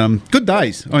 But good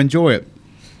days. I enjoy it.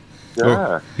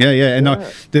 Yeah. And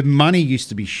the money used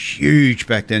to be huge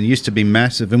back then. It used to be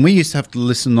massive. And we used to have to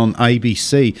listen on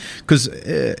ABC because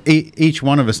each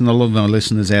one of us, and a lot of our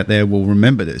listeners out there will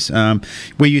remember this,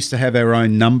 we used to have our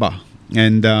own number.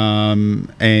 And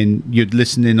you'd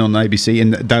listen in on ABC,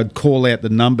 and they'd call out the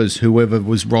numbers. Whoever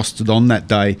was rostered on that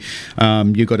day,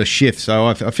 you got a shift. So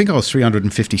I think I was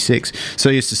 356. So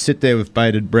I used to sit there with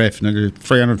bated breath, and I'd go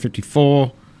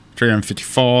 354,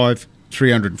 355,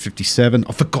 357.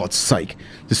 Oh, for God's sake,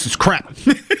 this is crap.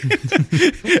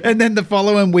 And then the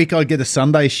following week I'd get a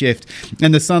Sunday shift,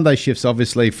 and the Sunday shifts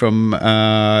obviously from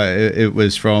it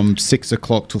was from 6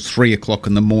 o'clock till 3 o'clock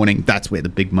in the morning. That's where the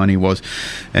big money was.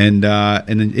 And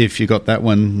then if you got that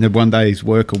one day's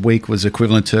work a week was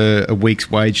equivalent to a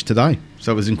week's wage today.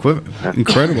 So it was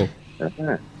incredible.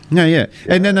 Yeah.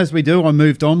 And then as we do, I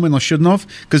moved on when I shouldn't have,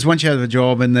 because once you have a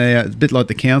job in there, it's a bit like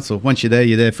the council. Once you're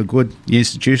there for good. You're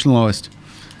institutionalised.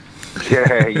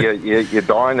 Yeah, you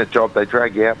die in a job, they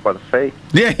drag you out by the feet.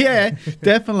 Yeah,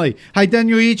 definitely. Hey,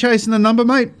 Daniel, are you chasing the number,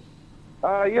 mate?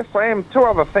 Yes, I am. Two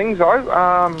other things,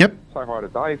 though. Yep. Say hi to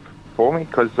Dave for me,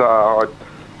 because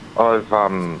I've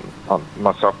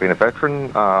myself been a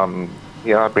veteran.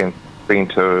 I've been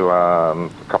to a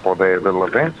couple of their little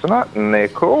events and that, and they're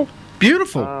cool.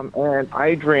 Beautiful. And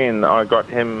Adrian, I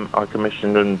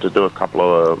commissioned him to do a couple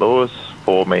of lures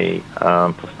for me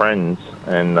for friends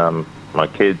and my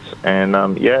kids, and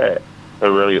they're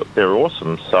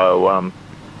awesome. So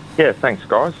thanks,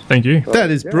 guys. Thank you.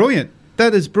 That is brilliant.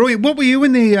 What were you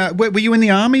in the? Were you in the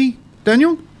army,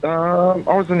 Daniel? I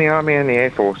was in the army and the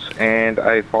Air Force and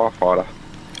a firefighter.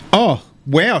 Oh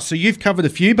wow! So you've covered a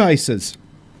few bases.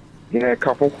 Yeah, a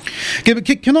couple.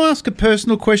 Can I ask a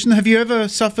personal question? Have you ever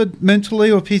suffered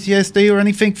mentally or PTSD or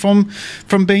anything from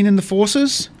being in the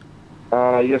forces?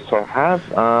 Yes, I have.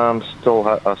 I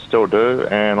still do,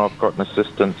 and I've got an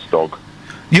assistance dog.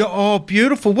 Yeah. Oh,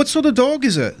 beautiful. What sort of dog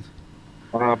is it?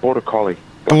 Border Collie.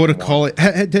 Border Collie.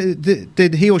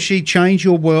 Did he or she change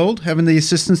your world, having the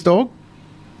assistance dog?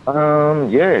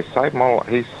 Yeah,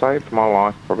 he saved my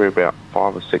life probably about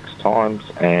 5 or 6 times,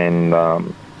 and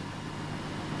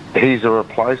he's a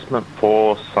replacement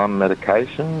for some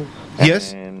medications.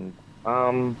 Yes. And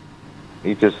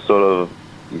he just sort of,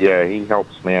 he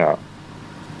helps me out.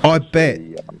 I bet.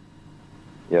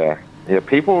 Yeah,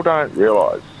 people don't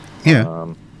realise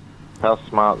how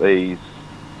smart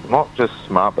not just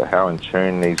smart, but how in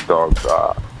tune these dogs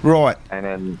are. Right. And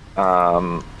then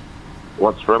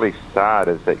what's really sad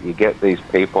is that you get these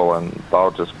people and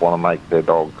they'll just want to make their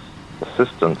dogs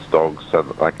assistance dogs so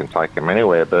that they can take them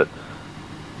anywhere, but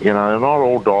not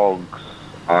all dogs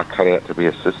are cut out to be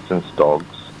assistance dogs,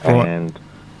 Right. and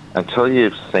until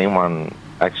you've seen one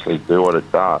actually do what it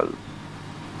does,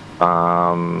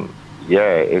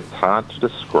 it's hard to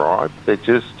describe.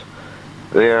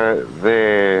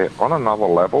 They're on another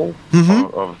level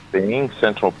of being,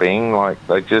 central being. Like,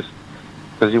 they just,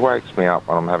 because he wakes me up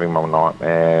when I'm having my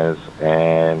nightmares,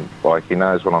 and like he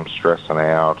knows when I'm stressing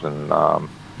out, and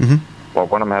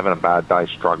like when I'm having a bad day,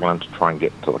 struggling to try and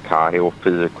get to the car, he'll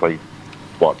physically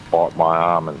bite my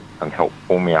arm and help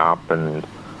pull me up. And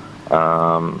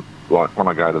like when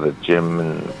I go to the gym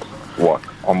and like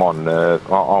I'm on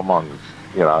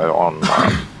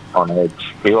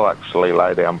edge, he'll actually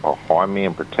lay down behind me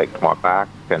and protect my back,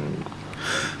 and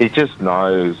he just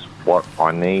knows what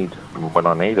I need when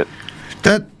I need it.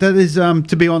 That is,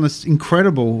 to be honest,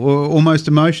 incredible, or almost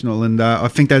emotional, and I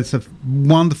think that's a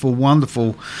wonderful,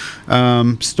 wonderful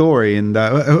story. And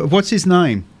what's his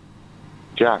name?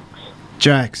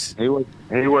 Jax. He was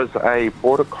a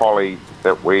border collie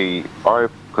that when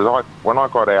I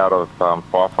got out of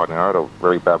firefighting, I had a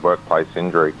really bad workplace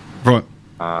injury. Right.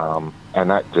 And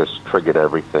that just triggered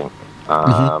everything.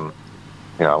 My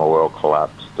world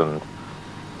collapsed, and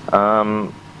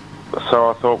so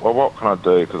I thought, well, what can I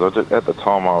do? Because at the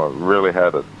time I really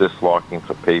had a disliking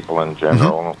for people in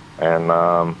general, and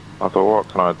I thought, what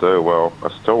can I do? Well, I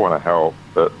still want to help,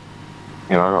 but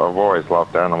I've always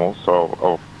loved animals, so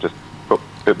I'll just put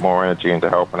a bit more energy into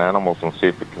helping animals and see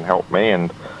if it can help me.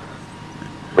 And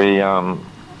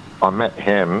I met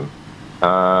him,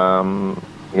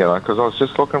 because I was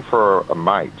just looking for a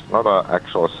mate, not an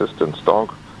actual assistance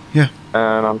dog. Yeah.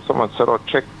 And someone said,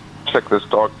 check this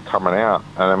dog coming out.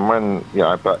 And then when,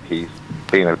 but he's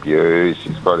been abused,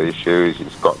 he's got issues,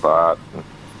 he's got that. And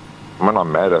when I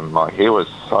met him, like, he was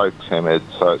so timid,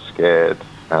 so scared.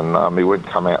 And he wouldn't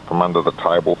come out from under the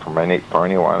table for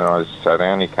anyone. And I just sat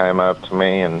down, he came over to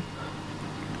me, and,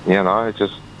 I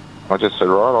just said,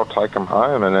 right, I'll take him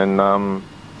home. And then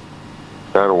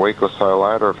about a week or so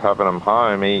later of having him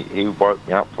home, he woke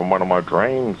me up from one of my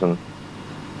dreams, and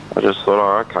I just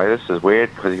thought, okay, this is weird,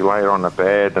 because he laid on the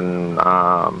bed and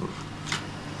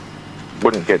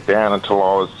wouldn't get down until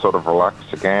I was sort of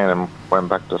relaxed again and went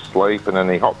back to sleep, and then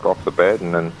he hopped off the bed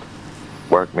and then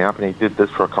woke me up, and he did this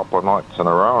for a couple of nights in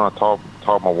a row, and I told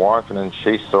my wife, and then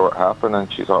she saw it happen, and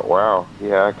she's like, wow,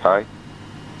 yeah, okay.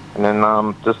 And then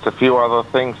just a few other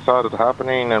things started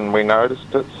happening, and we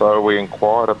noticed it, so we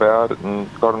inquired about it and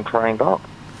got him trained up.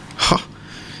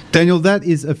 Daniel, that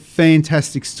is a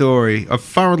fantastic story. I've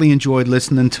thoroughly enjoyed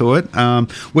listening to it.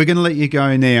 We're going to let you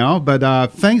go now, but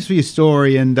thanks for your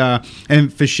story and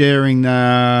for sharing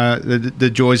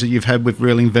the joys that you've had with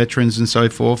reeling veterans and so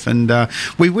forth. And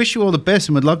we wish you all the best,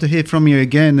 and we'd love to hear from you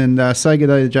again, and say good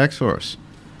day to Jax for us.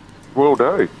 Will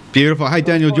do. Beautiful. Hey,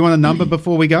 Daniel, do you want a number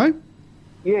before we go?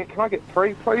 Yeah, can I get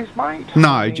 3, please, mate?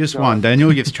 No, just one,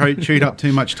 Daniel. You've chewed up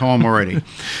too much time already.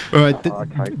 All right.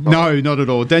 Okay. No, not at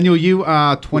all. Daniel, you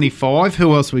are 25.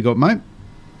 Who else we got, mate?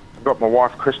 I've got my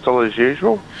wife, Crystal, as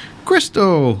usual.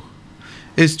 Crystal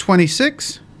is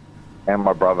 26. And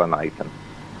my brother, Nathan.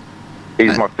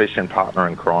 He's my fishing partner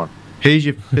in crime. He's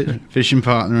your fishing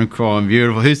partner in crime.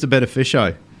 Beautiful. Who's the better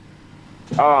fisho?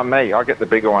 Oh, me. I get the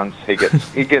bigger ones. He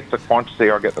gets the quantity,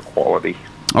 I get the quality.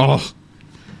 Oh,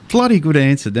 bloody good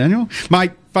answer, Daniel.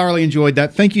 Mate, thoroughly enjoyed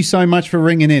that. Thank you so much for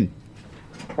ringing in.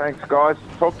 Thanks, guys.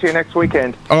 Talk to you next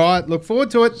weekend. All right, look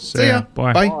forward to it. See ya.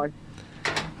 Bye. Bye.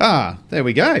 Ah, there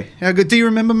we go. How good. Do you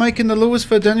remember making the lures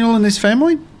for Daniel and his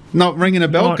family? Not ringing a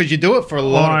bell, because you do it for a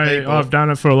lot of people. I've done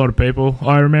it for a lot of people.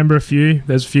 I remember a few.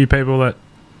 There's a few people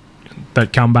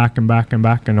that come back and back and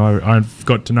back, and I've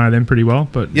got to know them pretty well.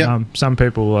 But some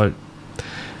people,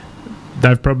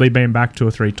 they've probably been back 2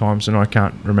 or 3 times, and I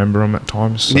can't remember them at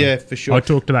times. So yeah, for sure. I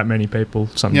talk to that many people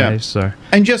some days. So,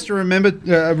 and just a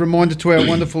reminder to our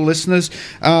wonderful listeners,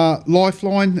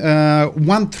 Lifeline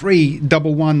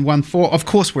 131114. Of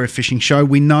course, we're a fishing show.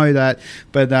 We know that,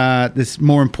 but there's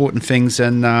more important things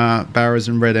than Barras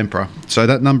and Red Emperor. So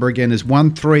that number again is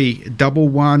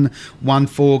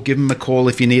 131114. Give them a call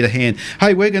if you need a hand.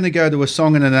 Hey, we're going to go to a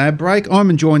song and an ad break. I'm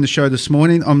enjoying the show this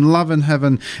morning. I'm loving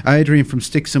having Adrian from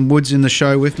Sticks and Woods in the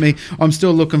show with me. I'm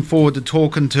still looking forward to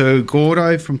talking to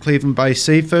Gordo from Cleveland Bay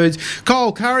Seafoods.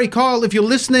 Kyle Curry, if you're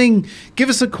listening, give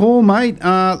us a call, mate.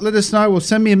 Let us know, or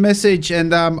send me a message,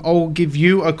 and I'll give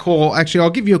you a call. Actually, I'll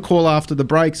give you a call after the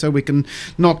break so we can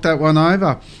knock that one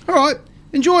over. All right,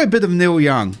 enjoy a bit of Neil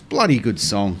Young. Bloody good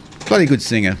song. Bloody good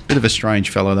singer. Bit of a strange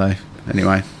fellow, though.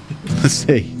 Anyway, let's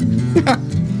see.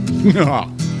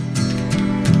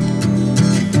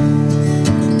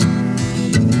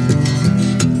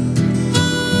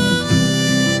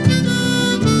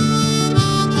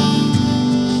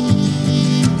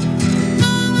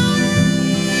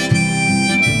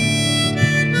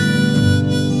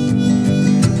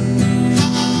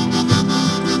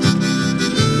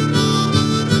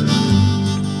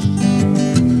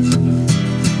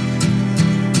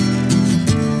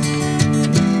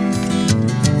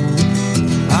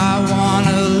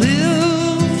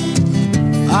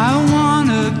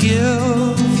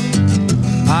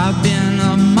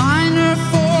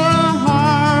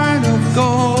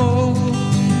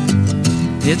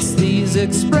 these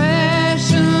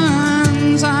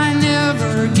expressions I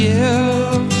never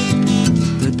give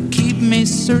that keep me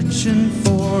searching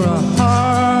for a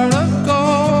heart of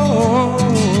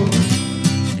gold.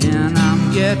 And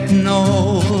I'm getting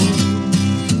old.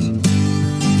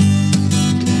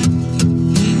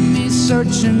 Keep me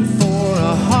searching for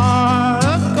a heart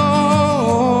of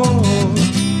gold.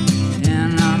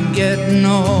 And I'm getting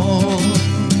old.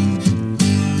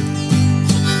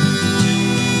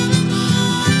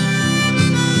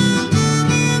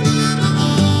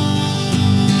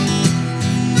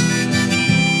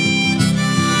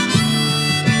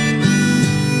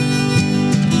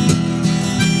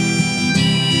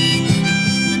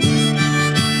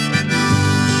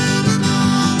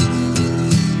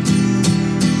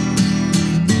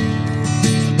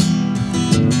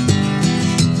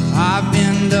 I've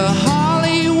been to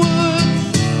Hollywood,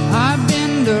 I've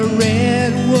been to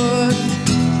Redwood,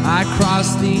 I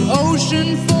crossed the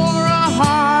ocean for a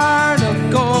heart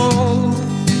of gold.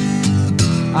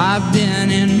 I've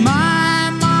been in my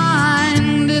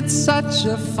mind, it's such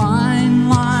a fine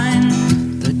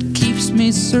line that keeps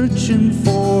me searching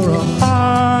for a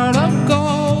heart of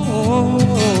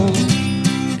gold.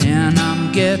 And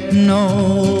I'm getting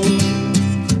old.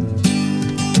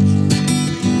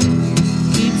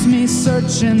 Me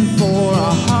searching for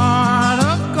a heart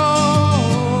of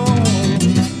gold,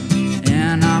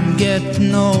 and I'm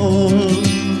getting old.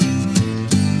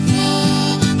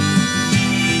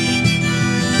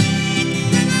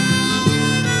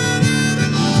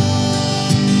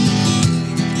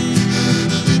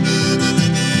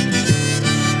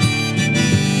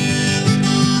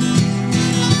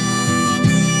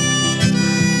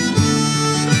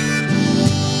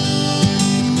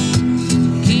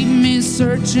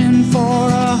 Searching for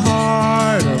a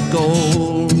heart of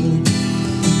gold.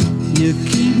 You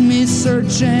keep me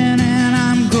searching and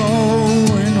I'm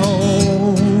growing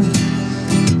old.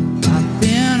 I've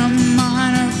been a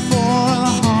miner for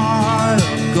a heart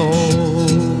of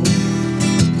gold.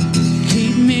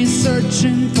 Keep me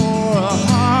searching for a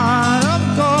heart of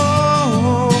gold.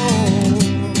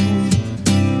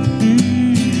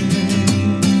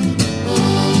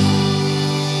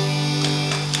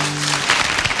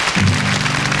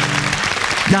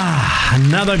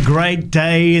 Another great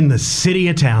day in the city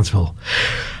of Townsville.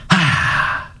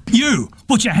 You,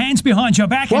 put your hands behind your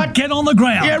back and get on the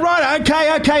ground. Yeah, right.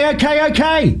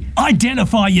 Okay.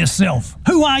 Identify yourself.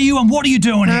 Who are you and what are you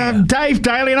doing here? Dave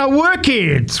Daly, and I work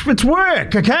here. It's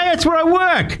work, okay? That's where I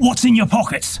work. What's in your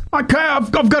pockets? Okay,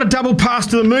 I've got a double pass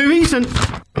to the movies and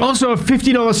also a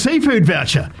 $50 seafood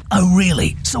voucher. Oh,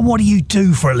 really? So what do you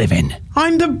do for a living?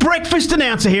 I'm the breakfast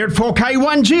announcer here at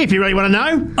 4K1G, if you really want to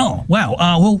know. Oh, wow.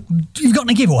 Well, you've got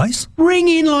any giveaways? Ring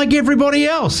in like everybody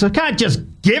else. I can't just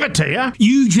give it to you.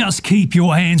 You just keep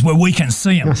your hands where we can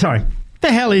see them. Oh, sorry.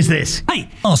 The hell is this? Hey,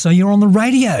 so you're on the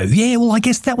radio. Yeah, well, I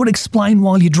guess that would explain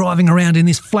why you're driving around in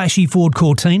this flashy Ford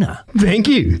Cortina. Thank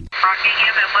you.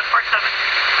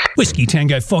 Whiskey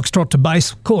Tango Foxtrot to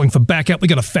base. Calling for backup. We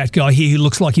got a fat guy here who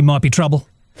looks like he might be trouble.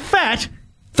 Fat?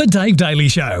 The Dave Daly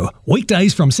Show.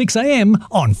 Weekdays from 6 a.m.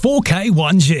 on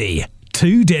 4K1G.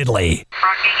 Too deadly.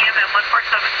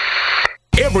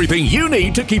 Everything you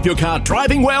need to keep your car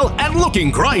driving well and looking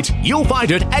great. You'll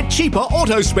find it at Cheaper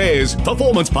Auto Spares.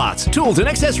 Performance parts, tools and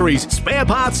accessories, spare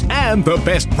parts, and the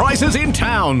best prices in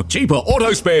town. Cheaper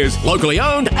Auto Spares, locally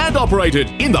owned and operated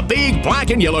in the big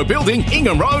black and yellow building,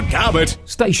 Ingham Road, Carbet.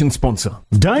 Station sponsor.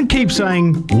 Don't keep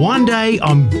saying, one day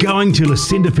I'm going to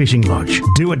Lucinda Fishing Lodge.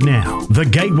 Do it now. The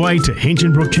gateway to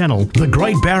Hinchinbrook Channel, the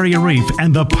Great Barrier Reef,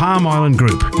 and the Palm Island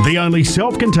Group. The only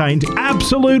self-contained,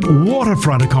 absolute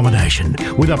waterfront accommodation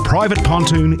with a private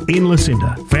pontoon in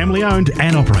Lucinda. Family owned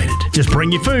and operated. Just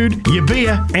bring your food, your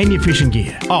beer, and your fishing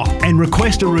gear. Oh, and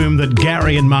request a room that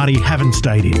Gary and Marty haven't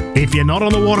stayed in. If you're not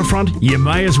on the waterfront, you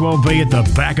may as well be at the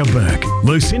back of Burke.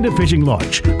 Lucinda Fishing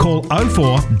Lodge. Call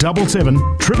 0477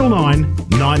 999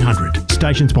 900.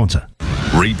 Station sponsor.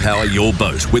 Repower your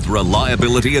boat with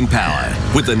reliability and power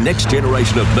with the next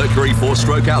generation of Mercury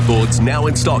 4-stroke outboards now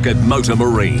in stock at Motor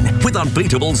Marine with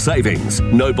unbeatable savings.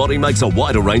 Nobody makes a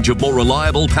wider range of more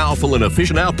reliable, powerful and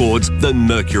efficient outboards than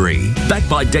Mercury. Backed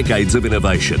by decades of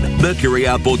innovation, Mercury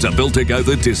outboards are built to go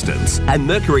the distance, and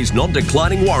Mercury's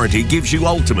non-declining warranty gives you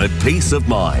ultimate peace of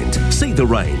mind. See the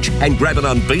range and grab an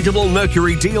unbeatable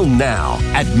Mercury deal now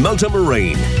at Motor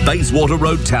Marine, Bayswater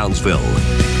Road, Townsville.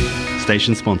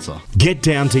 Station sponsor. Get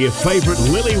down to your favourite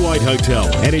Lily White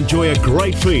Hotel and enjoy a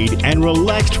great feed and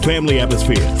relaxed family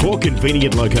atmosphere. 4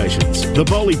 convenient locations: the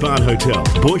Bowley Barn Hotel,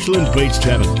 Bushland Beach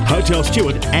Tavern, Hotel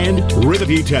Stewart and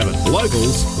Riverview Tavern.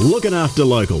 Locals looking after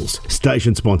locals.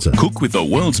 Station sponsor. Cook with the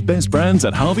world's best brands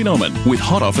at Harvey Norman with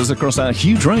hot offers across our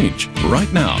huge range.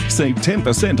 Right now, save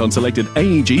 10% on selected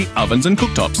AEG ovens and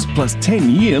cooktops, plus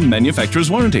 10-year manufacturer's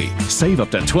warranty. Save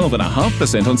up to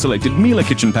 12.5% on selected Miele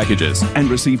kitchen packages and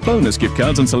receive bonus gift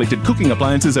cards on selected cooking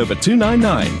appliances over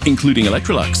 $299, including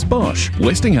Electrolux, Bosch,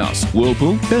 Westinghouse,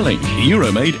 Whirlpool, Belling,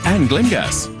 Euromade and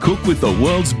Glengas. Cook with the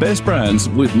world's best brands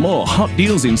with more hot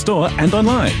deals in store and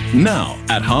online. Now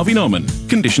at Harvey Norman.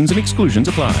 Conditions and exclusions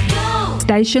apply.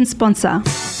 Station sponsor.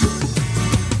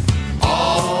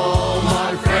 All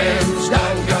my friends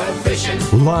don't go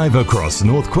fishing. Live across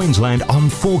North Queensland on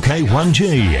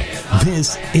 4K1G.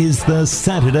 This is the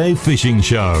Saturday Fishing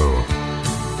Show.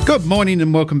 Good morning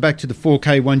and welcome back to the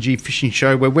 4K1G Fishing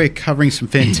Show, where we're covering some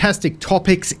fantastic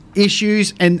topics,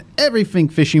 issues and everything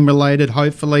fishing related,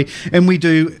 hopefully, and we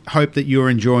do hope that you're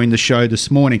enjoying the show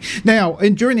this morning. Now,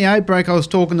 during the ad break I was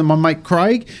talking to my mate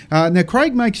Craig. Now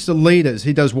Craig makes the leaders.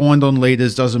 He does wind-on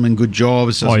leaders, does them in good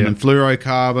jobs, does them in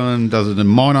fluorocarbon, does it in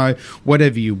mono,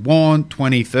 whatever you want,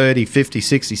 20, 30, 50,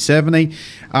 60, 70.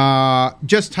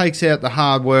 Just takes out the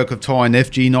hard work of tying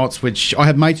FG knots, which I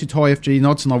have mates who tie FG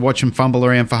knots and I watch them fumble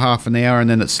around for half an hour and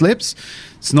then it slips.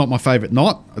 It's not my favourite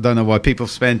knot. I don't know why people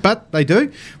spend, but they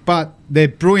do. But they're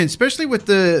brilliant, especially with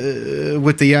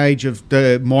the age of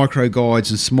the micro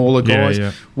guides and smaller guys.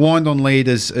 Yeah. Wind-on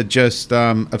leaders are just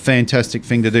a fantastic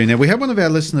thing to do. Now, we had one of our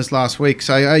listeners last week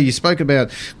say, hey, you spoke about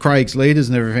Craig's leaders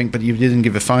and everything, but you didn't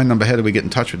give a phone number. How do we get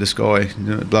in touch with this guy?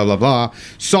 Blah, blah, blah.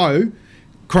 So,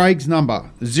 Craig's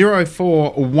number,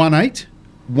 0418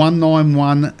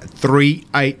 191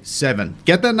 387.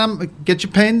 Get that number, get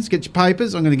your pens, get your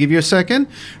papers. I'm going to give you a second.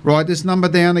 Write this number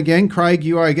down again. Craig,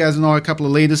 you owe Gaz and I a couple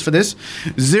of leaders for this.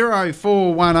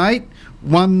 0418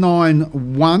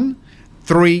 191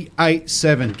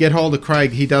 387. Get hold of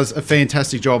Craig. He does a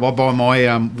fantastic job. I buy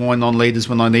my wind-on leaders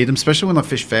when I need them, especially when I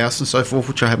fish Faust and so forth,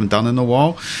 which I haven't done in a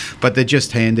while. But they're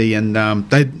just handy, and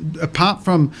they, apart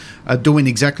from doing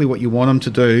exactly what you want them to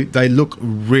do, they look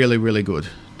really, really good.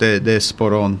 They're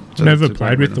spot on. So never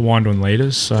played with the wind-on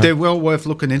leaders. So. They're well worth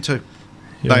looking into.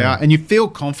 Yeah. They are, and you feel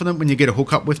confident when you get a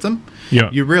hook up with them. Yeah,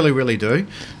 you really, really do.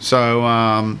 So,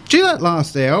 gee, that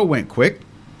last hour went quick.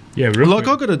 Yeah, really. Like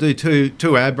I've got to do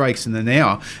two ad breaks in an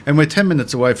hour, and we're 10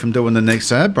 minutes away from doing the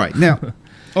next ad break. Now,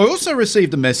 I also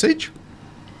received a message.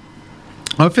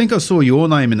 I think I saw your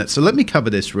name in it, so let me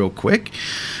cover this real quick.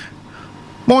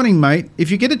 Morning, mate. If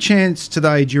you get a chance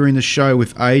today during the show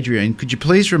with Adrian, could you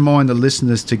please remind the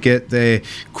listeners to get their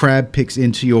crab picks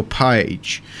into your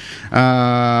page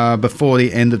before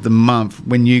the end of the month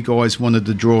when you guys wanted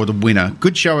to draw the winner?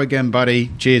 Good show again,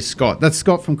 buddy. Cheers, Scott. That's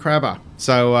Scott from Crabber.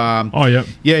 So,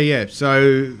 yeah.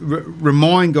 So,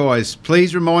 remind guys,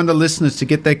 please remind the listeners to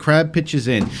get their crab pictures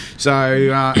in. So,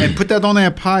 and put that on our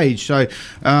page. So,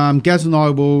 Gaz and I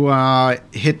will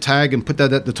hit tag and put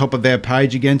that at the top of our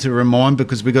page again to remind,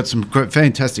 because we got some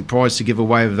fantastic prize to give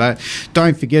away with that.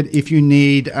 Don't forget, if you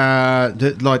need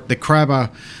the Crabber.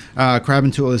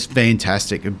 Crabbing tool is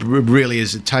fantastic. It really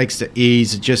is. It takes the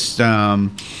ease. It just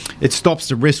it stops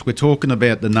the risk. We're talking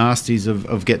about the nasties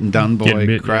of getting done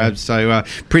by crabs. Yeah.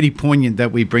 So pretty poignant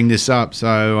that we bring this up.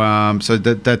 So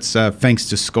that's thanks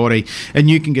to Scotty. And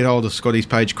you can get hold of Scotty's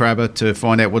page, Crabber, to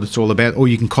find out what it's all about. Or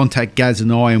you can contact Gaz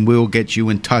and I, and we'll get you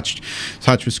in touch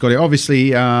with Scotty.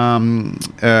 Obviously, Tackle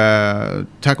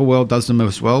World does them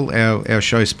as well. Our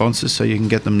show sponsors, so you can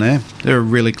get them there. They're a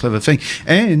really clever thing.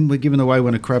 And we're giving away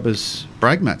one of Crabber's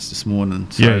brag mats this morning,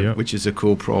 which is a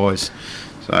cool prize.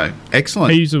 So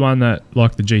excellent. He's the one that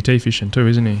like the GT fishing too,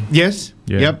 isn't he? Yes.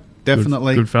 Yeah. Yep.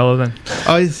 Definitely. Good fella then.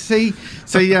 I see.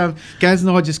 Gaz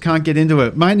and I just can't get into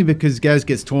it, mainly because Gaz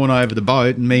gets torn over the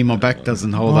boat and my back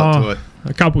doesn't hold up to it.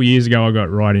 A couple of years ago I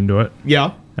got right into it.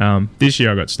 Yeah. This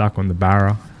year I got stuck on the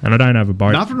Barra, and I don't have a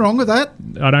boat. Nothing wrong with that.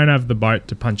 I don't have the boat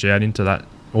to punch out into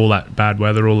all that bad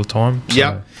weather all the time. So.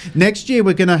 Yeah. Next year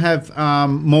we're going to have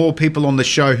more people on the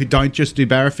show who don't just do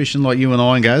barra fishing like you and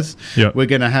I and Gaz. Yep. We're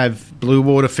going to have blue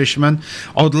water fishermen.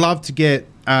 I would love to get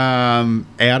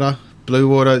outer blue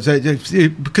water.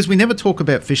 Because we never talk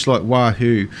about fish like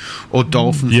wahoo or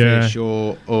dolphin fish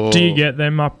or... Do you get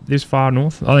them up this far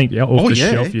north? I think off the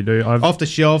shelf you do. Off the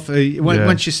shelf.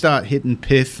 Once you start hitting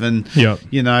Pith and,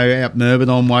 you know, out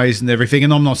Murbanon ways and everything,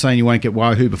 and I'm not saying you won't get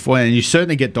wahoo before, and you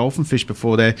certainly get dolphin fish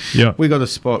before there. Yeah. We got a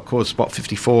spot called Spot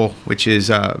 54, which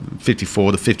is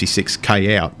 54 to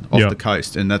 56k out off the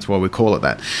coast, and that's why we call it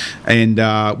that. And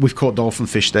we've caught dolphin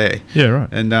fish there. Yeah, right.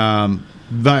 And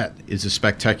that is a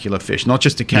spectacular fish, not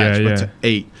just to catch, but to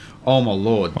eat. Oh, my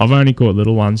Lord. I've only caught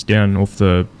little ones down off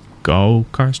the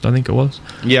Gold Coast, I think it was.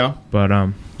 Yeah. But,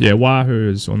 wahoo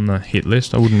is on the hit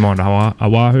list. I wouldn't mind a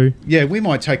wahoo. Yeah, we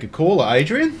might take a caller,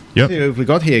 Adrian. Yep. See who we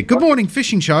got here. Good morning,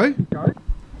 Fishing Show.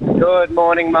 Good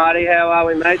morning, Marty. How are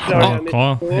we, mate? Sorry, I missed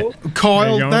Kyle. the call.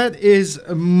 Kyle, that is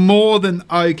more than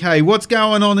okay. What's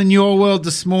going on in your world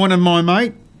this morning, my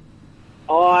mate?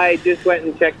 I just went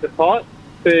and checked the pot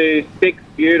for 6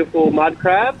 beautiful mud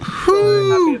crabs. So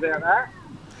happy about that.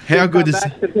 How good is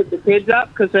back to pick the kids up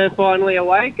because they're finally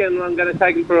awake, and I'm going to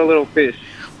take them for a little fish.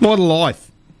 What a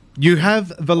life. You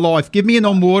have the life. Give me an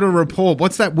on-water report.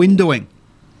 What's that wind doing?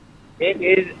 It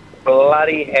is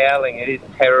bloody howling. It is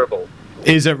terrible.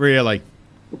 Is it really?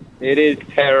 It is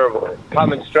terrible.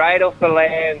 Coming straight off the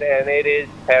land, and it is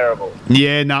terrible.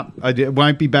 Yeah, no, it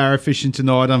won't be barra fishing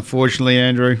tonight, unfortunately,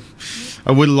 Andrew.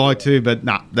 I would like to, but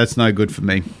that's no good for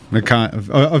me. I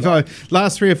can't.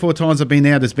 Last 3 or 4 times I've been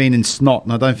out has been in snot,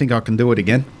 and I don't think I can do it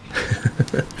again.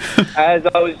 As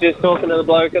I was just talking to the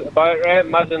bloke at the boat ramp,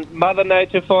 Mother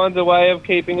Nature finds a way of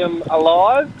keeping them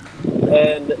alive,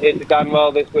 and it's done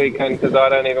well this weekend because I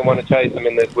don't even want to chase them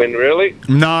in this wind, really.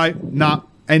 No.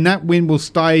 And that wind will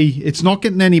stay. It's not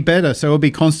getting any better, so it'll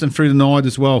be constant through the night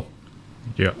as well.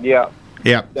 Yeah.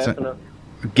 Yeah. Definitely.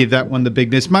 So give that one the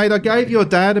bigness. Mate, I gave your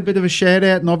dad a bit of a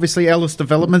shout-out, and obviously Ellis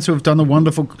Developments, who have done a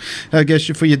wonderful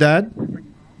gesture for your dad.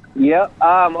 Yeah.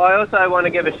 I also want to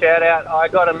give a shout-out. I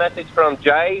got a message from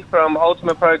Jay from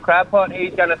Ultimate Pro Crab Pot.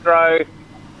 He's going to throw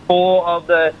 4 of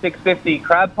the 650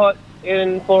 crab pots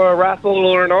in for a raffle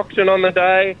or an auction on the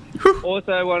day.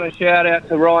 Also want to shout out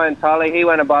to Ryan Tully. He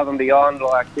went above and beyond,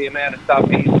 like the amount of stuff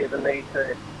he's given me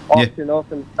to auction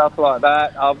off and stuff like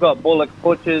that. I've got Bullock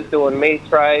Butchers doing meat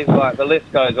trays, like the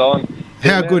list goes on.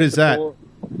 How good is that?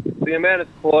 The amount of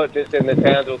support just in the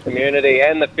Townsville community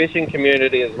and the fishing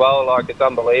community as well, like it's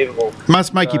unbelievable.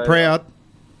 Must make you proud.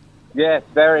 Yes,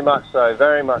 very much so,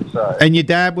 very much so. And your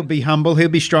dad would be humble. He'll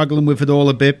be struggling with it all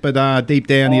a bit, but deep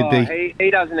down he'd be...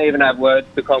 He doesn't even have words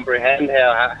to comprehend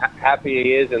how happy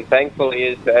he is and thankful he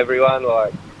is to everyone.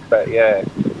 But yeah,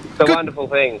 it's a wonderful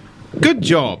thing. Good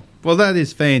job. Well, that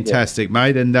is fantastic,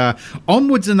 mate. And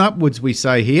onwards and upwards, we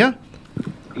say here.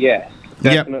 Yes,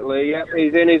 definitely. Yep.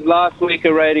 He's in his last week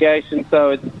of radiation,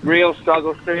 so it's real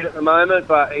struggle street at the moment,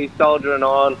 but he's soldiering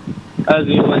on as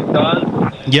he always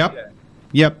does.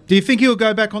 Yep. Do you think he'll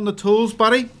go back on the tools,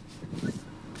 buddy?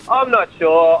 I'm not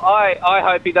sure. I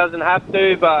hope he doesn't have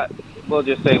to, but we'll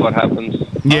just see what happens.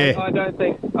 Yeah. I don't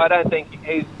think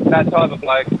he's that type of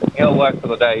bloke. He'll work till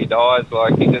the day he dies.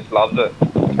 Like, he just loves it.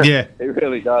 Yeah. He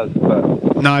really does.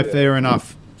 But, no, fair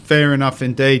enough. Fair enough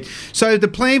indeed. So the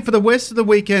plan for the rest of the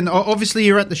weekend, obviously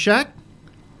you're at the shack?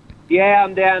 Yeah,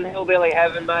 I'm down Hillbilly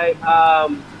Heaven, mate.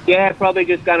 Probably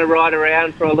just going to ride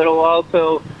around for a little while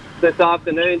till this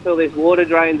afternoon till this water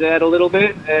drains out a little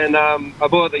bit. And I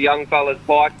brought the young fella's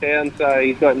bike down, so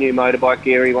he's got new motorbike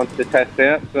gear he wants to test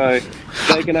out. So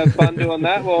they can have fun doing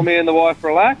that while me and the wife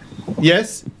relax.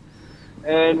 Yes.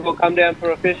 And we'll come down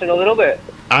for a fish in a little bit.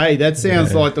 Hey, that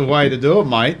sounds like the way to do it,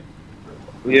 mate.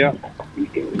 Yeah.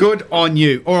 Good on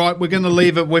you. All right, we're going to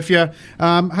leave it with you.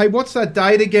 Hey, what's that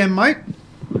date again, mate?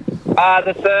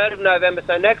 The 3rd of November,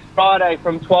 so next Friday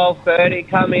from 12:30.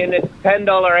 Come in. It's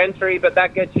 $10 entry, but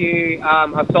that gets you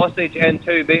a sausage and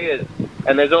 2 beers.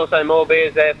 And there's also more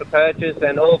beers there for purchase,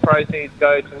 and all proceeds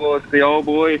go towards the old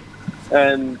boy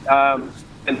and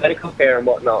medical care and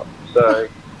whatnot. So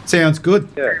sounds good.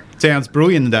 Yeah. Sounds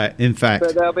brilliant, in fact.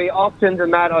 So there'll be options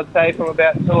and that, I'd say, from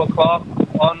about 2 o'clock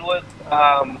onwards.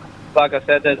 Like I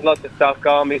said, there's lots of stuff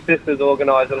going. My sister's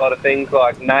organised a lot of things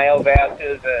like nail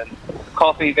vouchers and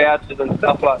coffee vouchers and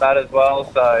stuff like that as well.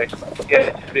 So, yeah,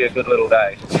 it should be a good little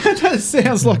day. That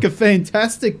sounds like a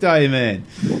fantastic day, man.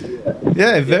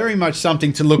 Yeah, very much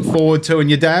something to look forward to, and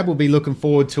your dad will be looking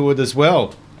forward to it as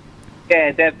well.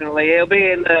 Yeah, definitely. He'll be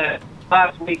in the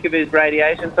last week of his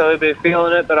radiation, so he'll be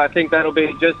feeling it, but I think that'll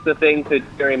be just the thing to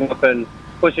cheer him up and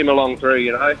push him along through,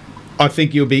 you know. I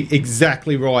think you'll be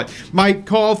exactly right. Mate,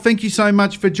 Kyle, thank you so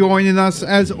much for joining us.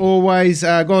 As always,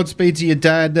 Godspeed to your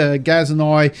dad. Gaz and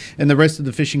I and the rest of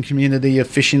the fishing community are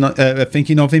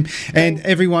thinking of him, and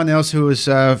everyone else who is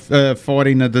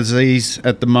fighting the disease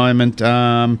at the moment.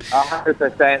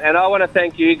 100%. And I want to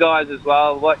thank you guys as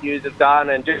well, what you have done,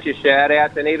 and just your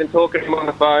shout-outs, and even talking to him on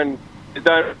the phone.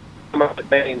 Don't much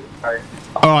it means. So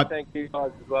All right. Thank you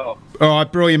guys as well. All right,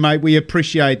 brilliant, mate. We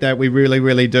appreciate that. We really,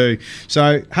 really do.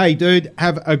 So, hey, dude,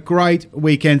 have a great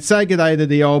weekend. Say good day to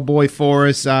the old boy for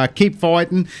us. Keep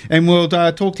fighting, and we'll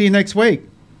talk to you next week.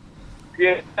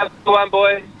 Yeah, have a good one,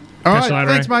 boys. All right,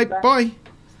 thanks, mate. Bye.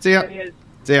 See ya.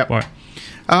 See ya.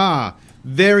 Bye.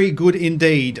 Very good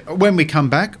indeed. When we come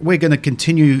back, we're going to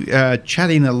continue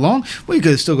chatting along.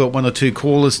 We've still got one or two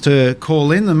callers to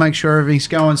call in and make sure everything's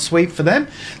going sweet for them.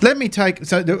 We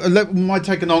might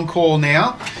take an on-call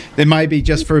now. There may be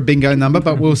just for a bingo number,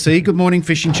 but we'll see. Good morning,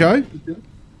 Fishing Show.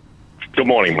 Good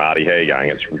morning, Marty. How are you going?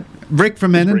 It's Rick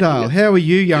from Annandale. How are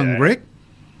you, young Rick?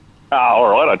 all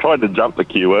right. I tried to jump the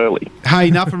queue early.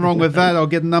 Hey, nothing wrong with that. I'll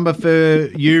get a number for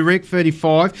you, Rick,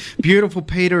 35. Beautiful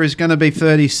Peter is going to be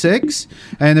 36.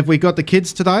 And have we got the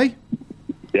kids today?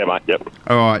 Yeah, mate, yep.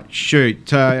 All right, shoot.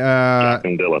 Jack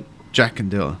and Dylan.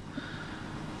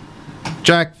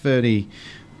 Jack,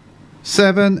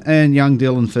 37, and young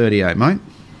Dylan, 38, mate.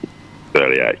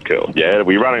 38, cool. Yeah,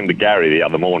 we run into Gary the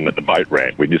other morning at the boat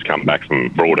ramp. We just come back from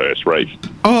Broadhurst Reef.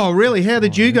 Oh, really? How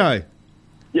did you go?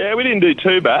 Yeah, we didn't do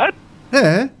too bad.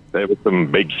 Yeah. There were some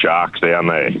big sharks down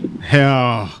there.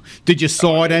 How? Did you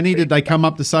side any? Did they come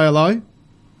up to say hello?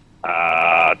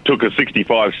 Took a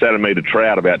 65 centimetre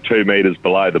trout about 2 metres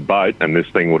below the boat, and this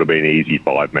thing would have been easy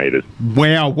 5 metres.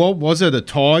 Wow, what was it, a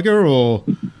tiger or...?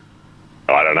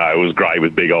 I don't know, it was grey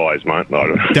with big eyes, mate.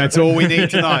 That's all we need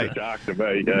to know. Shark to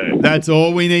me, yeah. That's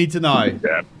all we need to know.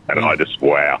 Yeah, and I just,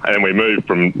 wow. And we moved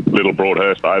from Little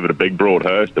Broadhurst over to Big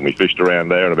Broadhurst, and we fished around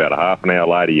there, and about a half an hour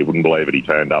later, you wouldn't believe it, he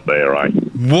turned up there, eh?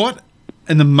 What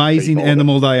an amazing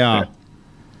animal they are.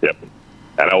 Yep.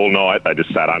 And all night, they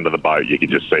just sat under the boat. You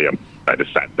could just see them. They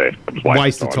just sat there. It was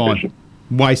Waste of time. fishing.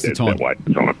 Waste of time. Waste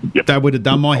of time. Yep. That would have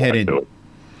done my head in.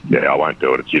 Yeah, I won't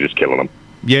do it. You're just killing them.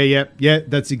 Yeah.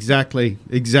 That's exactly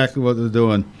what they're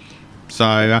doing.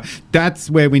 So that's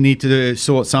where we need to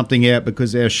sort something out,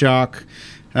 because our shark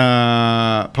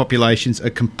populations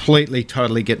are completely,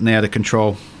 totally getting out of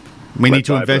control. We need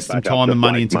to invest some time and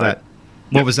money into that.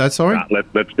 What was that, sorry?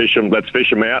 Let's fish them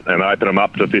out and open them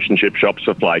up to fish and chip shops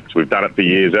for flakes. We've done it for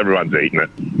years. Everyone's eaten it.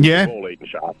 Yeah. We've all eaten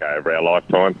shark over our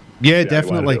lifetime. Yeah,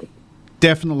 definitely.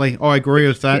 Definitely. I agree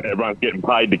with that. Everyone's getting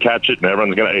paid to catch it and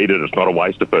everyone's going to eat it. It's not a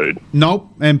waste of food. Nope.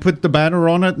 And put the batter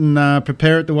on it and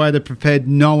prepare it the way they're prepared.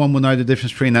 No one will know the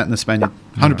difference between that and the Spaniard.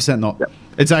 100% not. Yep.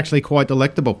 It's actually quite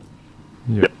delectable.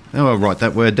 Yep. Oh, I'll write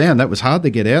that word down. That was hard to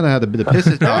get out. I had a bit of piss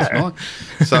last night.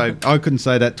 So I couldn't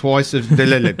say that twice. All right.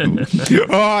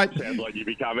 Sounds like you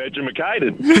become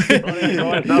educated. Right,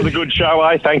 guys, another good show,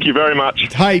 eh? Thank you very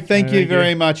much. Hey, thank you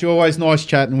very much. Always nice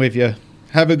chatting with you.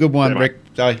 Have a good one, Rick.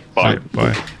 Bye. Bye.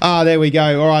 There we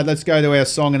go. All right, let's go to our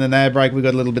song and an ad break. We've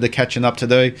got a little bit of catching up to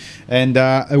do. And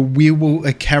we will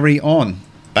carry on.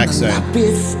 Back soon.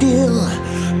 Be still,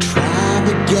 trying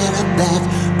to get up that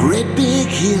great big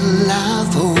hill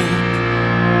of hope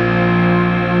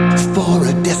for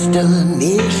a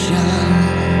destination.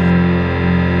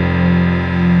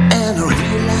 And I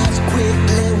realized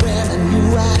quickly when I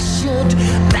knew I should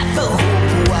that the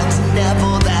hope was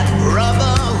never that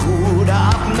brotherhood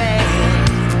of man,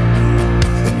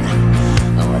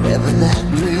 whatever that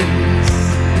means.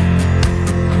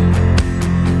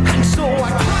 And so I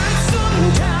cried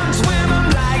sometimes when I'm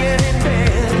lying in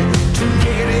bed to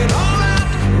get it all out,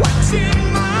 what's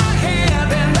in my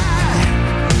head. And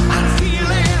I'm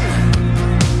feeling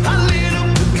a little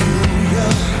peculiar.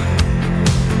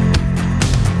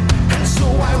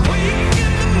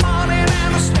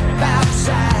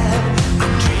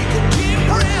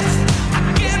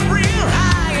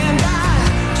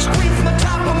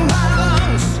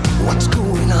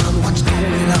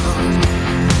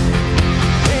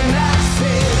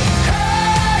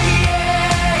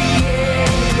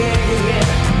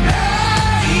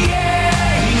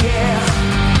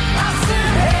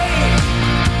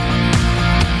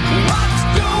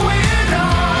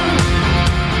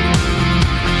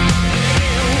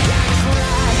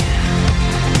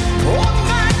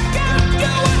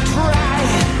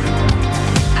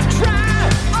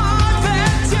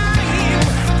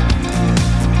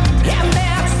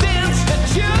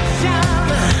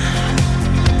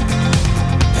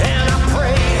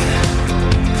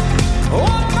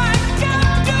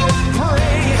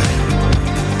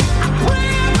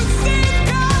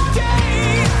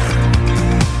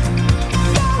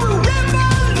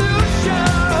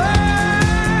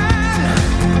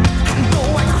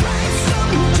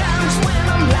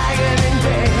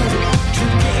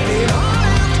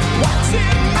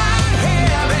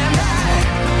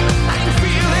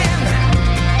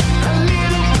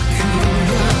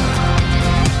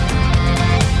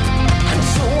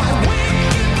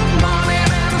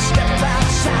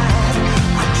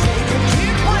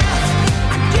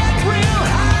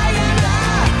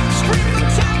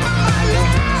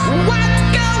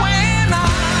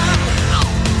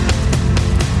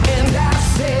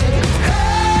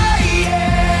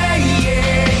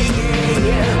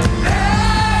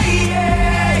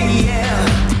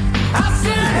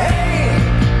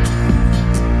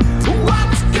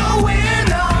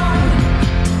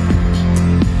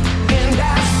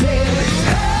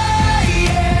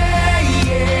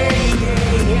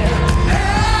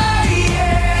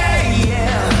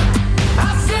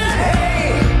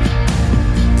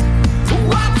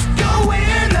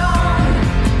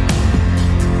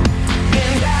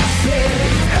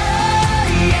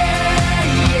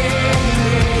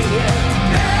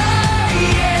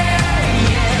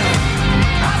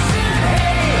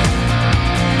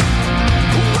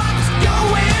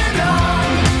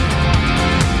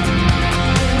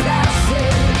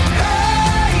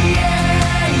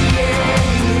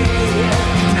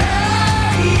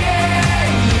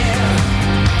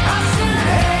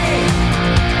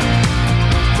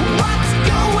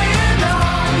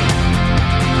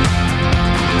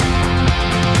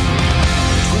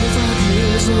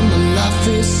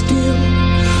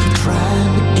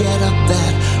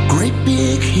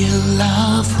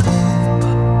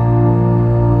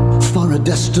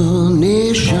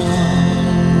 destination.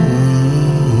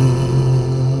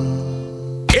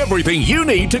 Everything you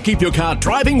need to keep your car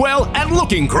driving well and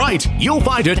looking great. You'll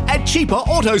find it at Cheaper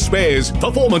Auto Spares.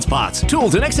 Performance parts,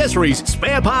 tools and accessories,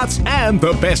 spare parts, and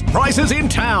the best prices in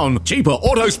town. Cheaper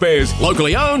Auto Spares,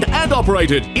 locally owned and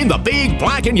operated in the big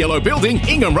black and yellow building,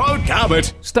 Ingham Road,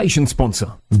 Carbet. Station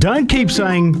sponsor. Don't keep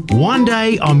saying, one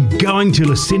day I'm going to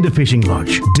Lucinda Fishing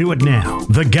Lodge. Do it now.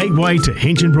 The gateway to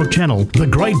Hinchinbrook Channel, the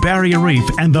Great Barrier Reef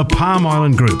and the Palm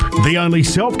Island Group. The only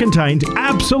self-contained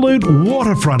absolute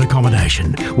waterfront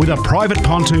accommodation with a private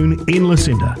pontoon in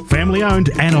Lucinda. Family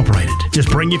owned and operated. Just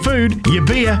bring your food, your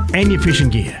beer and your fishing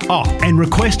gear. Oh, and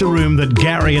request a room that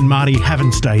Gary and Marty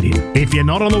haven't stayed in. If you're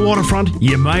not on the waterfront,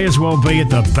 you may as well be at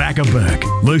the back of Burke.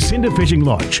 Lucinda Fishing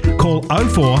Lodge. Call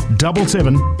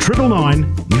 0477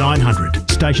 999 900.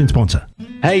 Station sponsor.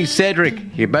 Hey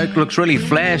Cedric, your boat looks really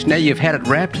flash now you've had it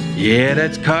wrapped. Yeah,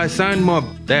 that's Kai Sign Mob.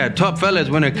 They are top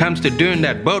fellas when it comes to doing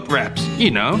that boat wraps.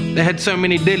 You know, they had so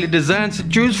many daily designs to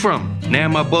choose from. Now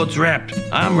my boat's wrapped.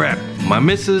 I'm wrapped. My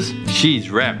missus,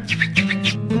 she's wrapped.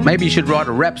 Maybe you should write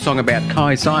a rap song about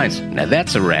Kai Signs. Now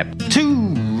that's a rap.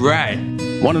 Too right.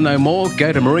 Want to know more?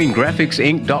 Go to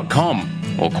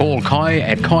marinegraphicsinc.com or call Kai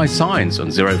at Kai Signs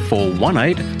on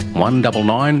 0418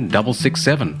 199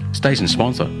 667. Station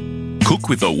sponsor. Cook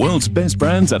with the world's best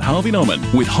brands at Harvey Norman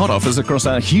with hot offers across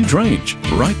our huge range.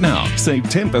 Right now, save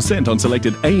 10% on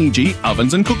selected AEG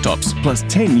ovens and cooktops, plus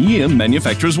 10-year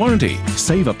manufacturer's warranty.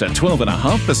 Save up to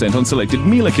 12.5% on selected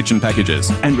Miele kitchen packages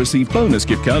and receive bonus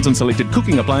gift cards on selected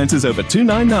cooking appliances over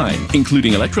 $299,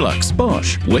 including Electrolux,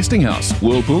 Bosch, Westinghouse,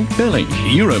 Whirlpool, Belling,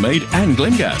 Euromade and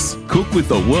Glengas. Cook with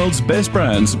the world's best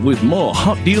brands with more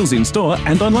hot deals in store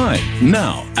and online.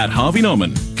 Now at Harvey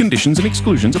Norman. Conditions and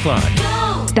exclusions apply.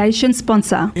 Station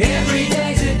sponsor. Every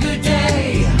day's a good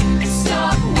day.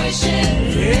 Stop wishing.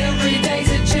 Every day's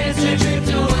a chance to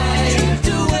drift away. Drift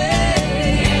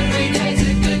away. Every day's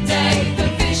a good day for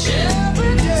fishing.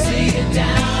 See it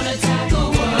down and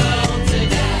tackle world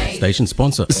today. Station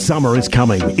sponsor. Summer is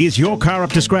coming. Is your car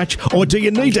up to scratch or do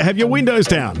you need to have your windows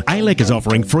down? ALEC is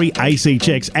offering free AC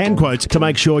checks and quotes to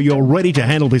make sure you're ready to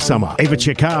handle this summer. If it's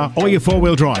your car or your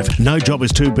four-wheel drive, no job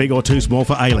is too big or too small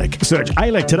for ALEC. Search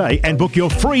ALEC today and book your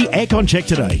free aircon check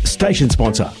today. Station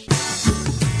sponsor.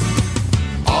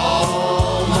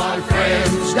 All my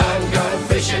friends don't go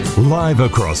fishing. Live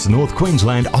across North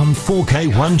Queensland on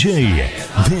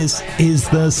 4K1G. This is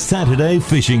the Saturday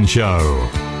Fishing Show.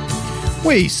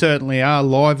 We certainly are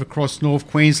live across North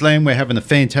Queensland. We're having a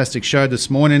fantastic show this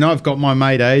morning. I've got my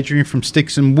mate Adrian from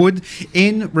Sticks and Wood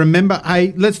in. Remember,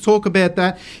 hey, let's talk about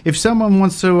that. If someone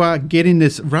wants to get in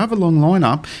this rather long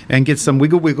lineup and get some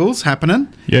wiggles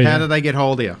happening, how do they get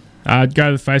hold of you? Go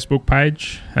to the Facebook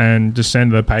page and just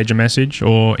send the page a message,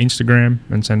 or Instagram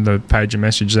and send the page a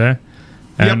message there.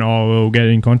 And I will get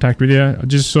in contact with you. I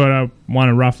just sort of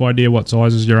want a rough idea what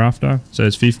sizes you're after. So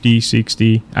it's 50,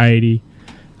 60, 80.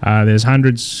 There's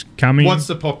hundreds coming. What's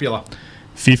the popular?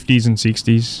 50s and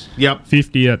 60s. Yep.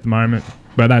 50 at the moment,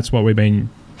 but that's what we've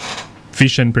been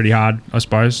fishing pretty hard, I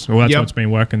suppose. Well, that's what's been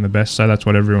working the best, so that's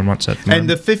what everyone wants at the moment. And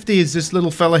the 50 is this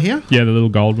little fella here? Yeah, the little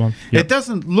gold one. Yep. It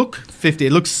doesn't look 50.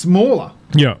 It looks smaller.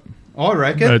 Yeah. I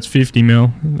reckon. So it's 50 mil.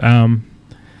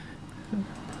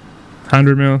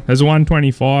 100 mil. There's a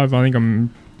 125. I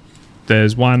think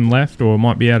there's one left, or it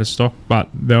might be out of stock, but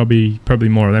there'll be probably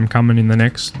more of them coming in the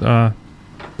next...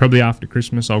 probably after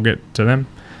Christmas I'll get to them.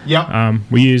 Yep.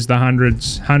 We use the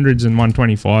hundreds and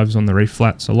 125s on the reef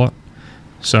flats a lot.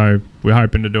 So we're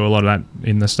hoping to do a lot of that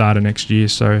in the start of next year.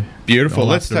 So beautiful.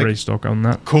 Let's take restock on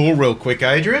that. Cool, real quick,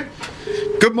 Adrian.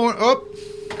 Good morning. Oh,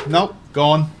 nope,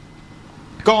 gone.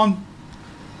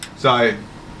 So,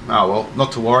 oh well,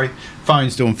 not to worry.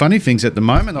 Phone's doing funny things at the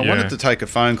moment. I wanted to take a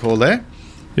phone call there.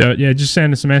 Yeah. Just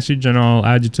send us a message and I'll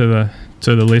add you to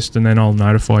the list, and then I'll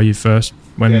notify you first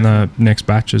when the next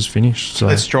batch is finished. So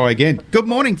let's try again. Good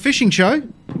morning, Fishing Show.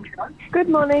 Good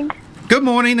morning. Good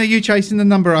morning. Are you chasing the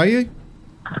number, are you?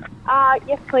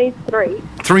 Yes, please, 3.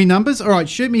 3 numbers? All right,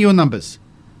 shoot me your numbers.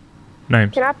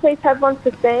 Names. Can I please have one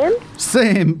for Sam?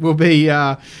 Sam will be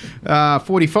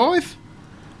 45.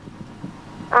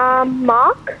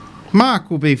 Mark. Mark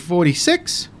will be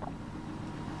 46.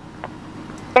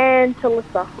 And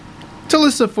Talissa.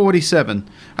 Talissa, 47.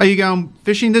 Are you going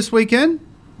fishing this weekend?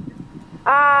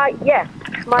 Yes.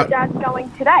 My dad's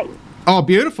going today. Oh,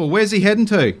 beautiful. Where's he heading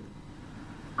to?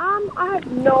 I have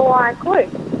no clue.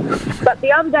 But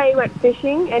the other day he went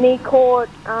fishing and he caught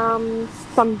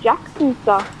some jacks and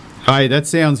stuff. Hey, that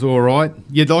sounds all right.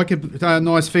 You'd like a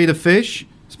nice feed of fish,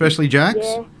 especially jacks?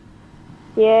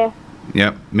 Yeah.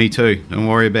 Yep, me too. Don't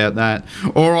worry about that.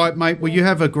 All right, mate. Well, you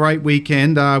have a great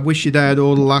weekend. Wish your dad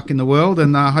all the luck in the world,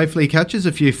 and hopefully he catches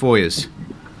a few for you.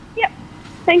 Yep.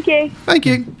 Thank you. Thank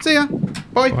you. See ya.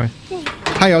 Bye.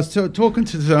 Hey, I was talking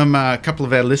to a couple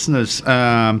of our listeners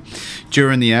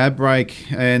during the ad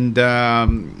break, and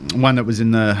one that was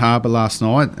in the harbour last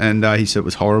night, and he said it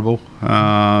was horrible.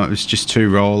 It was just too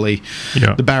rolly.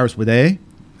 Yeah. The Barras were there,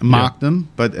 marked them,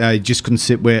 but he just couldn't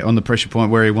sit on the pressure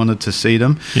point where he wanted to see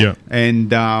them. Yeah.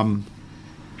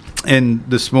 And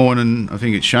this morning, I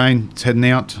think it's Shane's heading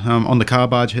out on the car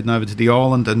barge, heading over to the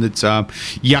island, and it's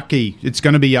yucky. It's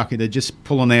going to be yucky. They're just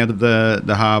pulling out of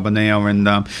the harbour now, and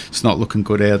it's not looking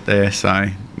good out there. So,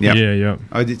 yep. Yeah.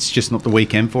 It's just not the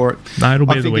weekend for it. No, it'll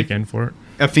be the weekend for it.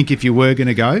 I think if you were going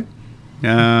to go,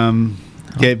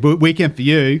 weekend for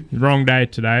you. Wrong day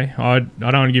today. I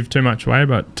don't want to give too much away,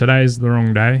 but today's the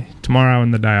wrong day. Tomorrow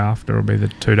and the day after will be the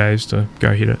 2 days to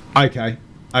go hit it. Okay.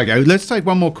 Let's take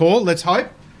one more call. Let's hope.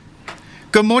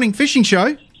 Good morning, Fishing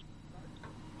Show.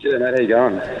 G'day, mate. How you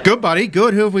going? Good, buddy.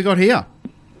 Good. Who have we got here?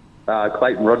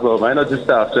 Clayton Rodwell, mate. I just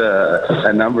after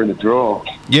a number in the draw.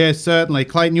 Yeah, certainly.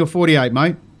 Clayton, you're 48,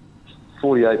 mate.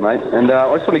 48, mate. And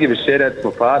I just want to give a shout out to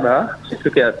my partner. She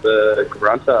took out the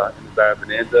grunter in the Barra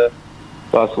Bonanza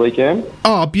last weekend.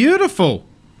 Oh, beautiful.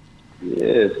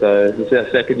 Yeah, so it's our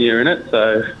second year in it,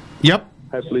 so yep.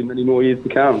 Hopefully many more years to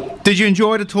come. Did you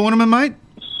enjoy the tournament, mate?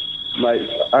 Mate,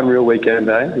 unreal weekend,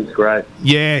 eh? It was great.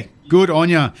 Yeah, good on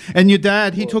you. And your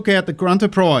dad, he took out the grunter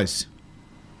prize.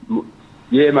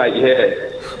 Yeah, mate, yeah.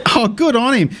 Oh, good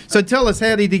on him. So tell us,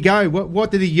 how did he go?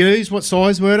 What did he use? What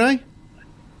size were they?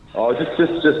 Oh, just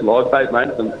live bait, mate.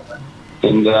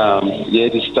 And yeah,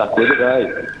 just stuck with it,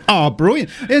 eh? Oh, brilliant.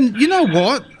 And you know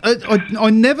what? I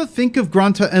never think of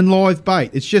grunter and live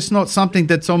bait. It's just not something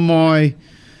that's on my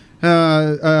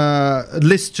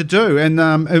list to do. And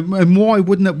why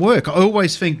wouldn't it work? I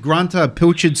always think grunter,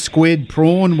 pilchard, squid,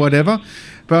 prawn, whatever.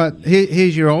 But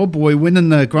here's your old boy winning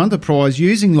the grunter prize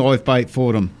using live bait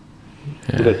for them.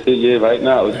 Yeah. That's it, yeah, mate.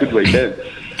 No, it was a good weekend.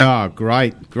 Oh,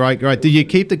 great. Did you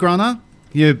keep the grunter?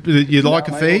 You like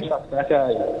a feed?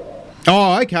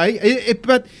 Oh, okay.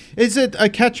 But is it a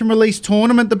catch and release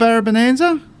tournament, the Barra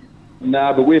Bonanza?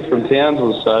 No, but we're from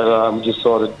Townsville, so we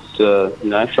decided to,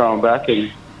 throw them back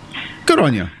and... Good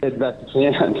on you. Head back to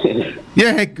town.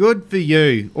 Yeah, good for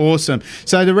you. Awesome.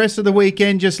 So the rest of the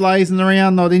weekend just lazing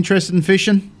around, not interested in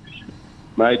fishing?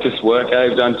 Mate, just work.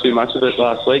 I've done too much of it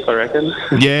last week, I reckon.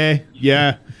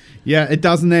 Yeah, it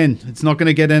doesn't end. It's not going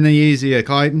to get any easier,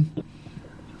 Clayton.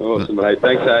 Awesome, mate.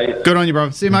 Thanks, eh? Good on you,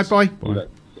 brother. See you, mate. Bye.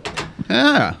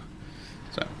 Ah.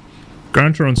 So,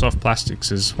 grunter on soft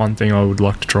plastics is one thing I would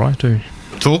like to try too.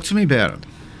 Talk to me about it.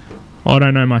 I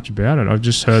don't know much about it. I've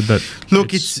just heard that.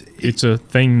 Look, it's a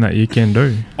thing that you can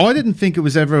do. I didn't think it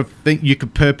was ever a thing you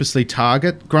could purposely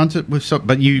target grunter with something,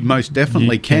 but you most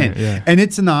definitely can. Yeah. And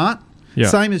it's an art. Yeah.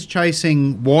 Same as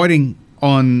chasing whiting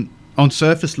on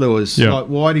surface lures, like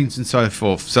whitings and so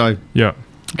forth. So yeah,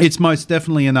 it's most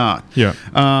definitely an art. Yeah.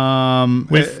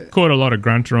 We've caught a lot of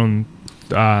grunter on.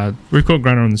 We've caught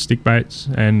grunter on the stick baits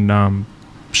and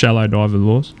shallow diver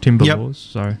lures, timber lures.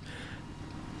 So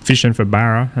fishing for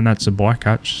Barra, and that's a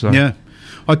bycatch. So. Yeah.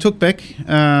 I took Beck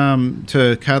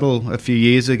to cattle a few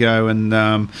years ago,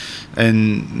 and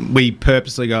we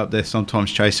purposely go up there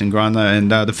sometimes chasing grunter.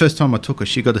 And the first time I took her,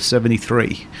 she got a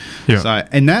 73. Yeah. So,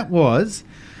 and that was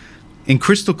in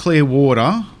crystal clear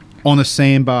water on a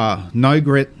sandbar, no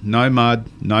grit, no mud,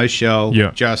 no shell,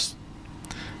 just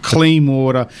clean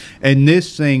water. And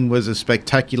this thing was a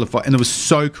spectacular fight, and it was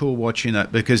so cool watching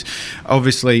it because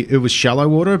obviously it was shallow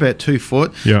water, about 2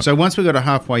 foot. So once we got a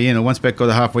halfway in, or once Beck got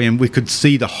a halfway in, we could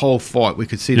see the whole fight. We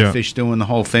could see the fish doing the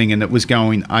whole thing, and it was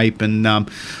going ape. And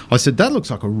I said, that looks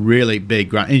like a really big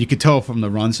grunter. And you could tell from the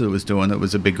runs that it was doing, it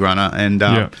was a big runner. And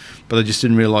but I just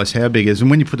didn't realise how big it is. And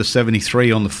when you put a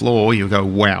 73 on the floor, you go,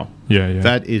 wow. Yeah.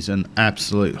 That is an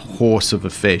absolute horse of a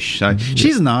fish. So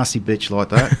she's a nasty bitch like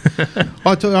that.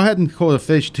 I hadn't caught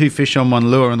two fish on one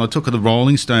lure, and I took her to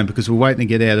Rolling Stone because we're waiting to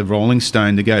get out of Rolling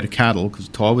Stone to go to cattle because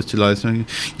the tide was too low. So, can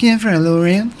you throw a lure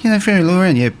in? Yeah,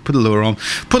 put a lure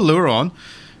on.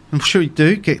 I'm sure you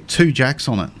do. Get 2 jacks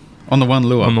on it. On the one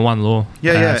lure.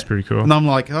 Yeah. That's pretty cool. And I'm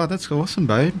like, oh, that's awesome,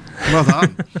 babe. Well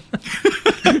done.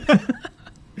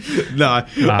 No,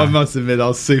 I must admit I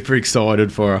was super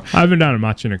excited for her. I haven't done it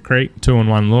much in a creek, 2 on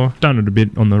one lure. Done it a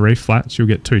bit on the reef flats. You'll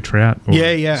get 2 trout. Or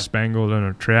spangled and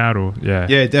a trout. Yeah,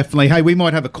 definitely. Hey, we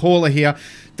might have a caller here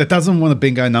that doesn't want a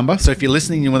bingo number. So if you're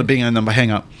listening and you want a bingo number,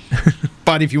 hang up.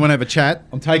 But if you want to have a chat,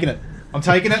 I'm taking it.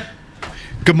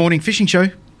 Good morning, Fishing Show.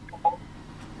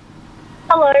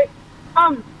 Hello.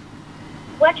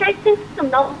 We're chasing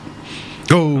some nuts.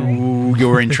 Oh,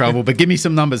 you're in trouble. But give me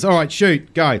some numbers. All right,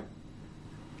 shoot, go.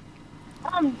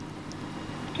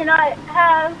 Can I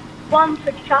have one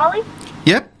for Charlie?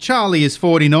 Yep, Charlie is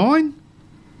 49.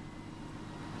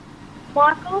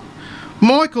 Michael?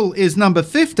 Michael is number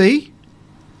 50.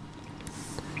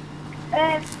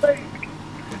 And Luke.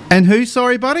 And who,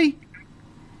 sorry, buddy?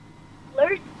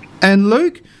 Luke? And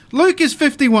Luke? Luke is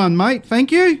 51, mate.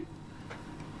 Thank you.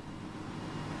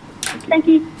 Thank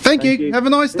you. Thank you. Have a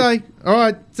nice day. All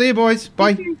right. See you, boys.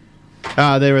 Bye.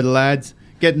 There are the lads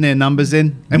getting their numbers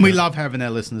in. And we love having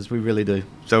our listeners. We really do.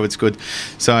 So it's good.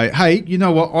 So, hey, you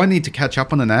know what? I need to catch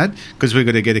up on an ad because we've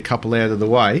got to get a couple out of the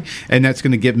way. And that's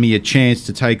going to give me a chance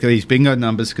to take these bingo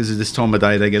numbers because at this time of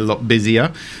day they get a lot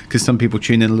busier because some people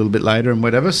tune in a little bit later and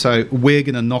whatever. So we're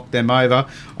going to knock them over.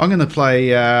 I'm going to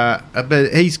play,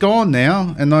 but he's gone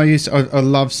now. And I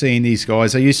love seeing these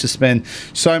guys. I used to spend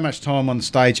so much time on the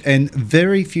stage and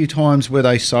very few times were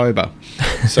they sober.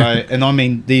 So, and I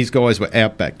mean, these guys were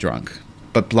outback drunk,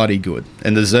 but bloody good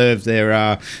and deserve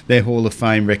their Hall of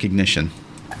Fame recognition.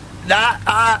 Don't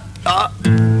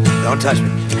touch me.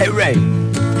 Hey, Ray.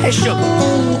 Hey, Sugar.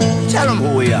 Tell them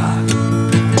who we are.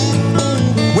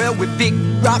 Well, we're big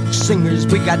rock singers.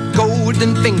 We got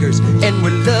golden fingers, and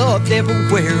we're loved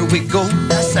everywhere we go.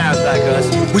 That sounds like us.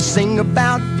 We sing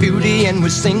about beauty, and we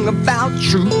sing about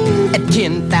truth at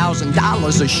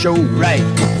 $10,000 a show. Right.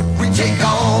 We take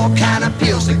all kind of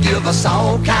pills to give us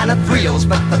all kind of thrills,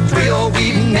 but the thrill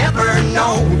we never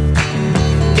know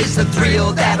is the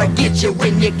thrill that'll get you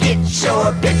when you get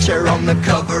your picture on the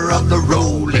cover of the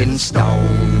Rolling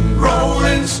Stone.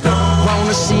 Rolling Stone.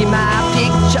 Wanna see my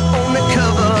picture on the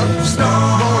cover?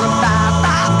 Stone. Wanna buy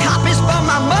 5 copies for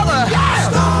my mother? Yeah.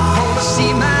 Stone. Wanna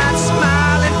see my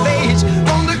smiling face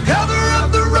on the cover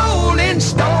of the Rolling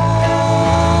Stone?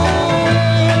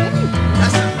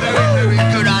 That's a very, very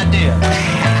good idea.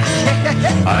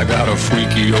 I got a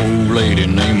freaky old lady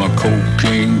named a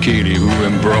Cocaine Kitty who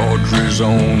embroideries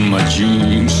on my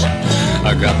jeans.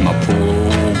 I got my poor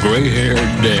old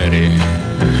gray-haired daddy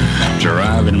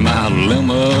driving my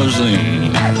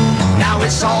limousine. Now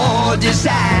it's all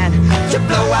designed to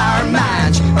blow our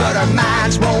minds, but our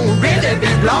minds won't really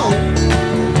be blown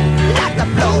like the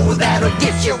blow that'll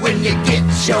get you when you get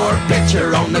your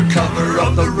picture on the cover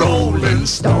of the Rolling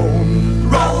Stone.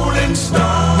 Rolling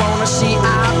Stone. Wanna see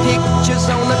our pictures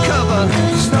on the cover?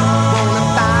 Stone. Wanna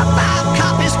buy 5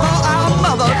 copies for our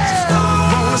mother?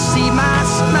 Stone. Wanna see my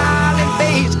smiling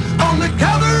face on the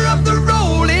cover of the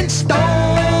Rolling Stone?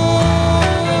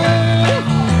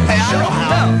 Hey, I don't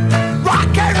know.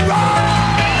 Rock and roll!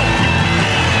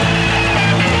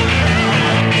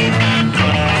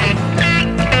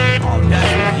 Oh,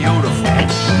 that's beautiful.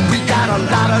 We got a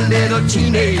lot of little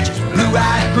teenage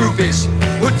blue-eyed groupies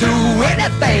who'll do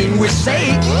anything we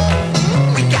say.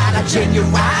 We got a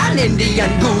genuine Indian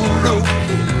guru.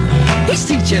 He's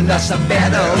teaching us a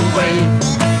better way.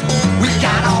 We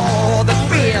got all the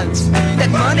friends that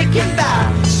money can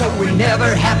buy, so we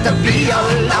never have to be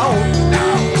alone.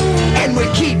 And we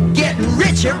keep getting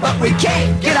richer, but we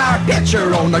can't get our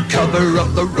picture on the cover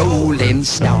of the Rolling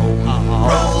Stone.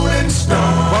 Rolling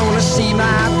Stone. Wanna see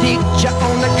my picture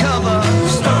on the cover?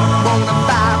 Stone. Wanna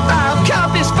buy 5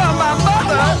 copies for my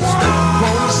mother? Stone.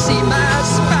 Wanna see my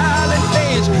smiling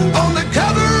face on the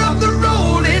cover of the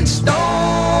Rolling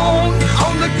Stone?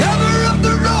 On the cover of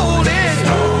the Rolling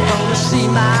Stone. Wanna see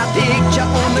my picture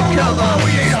on the cover?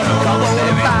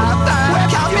 Wanna buy 5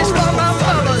 copies for my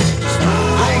mother?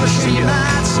 Wanna see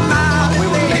my smiling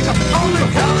face on the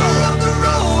cover of the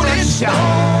Rolling Stone?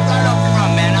 Right up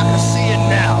front, man, I can see it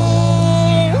now.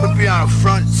 We'll be on the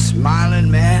front smiling,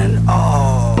 man.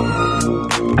 Oh.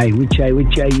 Hey, which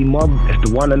you mob? It's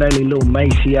the one and only Lil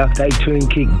Mace here. Stay tuned,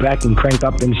 kick back and crank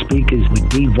up them speakers with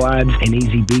D-Vibes and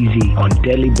Easy Beezy on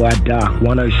Deadly by Dark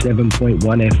 107.1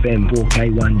 FM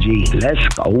 4K1G. Let's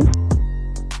go.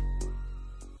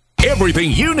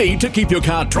 Everything you need to keep your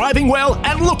car driving well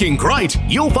and looking great.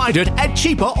 You'll find it at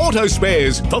Cheaper Auto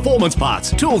Spares. Performance parts,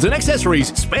 tools and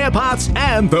accessories, spare parts,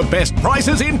 and the best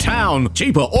prices in town.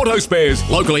 Cheaper Auto Spares,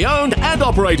 locally owned and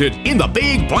operated in the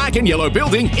big black and yellow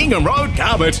building, Ingham Road,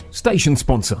 Carbet. Station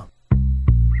sponsor.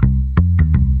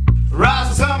 Rise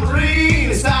the submarine,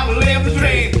 it's time to live the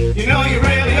dream. You know you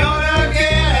really ought to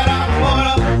get on the water.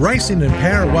 Race in and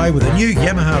power away with a new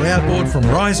Yamaha outboard from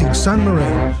Rising Sun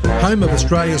Marine, home of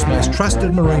Australia's most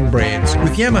trusted marine brands.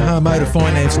 With Yamaha Motor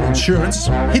Finance and Insurance,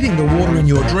 hitting the water in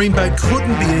your dream boat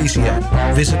couldn't be easier.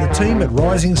 Visit the team at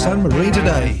Rising Sun Marine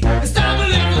today. It's time to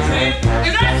live the dream.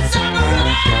 You Rising Sun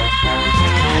Marine.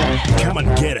 Come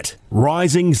and get it.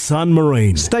 Rising Sun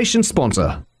Marine. Station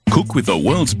sponsor. Cook with the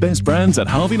world's best brands at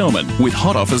Harvey Norman with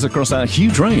hot offers across our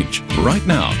huge range. Right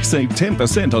now, save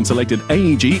 10% on selected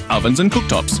AEG ovens and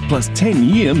cooktops, plus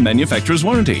 10-year manufacturer's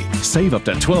warranty. Save up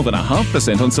to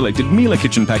 12.5% on selected Miele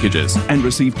kitchen packages and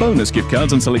receive bonus gift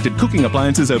cards on selected cooking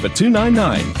appliances over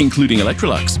 $299, including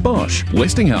Electrolux, Bosch,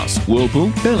 Westinghouse,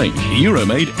 Whirlpool, Belling,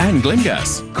 Euromade and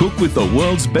Glengas. Cook with the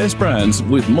world's best brands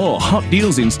with more hot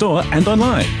deals in store and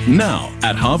online. Now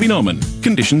at Harvey Norman.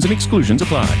 Conditions and exclusions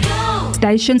apply.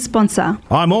 Station sponsor.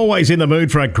 I'm always in the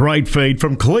mood for a great feed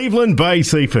from Cleveland Bay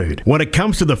Seafood. When it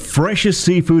comes to the freshest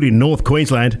seafood in North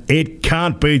Queensland, it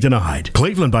can't be denied.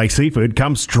 Cleveland Bay Seafood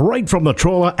comes straight from the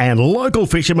trawler and local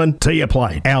fishermen to your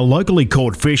plate. Our locally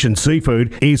caught fish and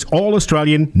seafood is all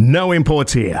Australian, no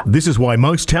imports here. This is why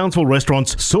most Townsville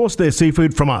restaurants source their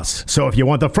seafood from us. So if you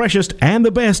want the freshest and the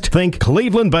best, think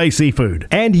Cleveland Bay Seafood.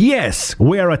 And yes,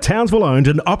 we are a Townsville-owned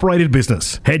and operated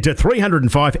business. Head to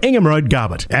 305 Ingham Road,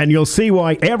 Garbutt, and you'll see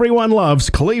why everyone loves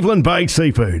Cleveland Bay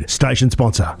Seafood. Station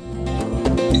sponsor.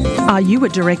 Are you a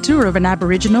director of an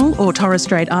Aboriginal or Torres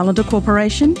Strait Islander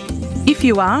corporation? If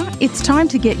you are, it's time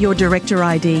to get your Director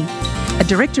ID. A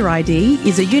Director ID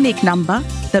is a unique number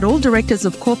that all directors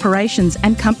of corporations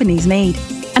and companies need,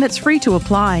 and it's free to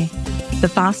apply. The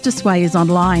fastest way is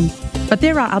online, but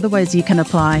there are other ways you can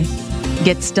apply.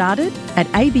 Get started at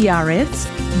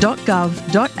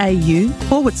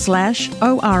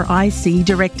abrs.gov.au/ORIC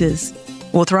directors.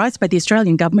 Authorised by the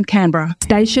Australian Government, Canberra.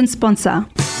 Station sponsor.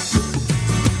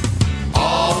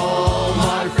 All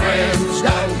my friends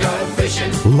don't go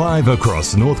fishing. Live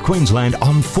across North Queensland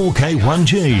on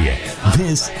 4K1G.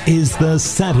 This is the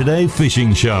Saturday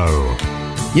Fishing Show.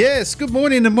 Yes, good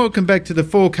morning and welcome back to the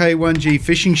 4K1G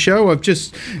Fishing Show. I've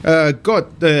just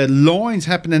got the lines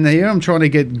happening here. I'm trying to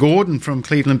get Gordon from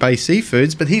Cleveland Bay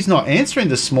Seafoods, but he's not answering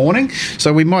this morning,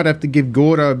 so we might have to give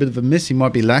Gordo a bit of a miss. He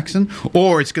might be laxing,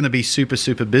 or it's going to be super,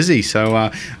 super busy. So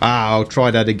I'll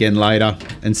try that again later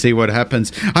and see what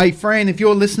happens. Hey, Fran, if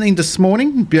you're listening this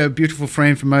morning, beautiful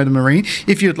Fran from Motor Marine,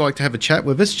 if you'd like to have a chat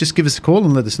with us, just give us a call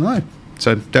and let us know.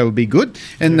 So that would be good.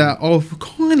 And I'll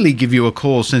kindly give you a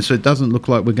call since it doesn't look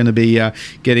like we're going to be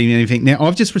getting anything. Now,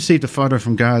 I've just received a photo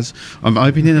from Gaz. I'm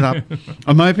opening it up.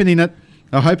 I'm opening it.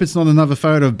 I hope it's not another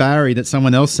photo of Barry that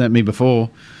someone else sent me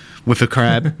before with a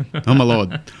crab. Oh, my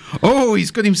Lord. Oh, he's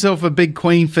got himself a big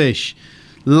queenfish.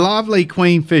 Lovely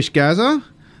queenfish, Gaza.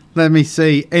 Let me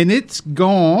see. And it's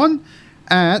gone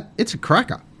at... It's a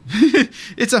cracker.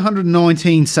 It's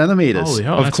 119 centimetres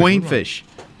of queenfish.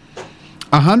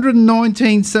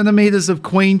 119 centimetres of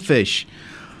queenfish.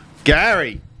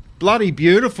 Gary, bloody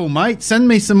beautiful, mate. Send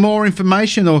me some more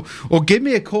information or give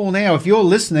me a call now if you're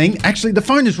listening. Actually, the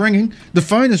phone is ringing. The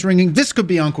phone is ringing. This could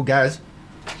be Uncle Gaz.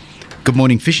 Good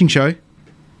morning, Fishing Show.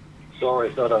 Sorry,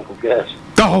 it's not Uncle Gaz.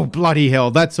 Oh, bloody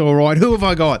hell. That's all right. Who have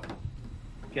I got?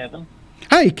 Kevin.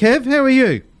 Hey, Kev. How are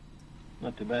you?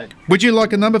 Not too bad. Would you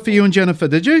like a number for you and Jennifer,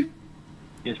 did you?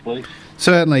 Yes, please.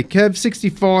 Certainly. Kev,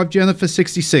 65, Jennifer,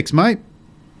 66, mate.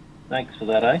 Thanks for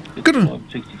that, eh? Good on.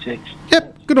 66.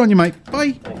 Yep, good on you, mate.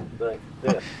 Bye.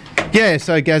 Yeah,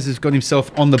 so Gaz has got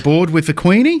himself on the board with the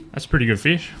queenie. That's pretty good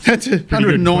fish. That's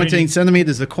 119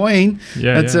 centimetres a queen.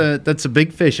 Yeah, that's a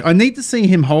big fish. I need to see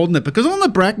him holding it because on the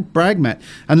brag mat,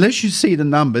 unless you see the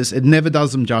numbers, it never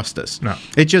does them justice. No.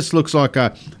 It just looks like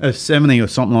a 70 or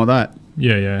something like that.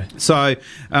 Yeah, yeah. So,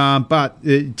 but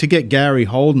to get Gary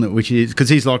holding it, which is because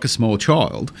he's like a small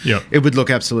child, Yep. it would look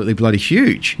absolutely bloody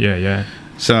huge. Yeah, yeah.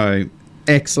 So,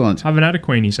 excellent. I haven't had a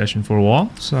queenie session for a while,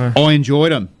 so... I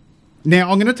enjoyed them. Now,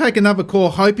 I'm going to take another call,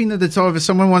 hoping that it's either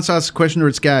someone wants to ask a question or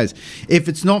it's Gaz. If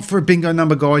it's not for a bingo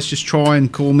number, guys, just try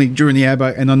and call me during the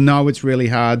abo, and I know it's really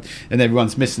hard and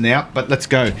everyone's missing out, but let's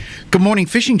go. Good morning,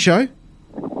 Fishing Show.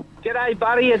 G'day,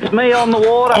 buddy. It's me on the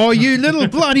water. Oh, you little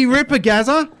bloody ripper,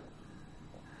 Gazza.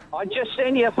 I just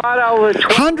sent you a photo of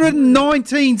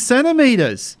 119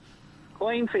 centimetres.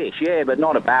 Queenfish, yeah, but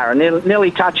not a barra. Nearly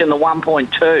touching the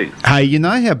 1.2. Hey, you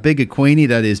know how big a queenie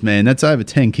that is, man? That's over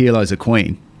 10 kilos a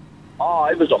queen. Oh,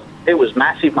 it was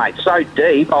massive, mate. So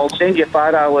deep. I'll send you a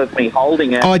photo of me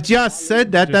holding it. I just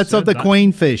said that. That's of the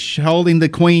queenfish, holding the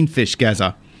queenfish,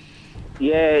 Gazza.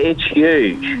 Yeah, it's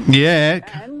huge. Yeah.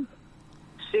 And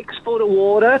 6 foot of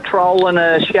water, trolling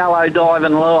a shallow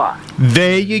diving lure.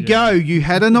 There you go. You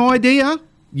had an idea.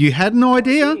 You had an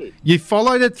idea. You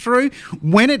followed it through.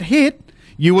 When it hit,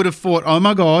 you would have thought, oh,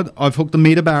 my God, I've hooked a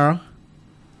meter barra.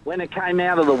 When it came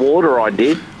out of the water, I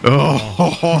did.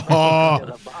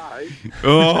 Oh.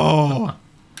 Oh.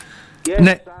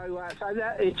 Yeah, so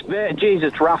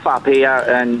it's rough up here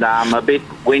and a bit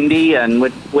windy, and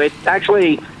we're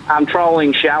actually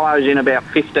trolling shallows in about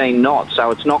 15 knots, so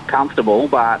it's not comfortable,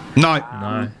 but...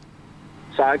 No.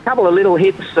 So a couple of little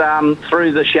hits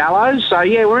through the shallows. So,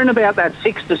 yeah, we're in about that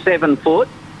 6 to 7 foot.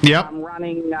 Yep. I'm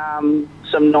running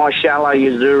some nice shallow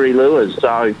Uzuri lures.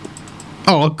 So,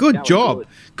 Oh, good job.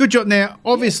 Good job. Now,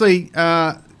 obviously,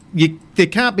 there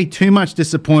can't be too much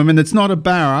disappointment. It's not a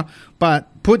Barra, but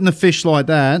putting a fish like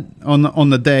that on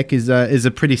the deck is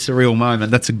a pretty surreal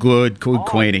moment. That's a good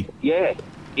Queenie.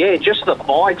 yeah, just the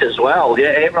bite as well. Yeah,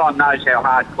 everyone knows how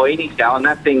hard Queenie's go, and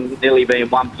that thing nearly being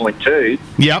 1.2.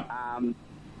 Yep.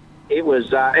 It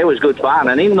was good fun,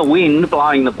 and in the wind,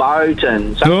 blowing the boat,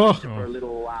 and so for a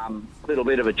little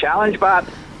bit of a challenge, but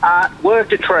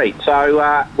worked a treat.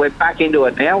 So we're back into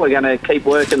it now. We're going to keep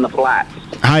working the flats.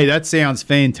 Hey, that sounds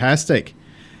fantastic.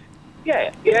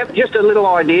 Yeah, just a little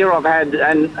idea I've had,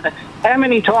 and how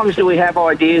many times do we have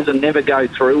ideas and never go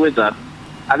through with them?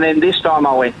 And then this time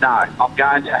I went, no, I'm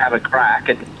going to have a crack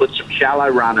and put some shallow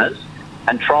runners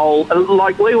and troll.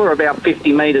 Like, we were about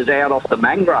 50 metres out off the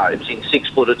mangroves in 6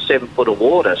 foot and 7 foot of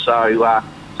water. So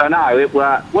no, it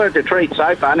worked a treat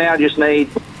so far. Now I just need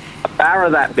a Barra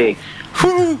that big.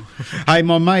 Hey,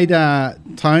 my mate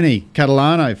Tony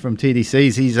Catalano from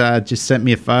TDC's, he's just sent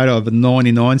me a photo of a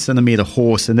 99 centimetre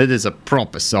horse, and it is a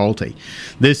proper salty.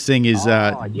 This thing is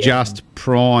just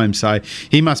prime, so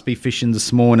he must be fishing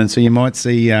this morning, so you might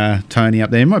see Tony up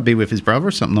there. He might be with his brother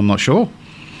or something, I'm not sure.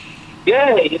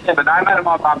 Yeah, you never know, mate. I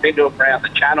might bump into him around the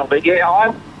channel, but yeah,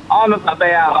 I'm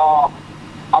about,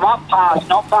 I'm up past,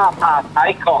 not far past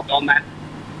Acock on that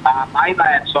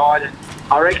mainland side, and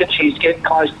I reckon she's getting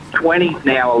close to 20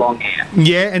 now along here.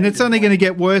 Yeah, and it's only going to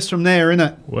get worse from there, isn't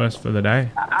it? Worse for the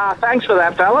day. Thanks for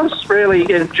that, fellas. Really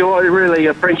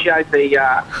appreciate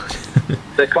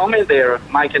the comment there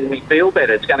of making me feel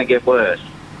better. It's going to get worse.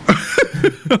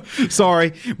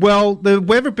 Sorry. Well, the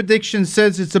weather prediction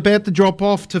says it's about to drop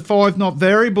off to 5 knot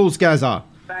variables, Gazza.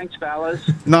 Thanks, fellas.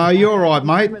 No, you're all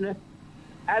right, mate.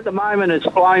 At the moment, it's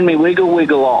blowing me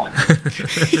wiggle off.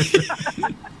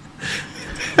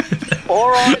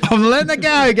 All right. I'm letting it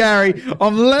go, Gary.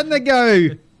 I'm letting it go.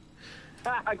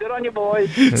 Good on you,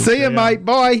 boys. See you, mate.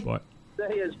 Bye.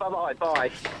 See you. Bye-bye.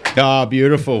 Bye. Ah,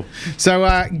 beautiful. So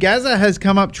Gazza has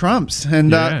come up trumps,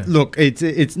 and look,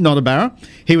 it's not a Barra.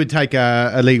 He would take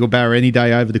a legal Barra any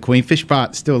day over the Queenfish,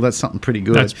 but still, that's something pretty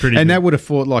good. That's pretty and good. That would have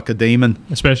fought like a demon,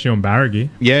 especially on Barra gear.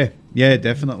 Yeah,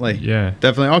 definitely. Yeah,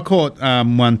 definitely. I caught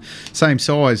one same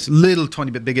size, little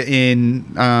tiny bit bigger in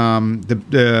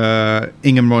the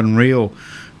Ingham Rod and Reel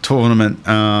tournament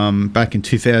back in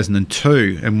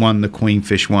 2002 and won the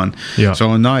Queenfish one. Yeah.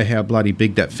 So I know how bloody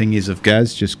big that thing is of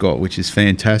Gaz just got, which is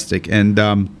fantastic. And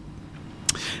I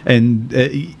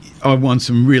won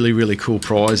some really, really cool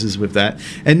prizes with that.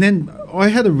 And then I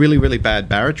had a really, really bad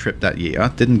Barra trip that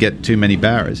year. Didn't get too many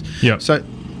Barras. Yeah. So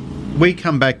we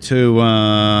come back to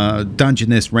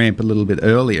Dungeness Ramp a little bit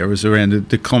earlier. It was around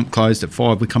the comp closed at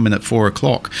 5. We come in at 4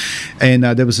 o'clock, and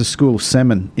there was a school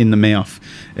salmon in the mouth,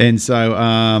 and so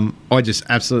I just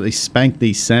absolutely spanked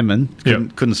these salmon.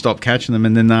 Couldn't stop catching them,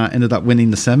 and then ended up winning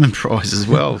the salmon prize as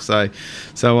well. So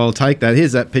I'll take that.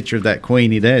 Here's that picture of that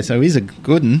Queenie there. So he's a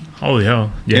good one. Holy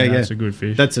hell! Yeah, that's a good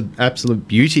fish. That's an absolute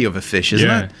beauty of a fish, isn't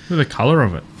it? Look at the colour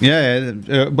of it. Yeah.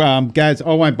 Gaz,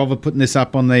 I won't bother putting this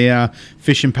up on the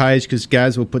fishing page, because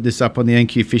Gaz will put this up on the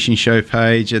NQ Fishing Show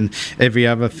page and every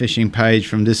other fishing page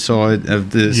from this side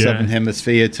of the Southern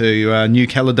Hemisphere to New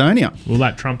Caledonia. Will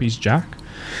that trump his jack?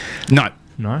 No.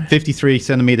 53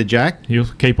 centimetre jack. He'll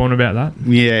keep on about that?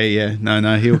 Yeah.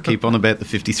 No, he'll keep on about the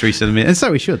 53 centimetre. And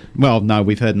so he should. Well, no,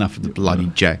 we've heard enough of the bloody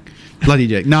jack.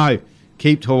 No,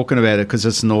 keep talking about it, because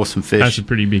it's an awesome fish. That's a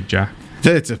pretty big jack.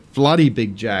 It's a bloody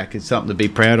big jack. It's something to be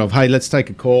proud of. Hey, let's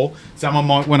take a call. Someone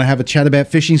might want to have a chat about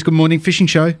fishing. Good morning, Fishing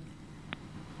Show.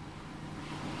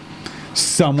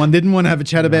 Someone didn't want to have a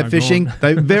chat about fishing.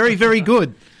 They very, very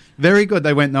good. Very good.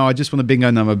 They went, no, I just want a bingo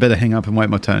number. I better hang up and wait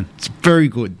my turn. It's very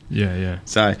good. Yeah.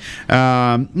 So,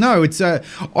 no, it's... I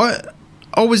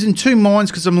was in two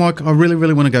minds, because I'm like, I really,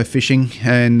 really want to go fishing,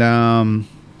 and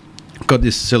got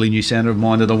this silly new sounder of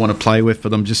mine that I want to play with,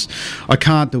 but I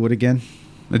can't do it again.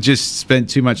 I just spent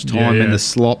too much time in the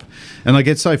slop, and I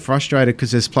get so frustrated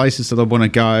because there's places that I want to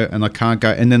go and I can't go,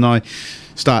 and then I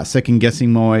start second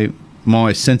guessing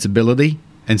my sensibility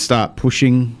and start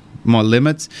pushing my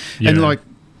limits. And like,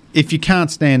 if you can't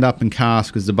stand up and cast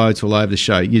because the boat's all over the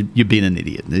show, you're being an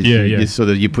idiot.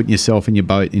 You're putting yourself and your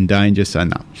boat in danger. So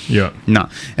no.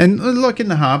 And like in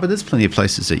the harbour, there's plenty of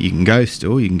places that you can go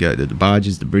still. You can go to the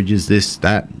barges, the bridges, this,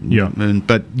 that.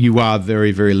 But you are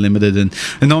very, very limited,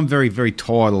 and I'm very, very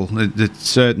tidal.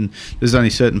 There's only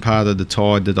certain part of the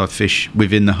tide that I fish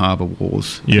within the harbour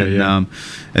walls.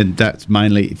 And that's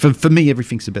mainly for me.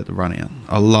 Everything's about the run out.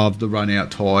 I love the run out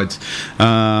tides,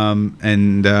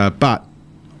 but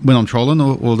when I'm trolling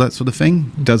or that sort of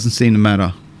thing. Doesn't seem to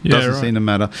matter. Yeah, Doesn't right. seem to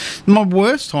matter. My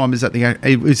worst time is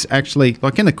it's actually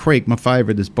like in a creek. My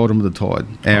favourite is bottom of the tide,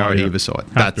 hour yeah. either side.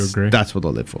 Have to agree. That's what I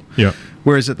live for. Yeah.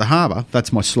 Whereas at the harbour,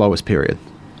 that's my slowest period.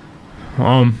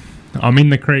 I'm in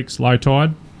the creeks, low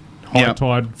tide, high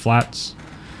tide, flats,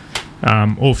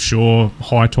 offshore,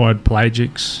 high tide,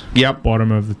 pelagics. Yep.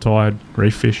 Bottom of the tide,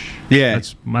 reef fish. Yeah.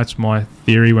 That's my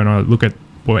theory when I look at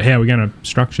how we're going to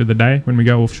structure the day when we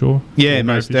go offshore. Yeah, Or go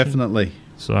most fishing. definitely.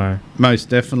 So most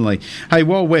definitely. Hey,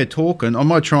 while we're talking, I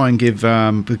might try and give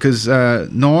because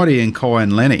Nani and Kai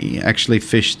and Lenny actually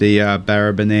fished the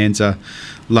Barra Bonanza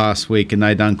last week and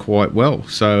they done quite well.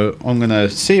 So I'm going to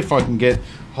see if I can get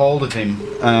hold of him.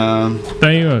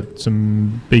 They got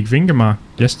some big finger mark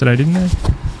yesterday, didn't they?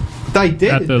 They did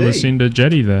at the indeed. Lucinda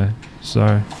jetty there.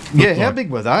 So Yeah, how big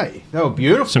were they? They were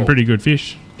beautiful. some pretty good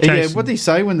fish. Yeah, Chasing- what did he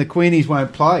say when the Queenies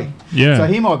won't play? Yeah. So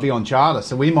he might be on charter,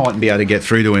 so we mightn't be able to get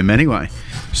through to him anyway.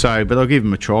 So, but I'll give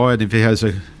him a try, and if he has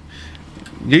a...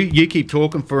 You keep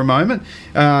talking for a moment.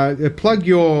 Plug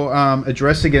your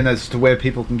address again as to where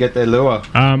people can get their lure.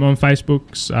 on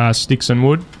Facebook's Sticks and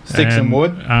Wood. Sticks and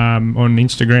Wood. On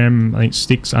Instagram, I think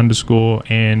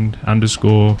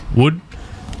sticks_and_wood.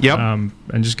 Yep. And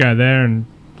just go there and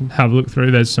have a look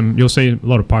through. You'll see a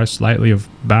lot of posts lately of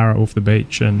Barra off the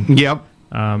beach and yep.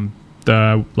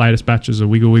 The latest batches of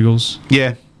Wiggle Wiggles.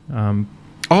 Yeah.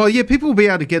 Oh, yeah, people will be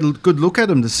able to get a good look at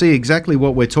them to see exactly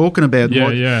what we're talking about.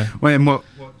 Yeah, what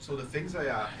sort of things they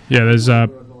are. Yeah, there's a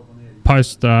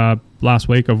post last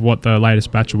week of what the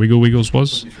latest batch of Wiggle Wiggles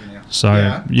was. So,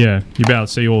 yeah you'll be able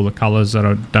to see all the colours that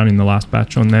are done in the last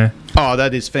batch on there. Oh,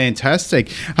 that is fantastic.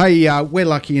 Hey, we're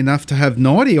lucky enough to have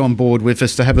Nani on board with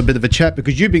us to have a bit of a chat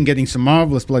because you've been getting some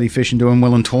marvellous bloody fish and doing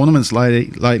well in tournaments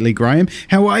lately, Graham.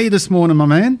 How are you this morning, my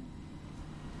man?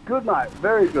 Good, mate.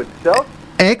 Very good. Yourself?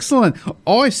 Excellent.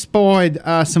 I spied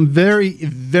some very,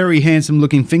 very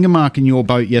handsome-looking finger mark in your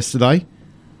boat yesterday.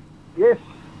 Yes.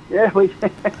 Yeah,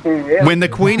 yeah. When the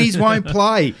Queenies won't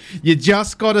play, you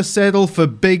just got to settle for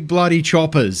big bloody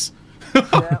choppers.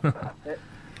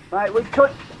 Mate, we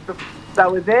could... They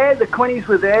were there, the Queenies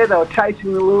were there, they were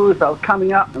chasing the lures, they were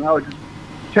coming up, and they were just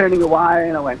turning away,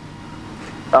 and I went,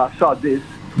 sod this.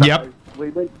 So yep. We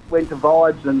went to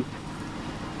Vibes,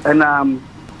 and I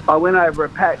went over a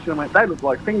patch and went, they look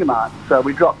like finger marks. So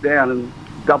we dropped down and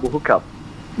double hook up.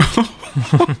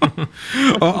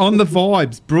 On the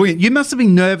Vibes, brilliant. You must have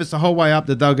been nervous the whole way up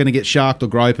that they were going to get sharked or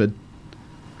groped.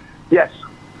 Yes.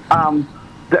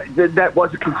 That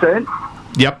was a concern.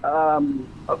 Yep.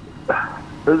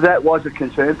 That was a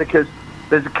concern because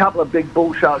there's a couple of big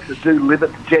bull sharks that do live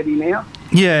at the jetty now.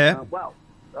 Yeah.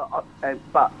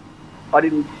 But I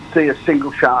didn't see a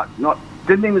single shark.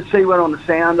 Didn't even see one on the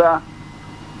sounder.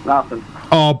 Nothing.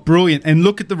 Oh, brilliant. And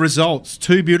look at the results.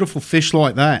 Two beautiful fish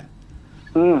like that.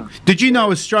 Mm. Did you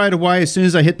know straight away as soon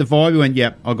as they hit the vibe, you went,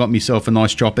 yep, I got myself a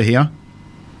nice chopper here?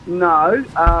 No.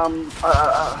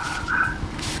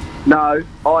 No.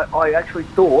 I actually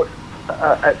thought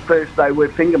at first they were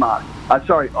finger marks. I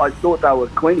thought they were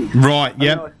Queenies. Right,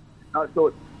 yep. I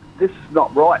thought, this is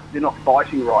not right. They're not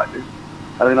fighting right. And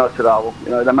then I said,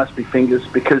 they must be fingers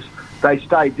because they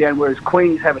stayed down, whereas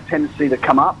Queenies have a tendency to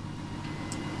come up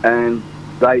and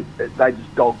they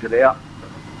just dogged it out.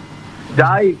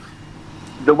 Dave,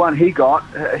 the one he got,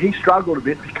 he struggled a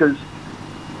bit because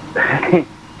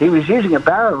he was using a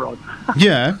Barra rod.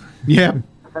 Yeah.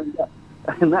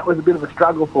 And that was a bit of a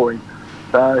struggle for him.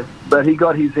 So, but he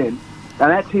got his in. And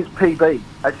that's his PB.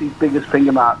 That's his biggest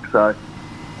finger mark. So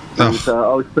I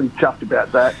was pretty chuffed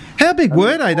about that. How big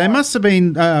were they? They must have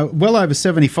been well over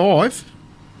 75.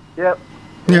 Yep.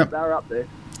 Yep. They're up there.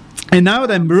 And they were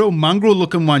them real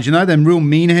mongrel-looking ones, them real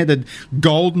mean-headed,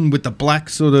 golden with the black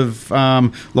sort of.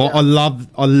 I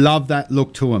love that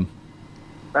look to them.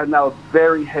 And they were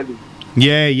very heavy.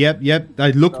 Yeah, yep.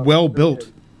 They look well built.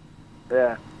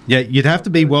 Yeah. Yeah, you'd have to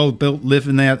be well built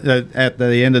living out at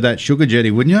the end of that sugar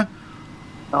jetty, wouldn't you?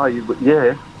 Oh,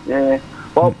 yeah.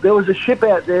 Well, there was a ship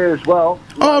out there as well.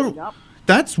 Oh,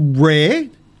 that's rare.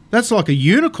 That's like a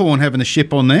unicorn having a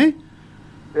ship on there.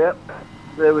 Yep.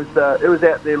 It was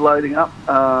out there loading up,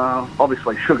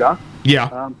 obviously sugar.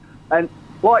 Yeah. And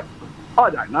I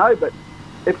don't know, but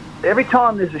if every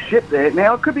time there's a ship there,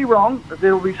 now it could be wrong.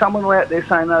 There will be someone out there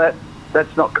saying no,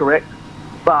 that's not correct.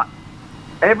 But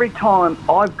every time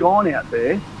I've gone out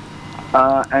there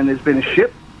and there's been a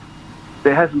ship,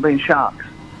 there hasn't been sharks.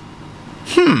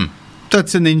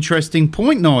 That's an interesting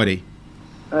point, Nani.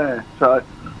 So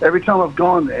every time I've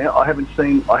gone there, I haven't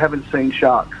seen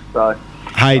sharks. So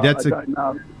hey, I don't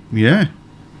know. Yeah.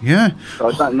 So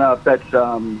I don't know if that's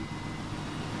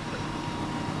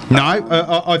No,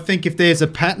 I think if there's a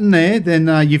pattern there,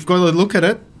 then you've got to look at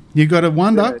it. You've got to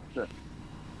wonder.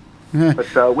 Yeah.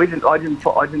 But I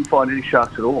didn't find any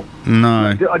sharks at all.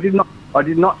 No. I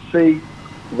did not see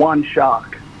one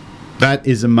shark. That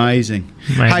is amazing.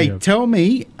 Hey, tell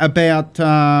me about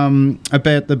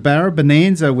the Barra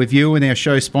Bonanza with you and our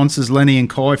show sponsors Lenny and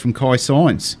Kai from Kai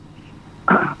Science.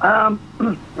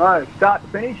 Right, start to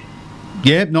finish.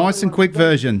 Yep, nice and quick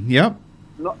version. Yep.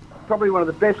 Probably one of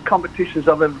the best competitions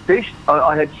I've ever fished.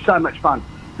 I had so much fun.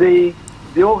 The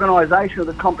organisation of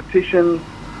the competition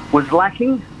was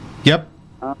lacking. Yep.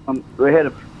 We had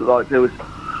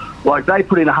they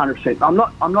put in 100%. I'm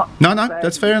not. No,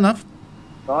 that's fair enough.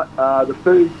 Right. The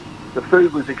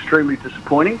food was extremely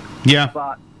disappointing. Yeah.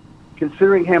 But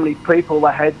considering how many people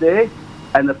they had there,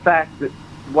 and the fact that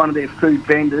one of their food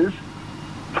vendors,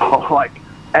 like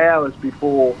hours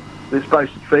before they're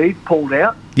supposed to feed, pulled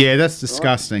out. Yeah, that's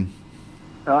disgusting.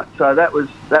 Right. So that was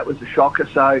a shocker.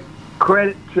 So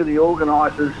credit to the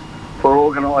organisers for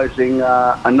organising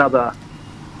another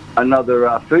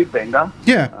food vendor.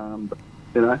 Yeah.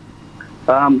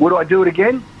 Would I do it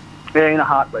again? Yeah, in a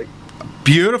heartbeat.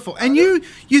 Beautiful. And you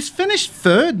finished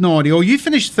third, Nani, or you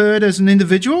finished third as an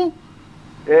individual?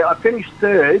 Yeah, I finished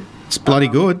third. It's bloody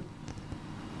good.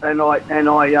 My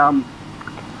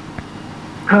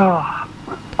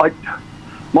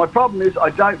problem is I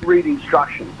don't read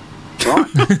instructions, right?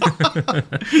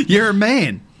 You're a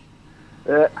man.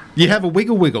 You have a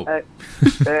wiggle. And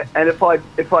if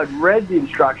I'd read the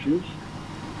instructions,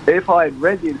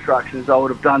 I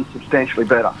would have done substantially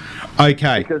better.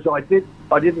 Okay. Because I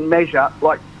didn't measure.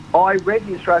 Like, I read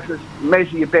the instructions,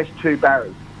 measure your best 2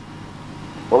 barras.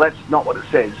 Well, that's not what it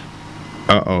says.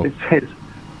 Uh-oh.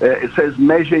 It says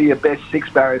measure your best 6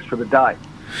 barras for the day,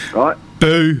 right?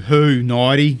 Boo-hoo,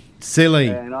 Nighty. Silly.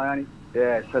 And I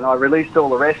released all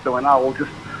the rest. I went,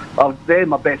 they're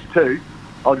my best 2.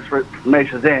 I'll just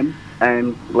measure them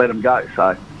and let them go.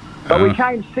 So, but we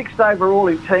came 6th overall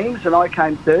in teams, and I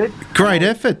came 3rd. Great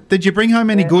effort. Did you bring home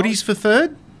any goodies for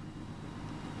 3rd?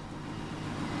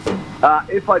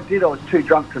 If I did, I was too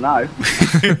drunk to know.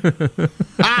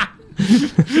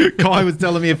 Kai was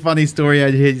telling me a funny story.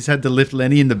 He just had to lift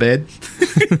Lenny in the bed.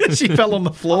 She fell on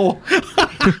the floor.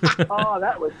 Oh,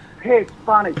 that was pissed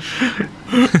funny.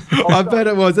 I bet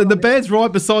it was. And the bed's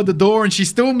right beside the door, and she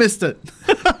still missed it.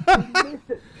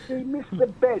 She missed the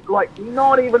bed, like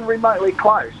not even remotely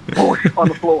close. On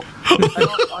the floor.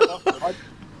 I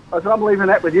said, I'm leaving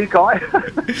that with you, Kai.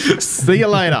 See you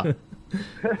later.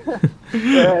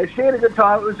 She had a good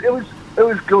time. It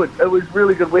was good. It was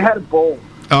really good. We had a ball.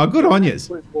 Oh, good on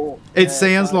yous. It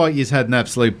sounds like you've had an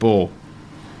absolute ball.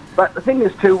 But the thing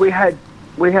is, too, we had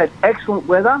excellent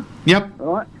weather. Yep.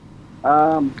 Right.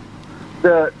 And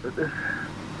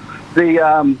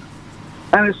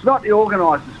it's not the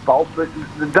organisers' fault. But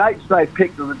the dates they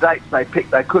picked are the dates they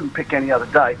picked. They couldn't pick any other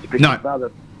dates because of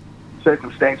other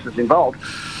circumstances involved.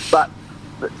 But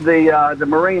the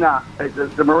marina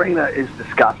is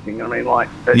disgusting. I mean,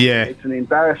 it's an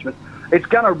embarrassment. It's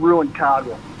going to ruin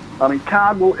Cardwell. I mean,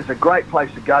 Cardwell is a great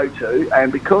place to go to,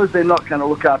 and because they're not going to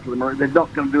look after the marina, they're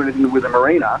not going to do anything with the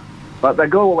marina, but they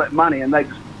got all that money and they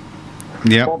just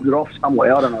bobbed it off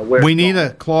somewhere. I don't know where. We need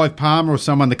a Clive Palmer or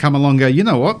someone to come along and go, you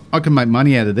know what, I can make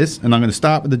money out of this, and I'm going to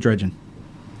start with the dredging.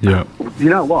 Yeah. You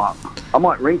know what? I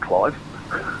might ring Clive.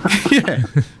 Yeah.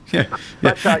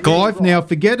 Clive, now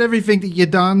forget everything that you've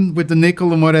done with the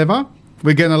nickel and whatever.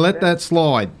 We're going to let that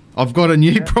slide. I've got a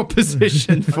new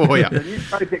proposition for you. A new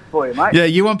project for you, mate. Yeah,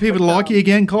 you want people to like you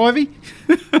again, Clivey?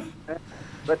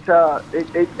 But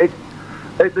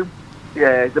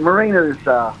the marina is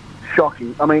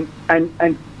shocking. I mean,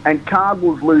 and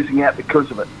Cardwell's losing out because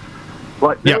of it.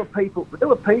 Like there were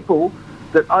people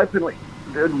that openly.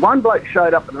 One bloke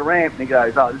showed up at the ramp and he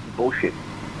goes, "Oh, this is bullshit,"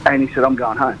 and he said, "I'm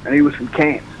going home." And he was from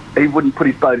Cairns. He wouldn't put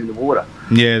his boat in the water.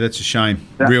 Yeah, that's a shame.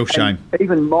 Real shame.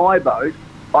 Even my boat,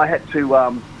 I had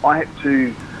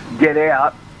to get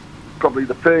out probably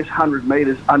the first 100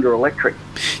 metres under electric.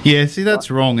 Yeah, see,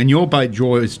 that's wrong. And your boat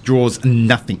draws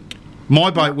nothing. My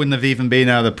boat wouldn't have even been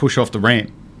able to push off the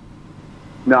ramp.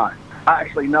 No,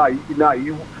 actually, no. At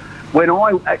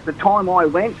the time I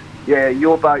went,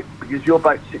 your boat, because your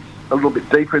boat sits a little bit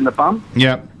deeper in the bum.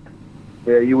 Yep.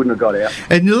 Yeah, you wouldn't have got out.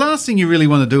 And the last thing you really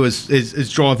want to do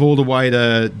is drive all the way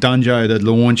to Dunjo to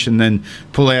launch and then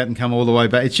pull out and come all the way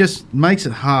back. It just makes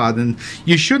it hard, and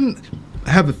you shouldn't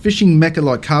have a fishing mecca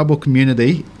like Cardwell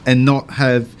Community and not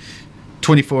have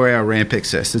 24-hour ramp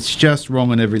access. It's just wrong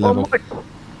on every level.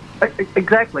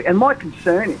 Exactly. And my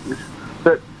concern is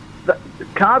that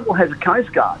Cardwell has a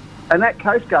Coast Guard, And that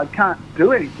Coast Guard can't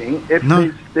do anything if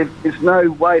No. there's no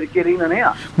way to get in and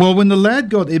out. Well, when the lad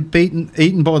got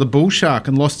eaten by the bull shark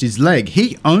and lost his leg,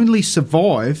 he only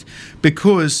survived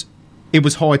because it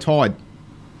was high tide.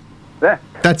 Yeah.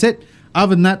 That's it.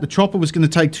 Other than that, the chopper was going to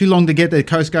take too long to get there.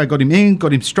 Coast Guard got him in,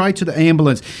 got him straight to the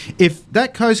ambulance. If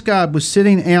that Coast Guard was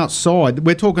sitting outside,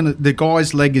 we're talking the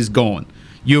guy's leg is gone.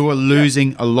 You are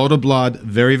losing a lot of blood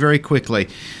very, very quickly.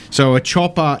 So a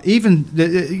chopper, even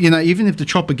if the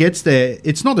chopper gets there,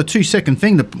 it's not a 2-second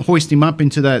thing to hoist him up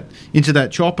into that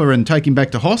chopper and take him back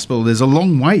to hospital. There's a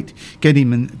long wait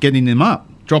getting him up,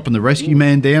 dropping the rescue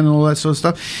man down and all that sort of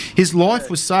stuff. His life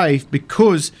was saved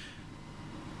because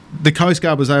the Coast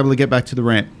Guard was able to get back to the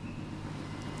ramp.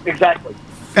 Exactly.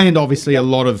 And obviously a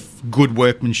lot of good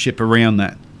workmanship around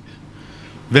that.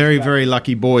 Very, very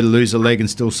lucky boy to lose a leg and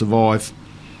still survive.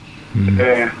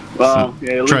 Yeah. Well, So,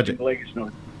 yeah, tragic. losing leg is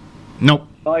not. Nope.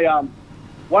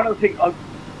 One of the things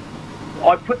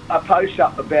I put a post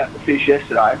up about the fish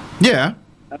yesterday. Yeah.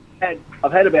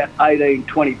 I've had about 18,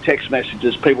 20 text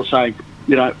messages, people saying,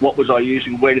 what was I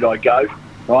using, where did I go,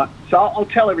 right? So I'll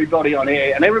tell everybody on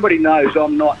air, and everybody knows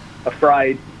I'm not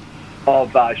afraid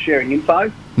of sharing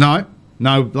info. No,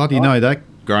 bloody know that,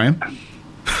 Graham.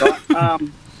 Right?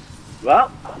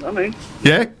 Well, I mean,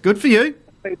 Yeah, good for you.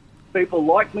 people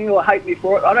like me or hate me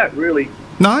for it. I don't really.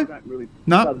 No. It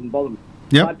No. doesn't bother me.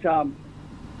 Yep. But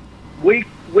we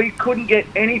couldn't get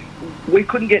any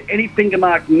finger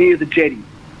mark near the jetty.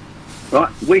 Right.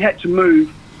 We had to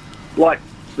move. Like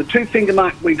the 2 finger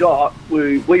mark we got,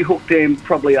 we hooked them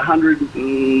probably 100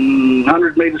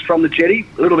 metres from the jetty,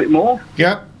 a little bit more.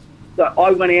 Yep. So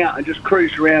I went out and just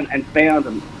cruised around and found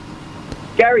them.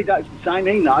 Gary does the same.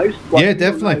 He knows. Like, Yeah,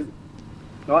 definitely.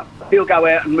 Right. He'll go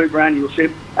out and move around. You'll see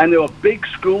him, and there were big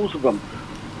schools of them.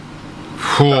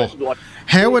 How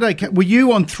were they? Were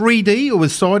you on 3D or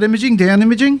was side imaging, down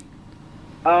imaging?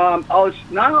 I was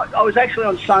actually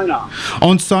on sonar.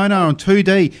 On sonar, on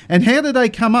 2D. And how did they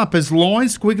come up? As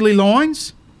lines, squiggly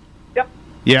lines? Yep.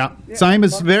 Yeah. Same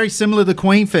as, very similar to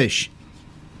queenfish.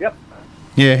 Yep.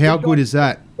 Yeah, how good is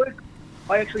that?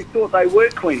 I actually thought they were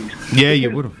queens. Yeah,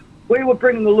 you would have. We were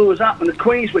bringing the lures up, and the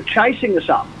queens were chasing us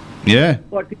up. Yeah.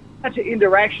 Like the amount of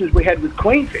interactions we had with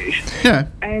queenfish. Yeah.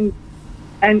 And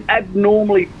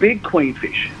abnormally big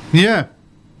queenfish. Yeah.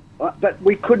 But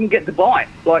we couldn't get the bite.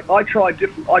 Like I tried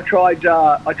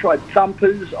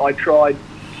thumpers. I tried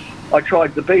the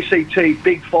BCT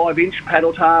big 5-inch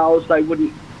paddle tails. They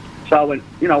wouldn't. So I went,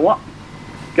 you know what?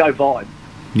 Go vibe.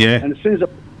 Yeah. And as soon as I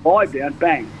put the vibe down,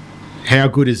 bang. How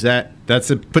good is that? But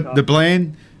the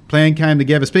plan came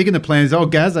together. Speaking of plans,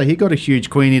 Gaza, he got a huge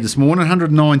queenie this morning,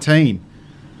 119.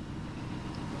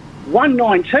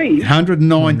 119?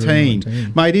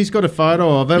 119. Mate, he's got a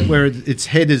photo of it where its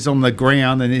head is on the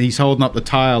ground and he's holding up the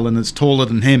tail and it's taller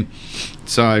than him.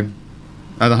 So,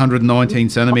 at 119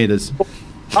 centimetres.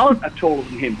 I was taller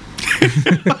than him.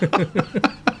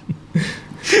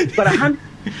 But 100.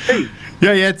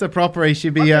 Yeah, it's a proper. He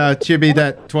should be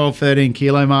that 12, 13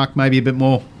 kilo mark, maybe a bit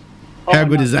more. How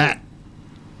good is that?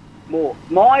 More.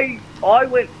 I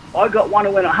got one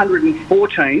who went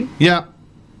 114. Yeah.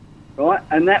 Right,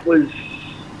 and that was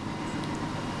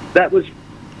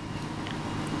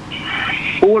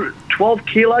 12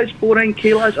 kilos, 14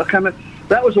 kilos. I can't remember.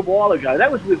 That was a while ago.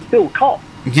 That was with Phil Copp.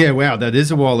 Yeah, wow, that is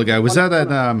a while ago. Was that at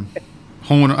not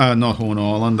Horn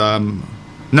Island?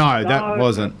 No, that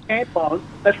wasn't. Camp Island.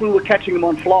 That's when we were catching them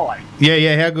on fly.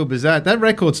 Yeah, how good was that? That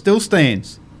record still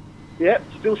stands. Yeah,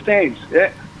 still stands.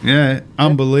 Yeah. Yeah,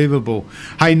 unbelievable.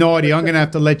 Hey, Nani, I'm going to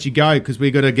have to let you go because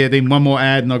we've got to get in one more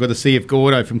ad and I've got to see if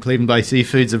Gordo from Cleveland Bay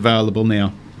Seafood's available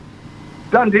now.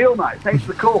 Done deal, mate. Thanks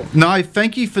for the call. No,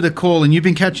 thank you for the call, and you've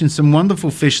been catching some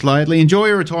wonderful fish lately. Enjoy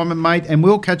your retirement, mate, and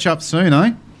we'll catch up soon,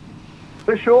 eh?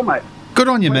 For sure, mate. Good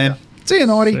on you, man. See you,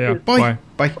 Nani. See ya. Bye.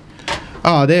 Bye.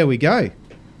 Oh, there we go.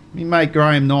 Me mate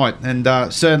Graham Knight, and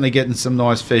certainly getting some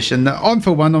nice fish. And I'm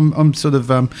for one, I'm sort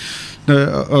of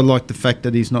I like the fact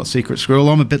that he's not secret squirrel.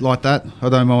 I'm a bit like that. I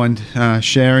don't mind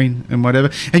sharing and whatever.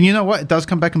 And you know what? It does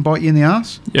come back and bite you in the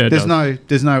arse. Yeah, there's no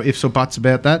ifs or buts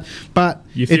about that. But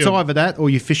it's either that or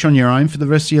you fish on your own for the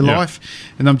rest of your life.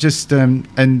 And I'm just Gary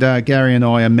and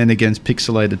I are men against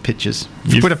pixelated pictures.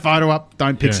 If you put a photo up,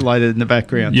 don't pixelate it in the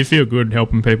background. You feel good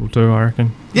helping people too, I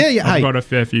reckon. Yeah. I've got a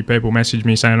fair few people message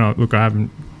me saying, "Oh, look, I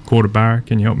haven't caught a Barra.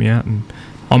 Can you help me out?" And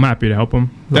I'm happy to help them.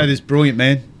 That is brilliant,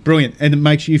 man. Brilliant. And it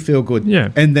makes you feel good. Yeah.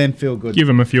 And them feel good. Give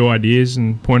them a few ideas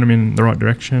and point them in the right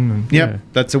direction. And Yep,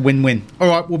 that's a win-win. All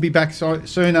right, we'll be back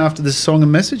soon after this song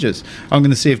and messages. I'm going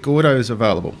to see if Gordo is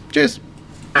available. Cheers.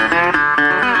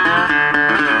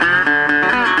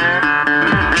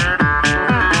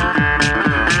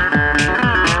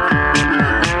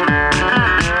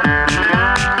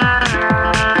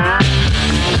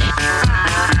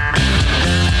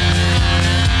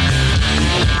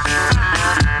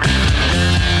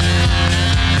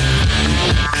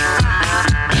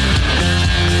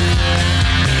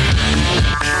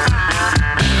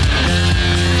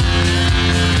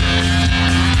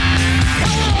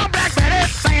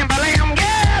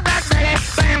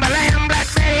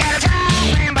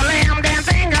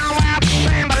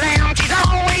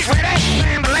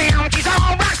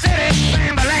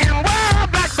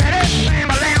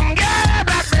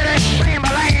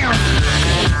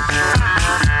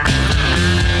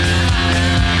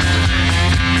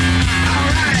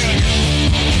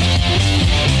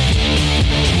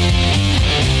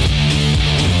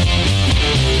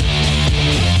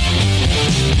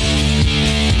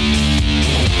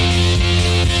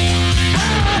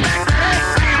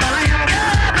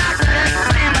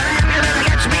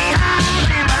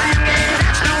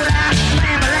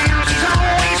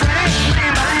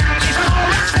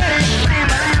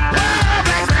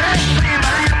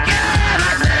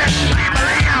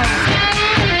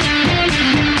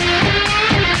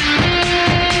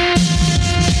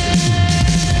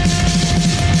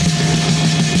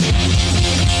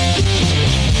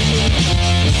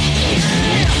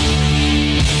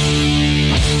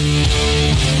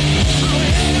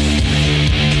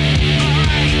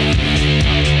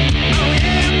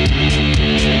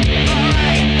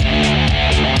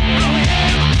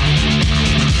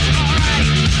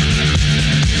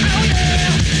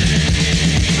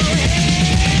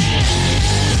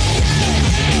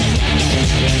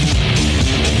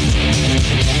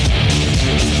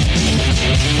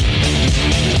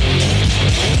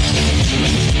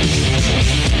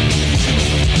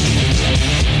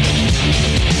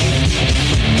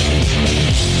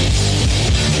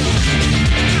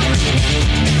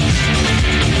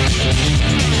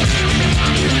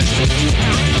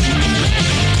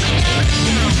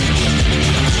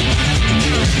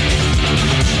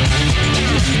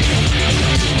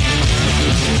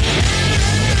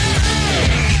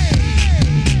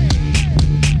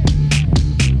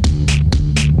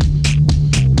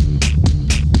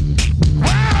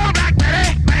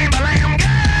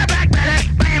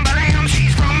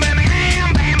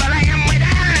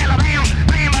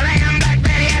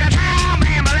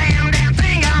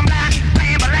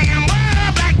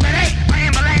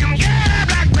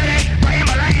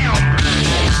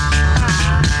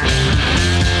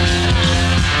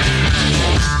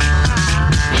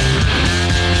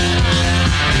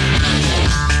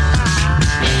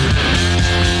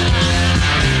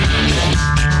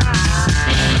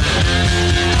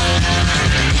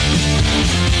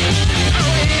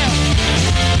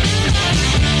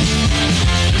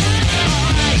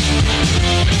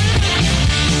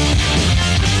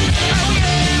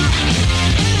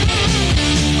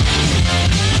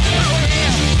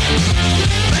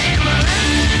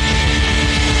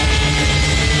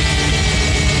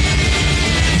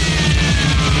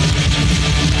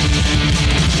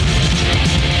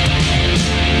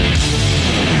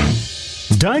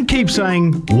 keep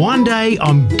saying, one day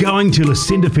I'm going to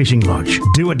Lucinda Fishing Lodge.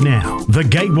 Do it now. The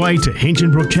gateway to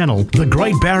Hinchinbrook Channel, the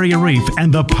Great Barrier Reef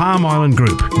and the Palm Island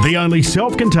Group. The only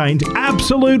self-contained,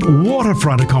 absolute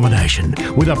waterfront accommodation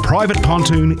with a private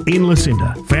pontoon in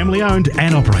Lucinda. Family owned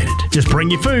and operated. Just bring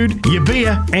your food, your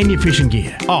beer and your fishing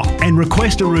gear. Oh, and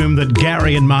request a room that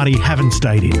Gary and Marty haven't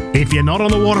stayed in. If you're not on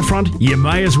the waterfront, you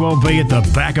may as well be at the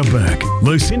back of Burke.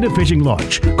 Lucinda Fishing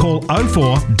Lodge. Call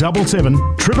 0477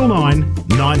 999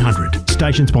 900.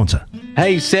 Station sponsor.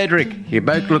 Hey Cedric, your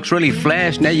boat looks really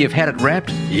flash now you've had it wrapped.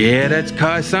 Yeah, that's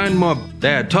Kai Sign Mob.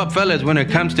 They're top fellas when it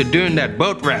comes to doing that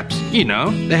boat wraps. You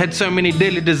know, they had so many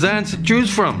daily designs to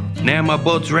choose from. Now my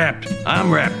boat's wrapped.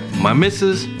 I'm wrapped. My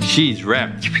missus, she's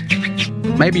wrapped.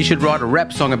 Maybe you should write a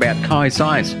rap song about Kai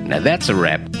Signs. Now that's a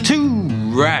rap. Too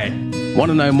right. Want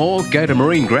to know more? Go to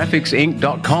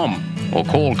marinegraphicsinc.com or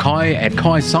call Kai at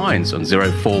Kai Signs on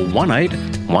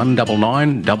 0418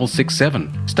 199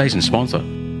 667. Station sponsor.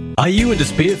 Are you into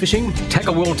spearfishing?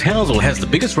 Tackle World Townsville has the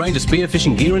biggest range of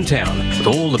spearfishing gear in town, with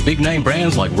all the big name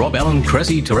brands like Rob Allen,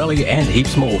 Cressy, Torelli and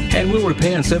heaps more. And we'll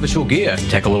repair and service your gear.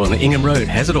 Tackle World on Ingham Road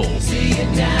has it all. See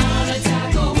it down at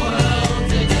Tackle World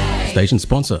today. Station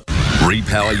sponsor.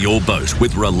 Repower your boat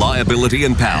with reliability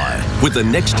and power with the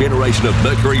next generation of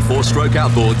Mercury 4-stroke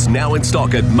outboards now in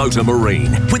stock at Motor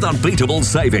Marine with unbeatable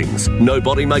savings.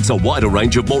 Nobody makes a wider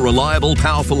range of more reliable,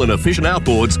 powerful and efficient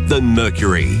outboards than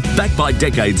Mercury. Backed by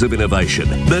decades of innovation,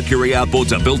 Mercury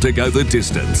outboards are built to go the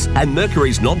distance, and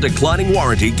Mercury's non-declining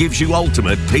warranty gives you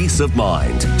ultimate peace of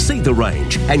mind. See the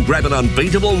range and grab an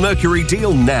unbeatable Mercury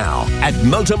deal now at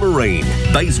Motor Marine,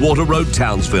 Bayswater Road,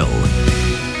 Townsville.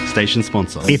 Station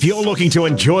sponsor. If you're looking to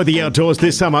enjoy the outdoors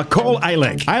this summer, call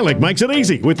ALEC. ALEC makes it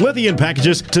easy with lithium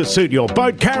packages to suit your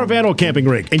boat, caravan or camping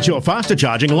rig. Ensure faster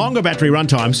charging, longer battery run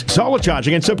times, solar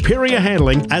charging and superior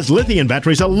handling as lithium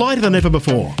batteries are lighter than ever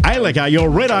before. ALEC are your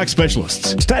red arc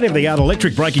specialists. State-of-the-art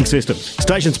electric braking systems.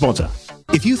 Station sponsor.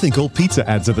 If you think all pizza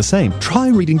ads are the same, try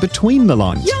reading between the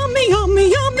lines. Yummy, yummy,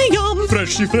 yummy, yum.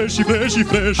 Freshy, freshy, freshy,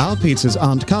 fresh. Our pizzas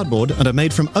aren't cardboard and are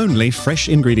made from only fresh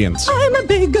ingredients. I'm a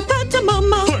big fat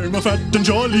mama. I'm a fat and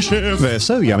jolly chef. They're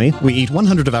so yummy, we eat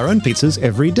 100 of our own pizzas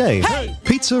every day. Hey!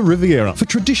 Pizza Riviera for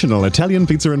traditional Italian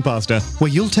pizza and pasta, where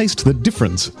you'll taste the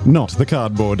difference, not the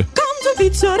cardboard. Come to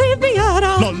Pizza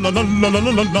Riviera. La la la la la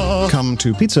la la. Come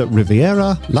to Pizza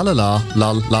Riviera. La la la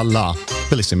la la la.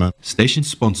 Bellissimo. Station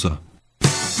sponsor.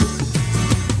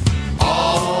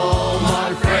 All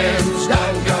my friends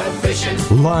don't go fishing.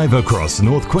 Live across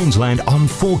North Queensland on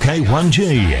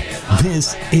 4K1G.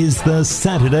 This is the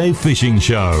Saturday Fishing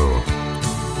Show.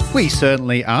 We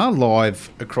certainly are live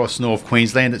across North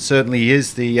Queensland. It certainly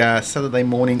is the Saturday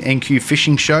morning NQ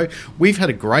Fishing Show. We've had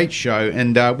a great show,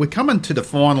 and we're coming to the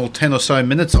final 10 or so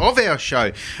minutes of our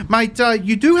show. Mate,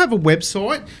 you do have a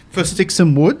website for Sticks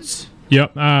and Woods?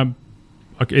 Yep.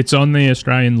 It's on the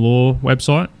Australian Law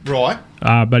website. Right.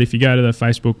 But if you go to the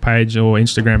Facebook page or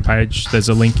Instagram page, there's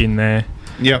a link in there.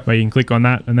 Yep. Where you can click on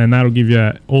that, and then that'll give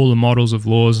you all the models of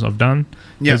laws I've done.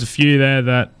 Yep. There's a few there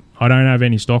that I don't have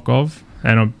any stock of,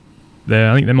 and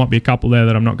I think there might be a couple there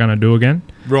that I'm not going to do again.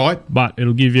 Right. But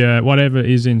it'll give you whatever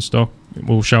is in stock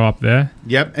will show up there.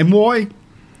 Yep. And why,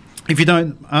 if you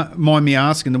don't mind me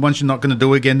asking, the ones you're not going to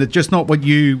do again, they're just not what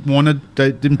you wanted?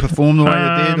 They didn't perform the way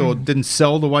they did, or didn't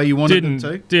sell the way you wanted them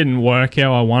to? Didn't work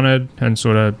how I wanted, and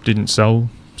sort of didn't sell.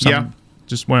 Yeah.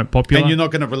 Just weren't popular. And you're not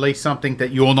going to release something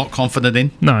that you're not confident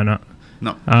in? No.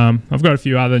 I've got a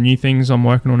few other new things I'm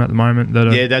working on at the moment that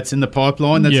are, that's in the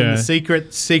pipeline. That's in the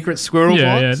secret squirrel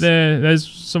box. Yeah. There's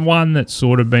some one that's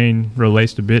sort of been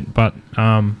released a bit, but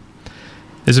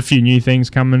there's a few new things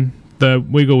coming. The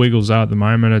Wiggle Wiggles are at the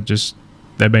moment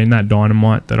they've been that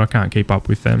dynamite that I can't keep up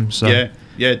with them. So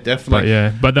yeah,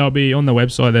 definitely. But they'll be on the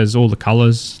website. There's all the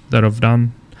colours that I've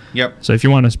done. Yep. So if you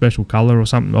want a special colour or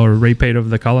something, or a repeat of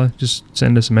the colour, just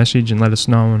send us a message and let us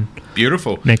know. And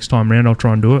beautiful. Next time round, I'll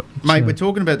try and do it. Mate, we're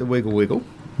talking about the Wiggle Wiggle.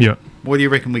 Yeah. What do you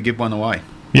reckon we give one away?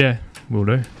 Yeah, we'll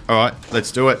do. All right,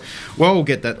 let's do it. Well, we'll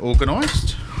get that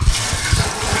organised.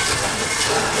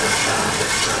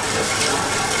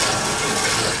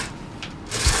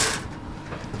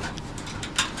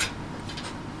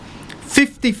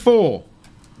 $54.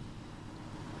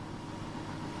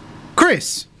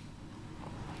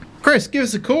 Chris, give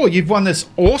us a call. You've won this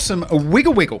awesome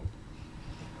Wiggle Wiggle,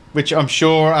 which I'm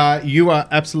sure you are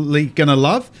absolutely going to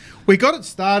love. We got it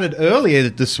started earlier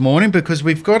this morning because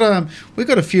we've got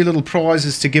a few little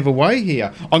prizes to give away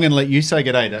here. I'm going to let you say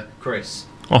good day to Chris.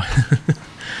 Oh.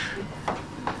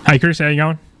 Hey, Chris, how you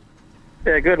going?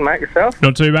 Yeah, good, mate. Yourself?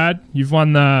 Not too bad. You've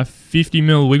won the 50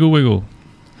 mil Wiggle Wiggle.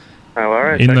 No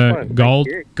worries. in the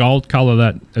Excellent. gold colour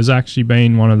that has actually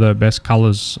been one of the best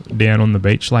colours down on the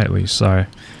beach lately. So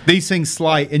these things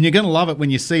slay, and you're going to love it when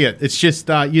you see it. It's just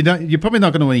you're probably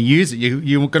not going to want to use it.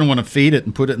 You're going to want to feed it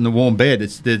and put it in the warm bed.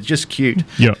 They're just cute.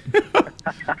 Yeah.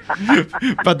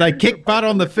 But they kick butt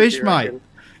on the fish, mate.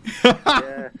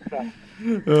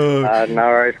 No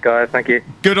worries, guys. Thank you.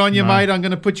 Good on you, mate. I'm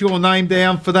going to put your name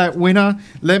down for that winner.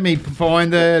 Let me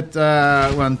find it.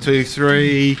 1, 2,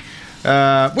 3.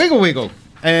 Wiggle.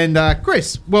 And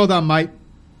Chris, well done, mate.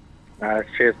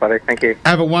 Cheers, buddy. Thank you.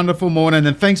 Have a wonderful morning,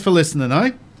 and thanks for listening,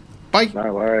 eh? Bye.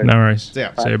 No worries. No worries. See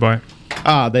ya. See you, bye.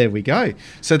 There we go.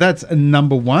 So that's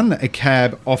number one, a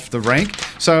cab off the rank.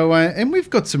 So, and we've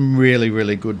got some really,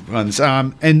 really good ones.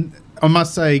 And I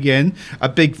must say again, a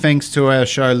big thanks to our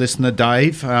show listener,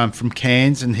 Dave, from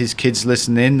Cairns, and his kids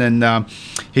listen in. And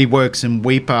he works in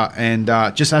Weeper and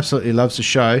just absolutely loves the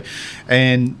show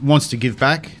and wants to give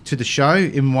back to the show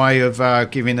in way of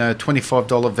giving a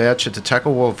 $25 voucher to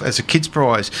Tackle Wolf as a kids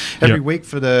prize every week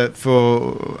for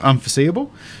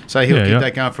Unforeseeable. So he'll keep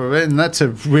that going for a bit, and that's a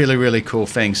really, really cool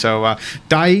thing. So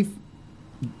Dave,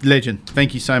 legend,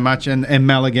 thank you so much, and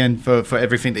Mel again for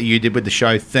everything that you did with the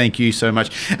show. Thank you so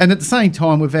much. And at the same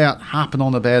time, without harping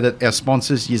on about it, our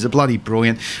sponsors, you're bloody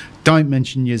brilliant. Don't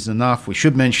mention yous enough. We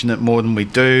should mention it more than we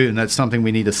do, and that's something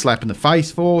we need a slap in the face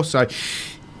for. So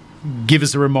give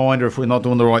us a reminder if we're not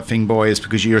doing the right thing by us,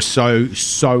 because you're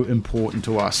so important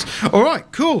to us. All right,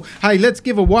 cool. Hey, let's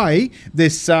give away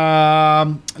this.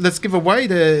 Let's give away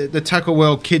the Tackle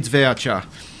World Kids voucher.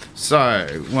 So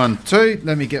 1, 2.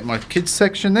 Let me get my kids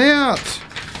section out.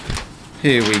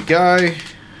 Here we go.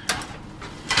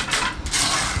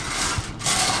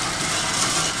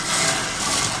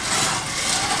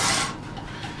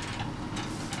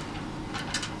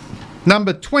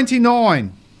 Number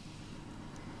 29.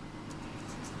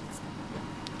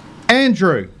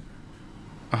 Andrew.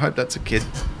 I hope that's a kid.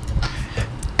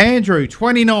 Andrew,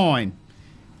 29.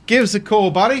 Give us a call,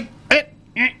 buddy.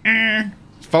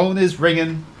 Phone is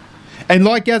ringing. And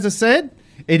like as I said,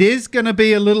 it is going to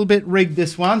be a little bit rigged,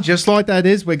 this one. Just like that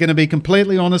is. We're going to be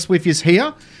completely honest with you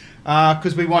here,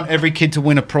 because we want every kid to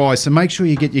win a prize. So make sure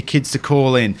you get your kids to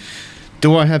call in.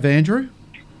 Do I have Andrew?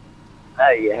 No,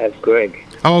 you have Greg.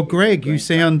 Oh, Greg, you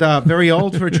sound very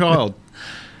old for a child.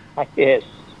 Yes.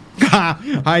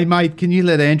 Hey, mate, can you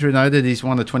let Andrew know that he's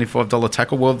won a $25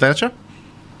 Tackle World voucher?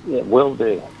 Yeah, will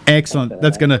do. Excellent.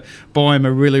 That's going to buy him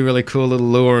a really, really cool little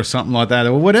lure or something like that,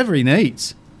 or whatever he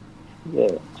needs. Yeah,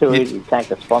 too easy to thank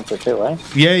a sponsor too, eh?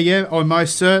 Yeah, I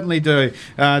most certainly do.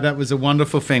 That was a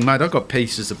wonderful thing, mate. I've got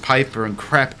pieces of paper and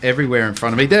crap everywhere in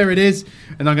front of me. There it is,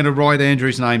 and I'm going to write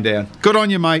Andrew's name down. Good on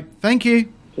you, mate. Thank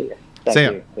you. See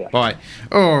ya. Yeah. Bye.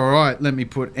 All right, let me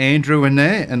put Andrew in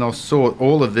there, and I'll sort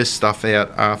all of this stuff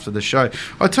out after the show.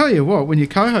 I tell you what, when your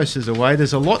co-host is away,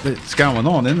 there's a lot that's going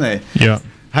on, isn't there? Yeah.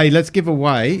 Hey, let's give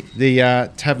away the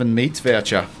Tavern Meats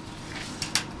voucher.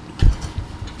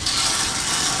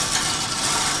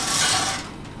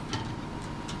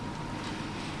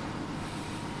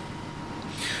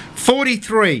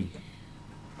 $43.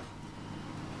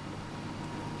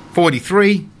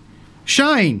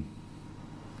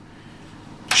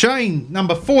 Shane,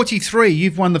 number 43,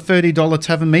 you've won the $30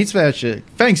 Tavern Meats voucher.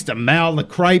 Thanks to Mal, the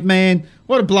Crate Man.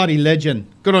 What a bloody legend.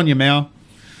 Good on you, Mal.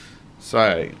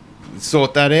 So,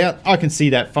 sort that out. I can see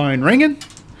that phone ringing.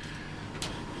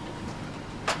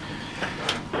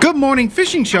 Good morning,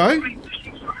 fishing show.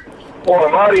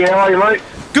 Morning, Marty. How are you, mate?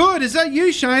 Good. Is that you,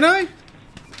 Shano?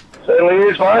 Certainly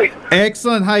is, mate.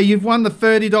 Excellent. Hey, you've won the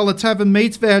 $30 Tavern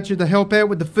Meats voucher to help out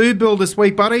with the food bill this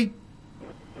week, buddy.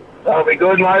 That'll be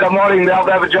good, mate. I might even be able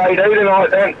to have a JD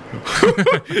tonight then.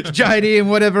 JD and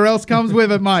whatever else comes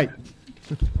with it, mate.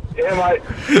 Yeah,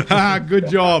 mate. Good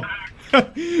job.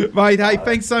 Mate, hey,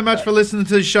 thanks so much for listening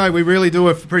to the show. We really do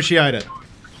appreciate it.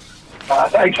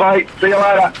 Thanks, mate. See you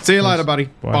later. See you later, buddy.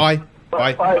 Bye.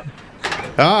 Bye.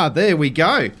 There we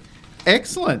go.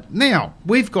 Excellent. Now,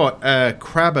 we've got a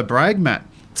Crabber brag mat.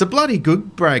 It's a bloody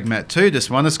good brag mat too, this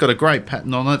one. It's got a great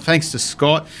pattern on it. Thanks to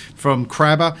Scott from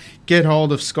Crabber. Get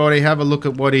hold of Scotty. Have a look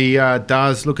at what he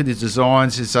does. Look at his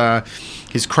designs,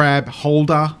 his crab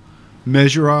holder,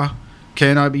 measurer,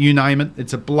 can you name it.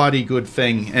 It's a bloody good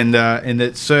thing, and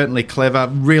it's certainly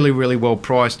clever. Really, really well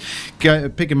priced. Go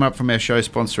pick him up from our show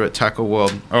sponsor at Tackle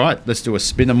World. All right, let's do a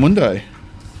Spinamundo.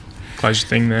 Close your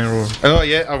thing there, or oh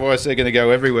yeah, otherwise they're going to go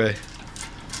everywhere.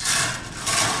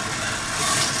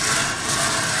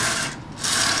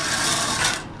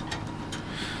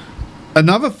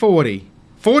 Another 40.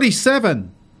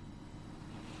 47.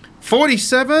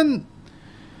 47.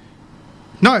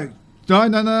 No.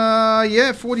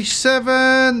 Yeah,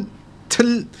 47.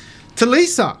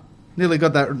 Talisa. Nearly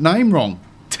got that name wrong.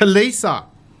 Talisa.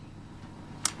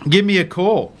 Give me a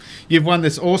call. You've won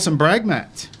this awesome brag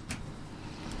mat.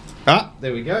 Ah,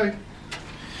 there we go.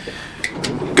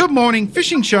 Good morning,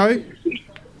 fishing show.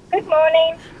 Good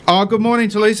morning. Oh, good morning,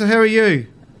 Talisa. How are you?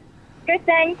 Good,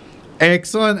 thanks.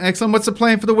 Excellent, excellent. What's the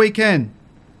plan for the weekend?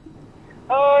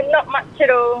 Oh, not much at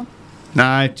all.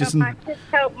 No, just... Not much. Just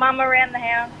help Mum around the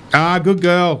house. Ah, good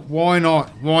girl. Why not?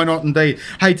 Why not indeed?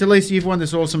 Hey, Talisa, you've won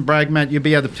this awesome brag mat. You'll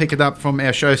be able to pick it up from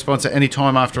our show sponsor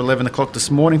anytime after 11 o'clock this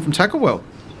morning from Tackle World.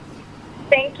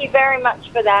 Thank you very much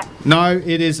for that. No,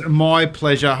 it is my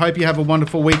pleasure. Hope you have a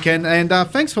wonderful weekend, and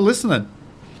thanks for listening.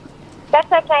 That's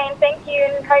okay, and thank you,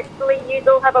 and hopefully you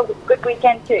all have a good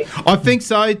weekend too. I think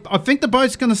so. I think the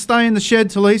boat's going to stay in the shed,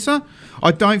 Talisa.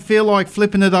 I don't feel like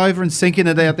flipping it over and sinking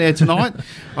it out there tonight.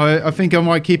 I think I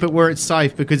might keep it where it's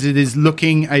safe because it is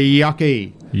looking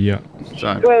yucky. Yeah.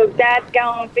 So. Well, Dad's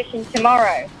going fishing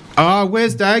tomorrow. Oh,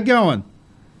 where's Dad going?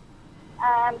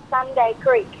 Sunday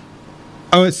Creek.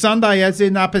 Oh, it's Sunday, as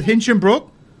in up at Hinchinbrook?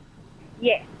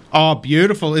 Yes. Oh,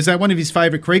 beautiful. Is that one of his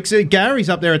favourite creeks? Gary's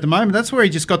up there at the moment. That's where he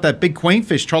just got that big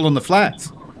queenfish trolling the flats.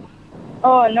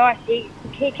 Oh, nice.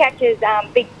 He catches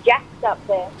big jacks up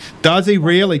there. Does he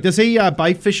really? Does he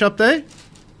bait fish up there?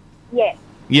 Yes.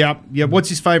 Yeah. What's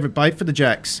his favourite bait for the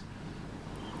jacks?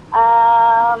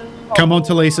 Come Come on,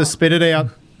 Talisa, spit it out.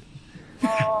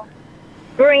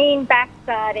 Greenback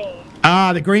sardines.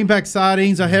 Ah, the greenback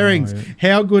sardines are herrings.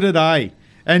 How good are they?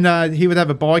 And he would have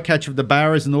a bycatch of the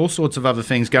Barras and all sorts of other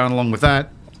things going along with that.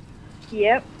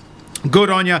 Yep.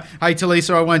 Good on you. Hey,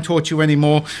 Talisa, I won't torture you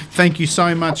anymore. Thank you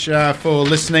so much for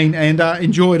listening, and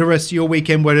enjoy the rest of your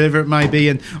weekend, whatever it may be,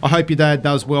 and I hope your dad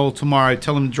does well tomorrow.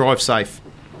 Tell him to drive safe.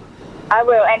 I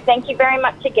will, and thank you very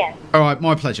much again. All right,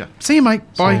 my pleasure. See you, mate.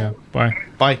 Bye. See ya. Bye.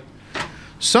 Bye.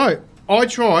 So, I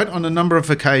tried on a number of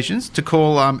occasions to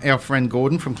call our friend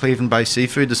Gordon from Cleveland Bay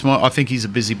Seafood this morning. I think he's a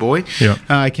busy boy.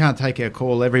 Yeah. He can't take our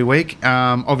call every week.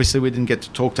 Obviously, we didn't get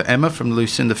to talk to Emma from the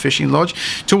Lucinda Fishing Lodge.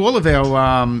 To all of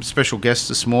our special guests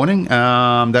this morning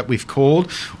that we've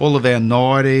called, all of our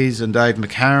Nighties and Dave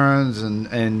McCarrans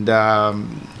and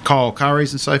Kyle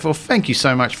Curries and so forth, thank you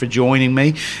so much for joining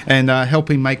me and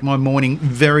helping make my morning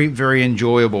very, very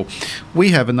enjoyable.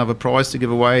 We have another prize to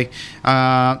give away,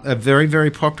 a very,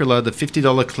 very popular, the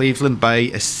 $50 Cleveland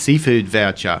Bay seafood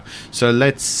voucher. So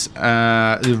let's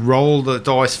roll the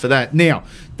dice for that. Now,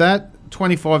 that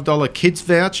 $25 kids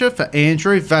voucher for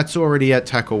Andrew, that's already at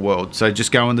Tackle World. So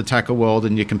just go into Tackle World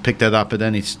and you can pick that up at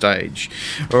any stage.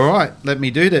 All right, let me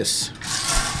do this.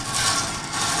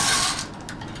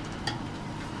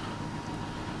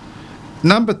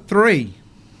 Number 3.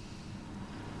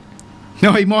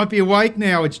 No, he might be awake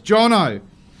now. It's Jono.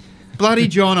 Bloody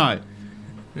Jono.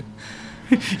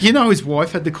 You know his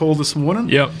wife had the call this morning?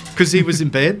 Yep. Because he was in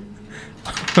bed?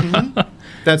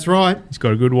 That's right. He's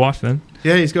got a good wife then.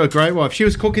 Yeah, he's got a great wife. She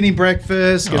was cooking him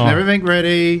breakfast, getting everything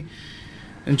ready,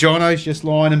 and Jono's just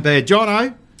lying in bed.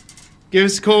 Jono, give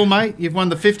us a call, mate. You've won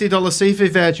the $50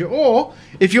 seafood voucher. Or,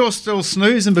 if you're still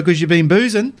snoozing because you've been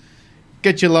boozing,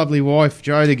 get your lovely wife,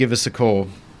 Jo, to give us a call.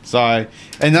 So,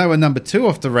 and they were number 2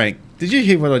 off the rank. Did you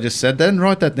hear what I just said then?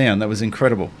 Write that down. That was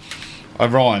incredible. I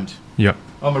rhymed. Yep.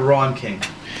 I'm a rhyme king.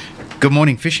 Good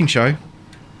morning, fishing show.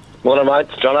 Morning, mate.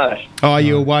 It's Jono. Oh, are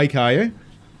you awake, are you?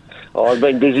 Oh, I've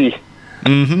been busy.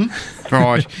 Mm-hmm.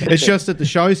 Right. It's just that the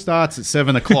show starts at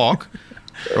 7 o'clock.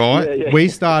 Right? Yeah. We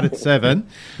start at 7.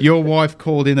 Your wife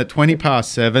called in at 20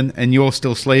 past 7 and you're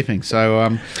still sleeping.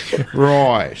 So,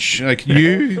 right. Like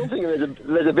I still think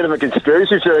there's a bit of a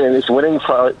conspiracy theory in this winning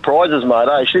prizes, mate.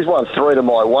 Eh? She's won 3 to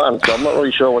my 1, so I'm not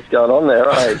really sure what's going on there.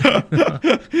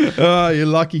 Eh? Oh, you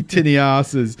lucky tinny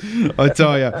asses, I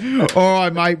tell you. All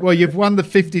right, mate. Well, you've won the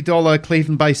 $50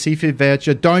 Cleveland Bay seafood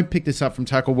voucher. Don't pick this up from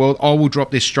Tackle World. I will drop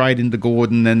this straight into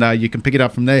Gordon and you can pick it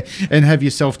up from there and have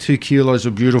yourself 2 kilos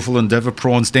of beautiful Endeavour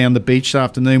prawns down the beach this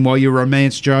afternoon while you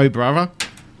romance Joe, brother.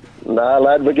 No,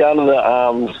 lad, we're going to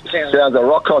the Sounds of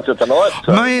Rock concert tonight.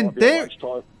 So man,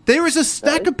 there is a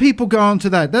stack of people going to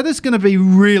that. That is going to be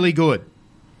really good.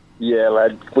 Yeah,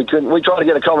 lad. We tried to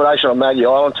get accommodation on Maggie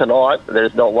Island tonight.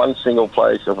 There's not one single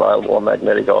place available on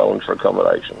Magnetic Island for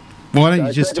accommodation. Why don't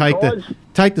you just take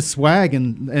the swag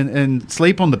and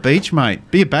sleep on the beach,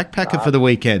 mate? Be a backpacker for the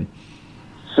weekend.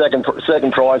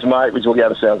 Second prize, mate, which will go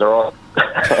to Sounds of Rock.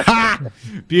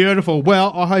 Beautiful.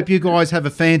 Well, I hope you guys have a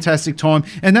fantastic time.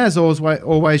 And as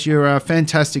always, you're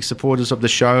fantastic supporters of the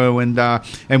show,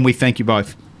 and we thank you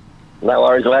both. No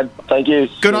worries, lad. Thank you.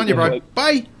 Good on you, bro.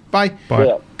 Bye. Bye.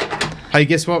 Yeah. Hey,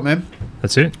 guess what, man?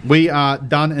 That's it. We are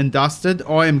done and dusted.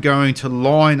 I am going to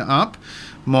line up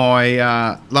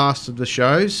my last of the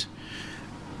shows.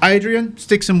 Adrian,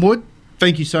 stick some wood.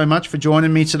 thank you so much for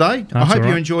joining me today. I That's hope all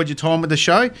you right. enjoyed your time with the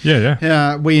show.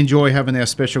 Yeah. We enjoy having our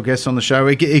special guests on the show.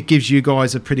 It gives you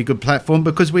guys a pretty good platform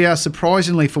because we are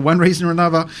surprisingly, for one reason or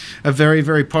another, a very,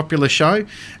 very popular show.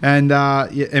 And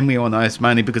we all know it's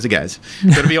mainly because of Gaz.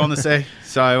 Got to be honest there.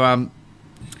 So,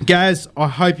 Gaz, I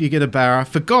hope you get a Barra.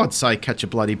 For God's sake, catch a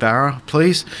bloody Barra,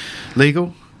 please.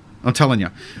 Legal. I'm telling you.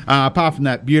 Apart from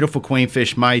that, beautiful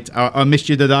queenfish, mate. I missed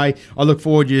you today. I look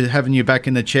forward to having you back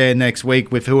in the chair next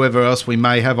week with whoever else we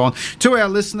may have on. To our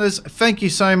listeners, thank you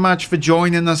so much for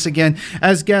joining us again.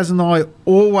 As Gaz and I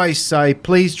always say,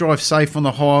 please drive safe on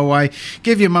the highway.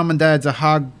 Give your mum and dads a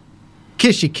hug.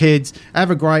 Kiss your kids. Have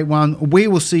a great one. We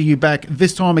will see you back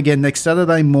this time again next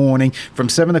Saturday morning from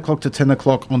 7 o'clock to 10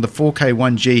 o'clock on the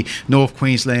 4K1G North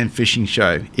Queensland Fishing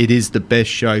Show. It is the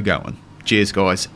best show going. Cheers, guys.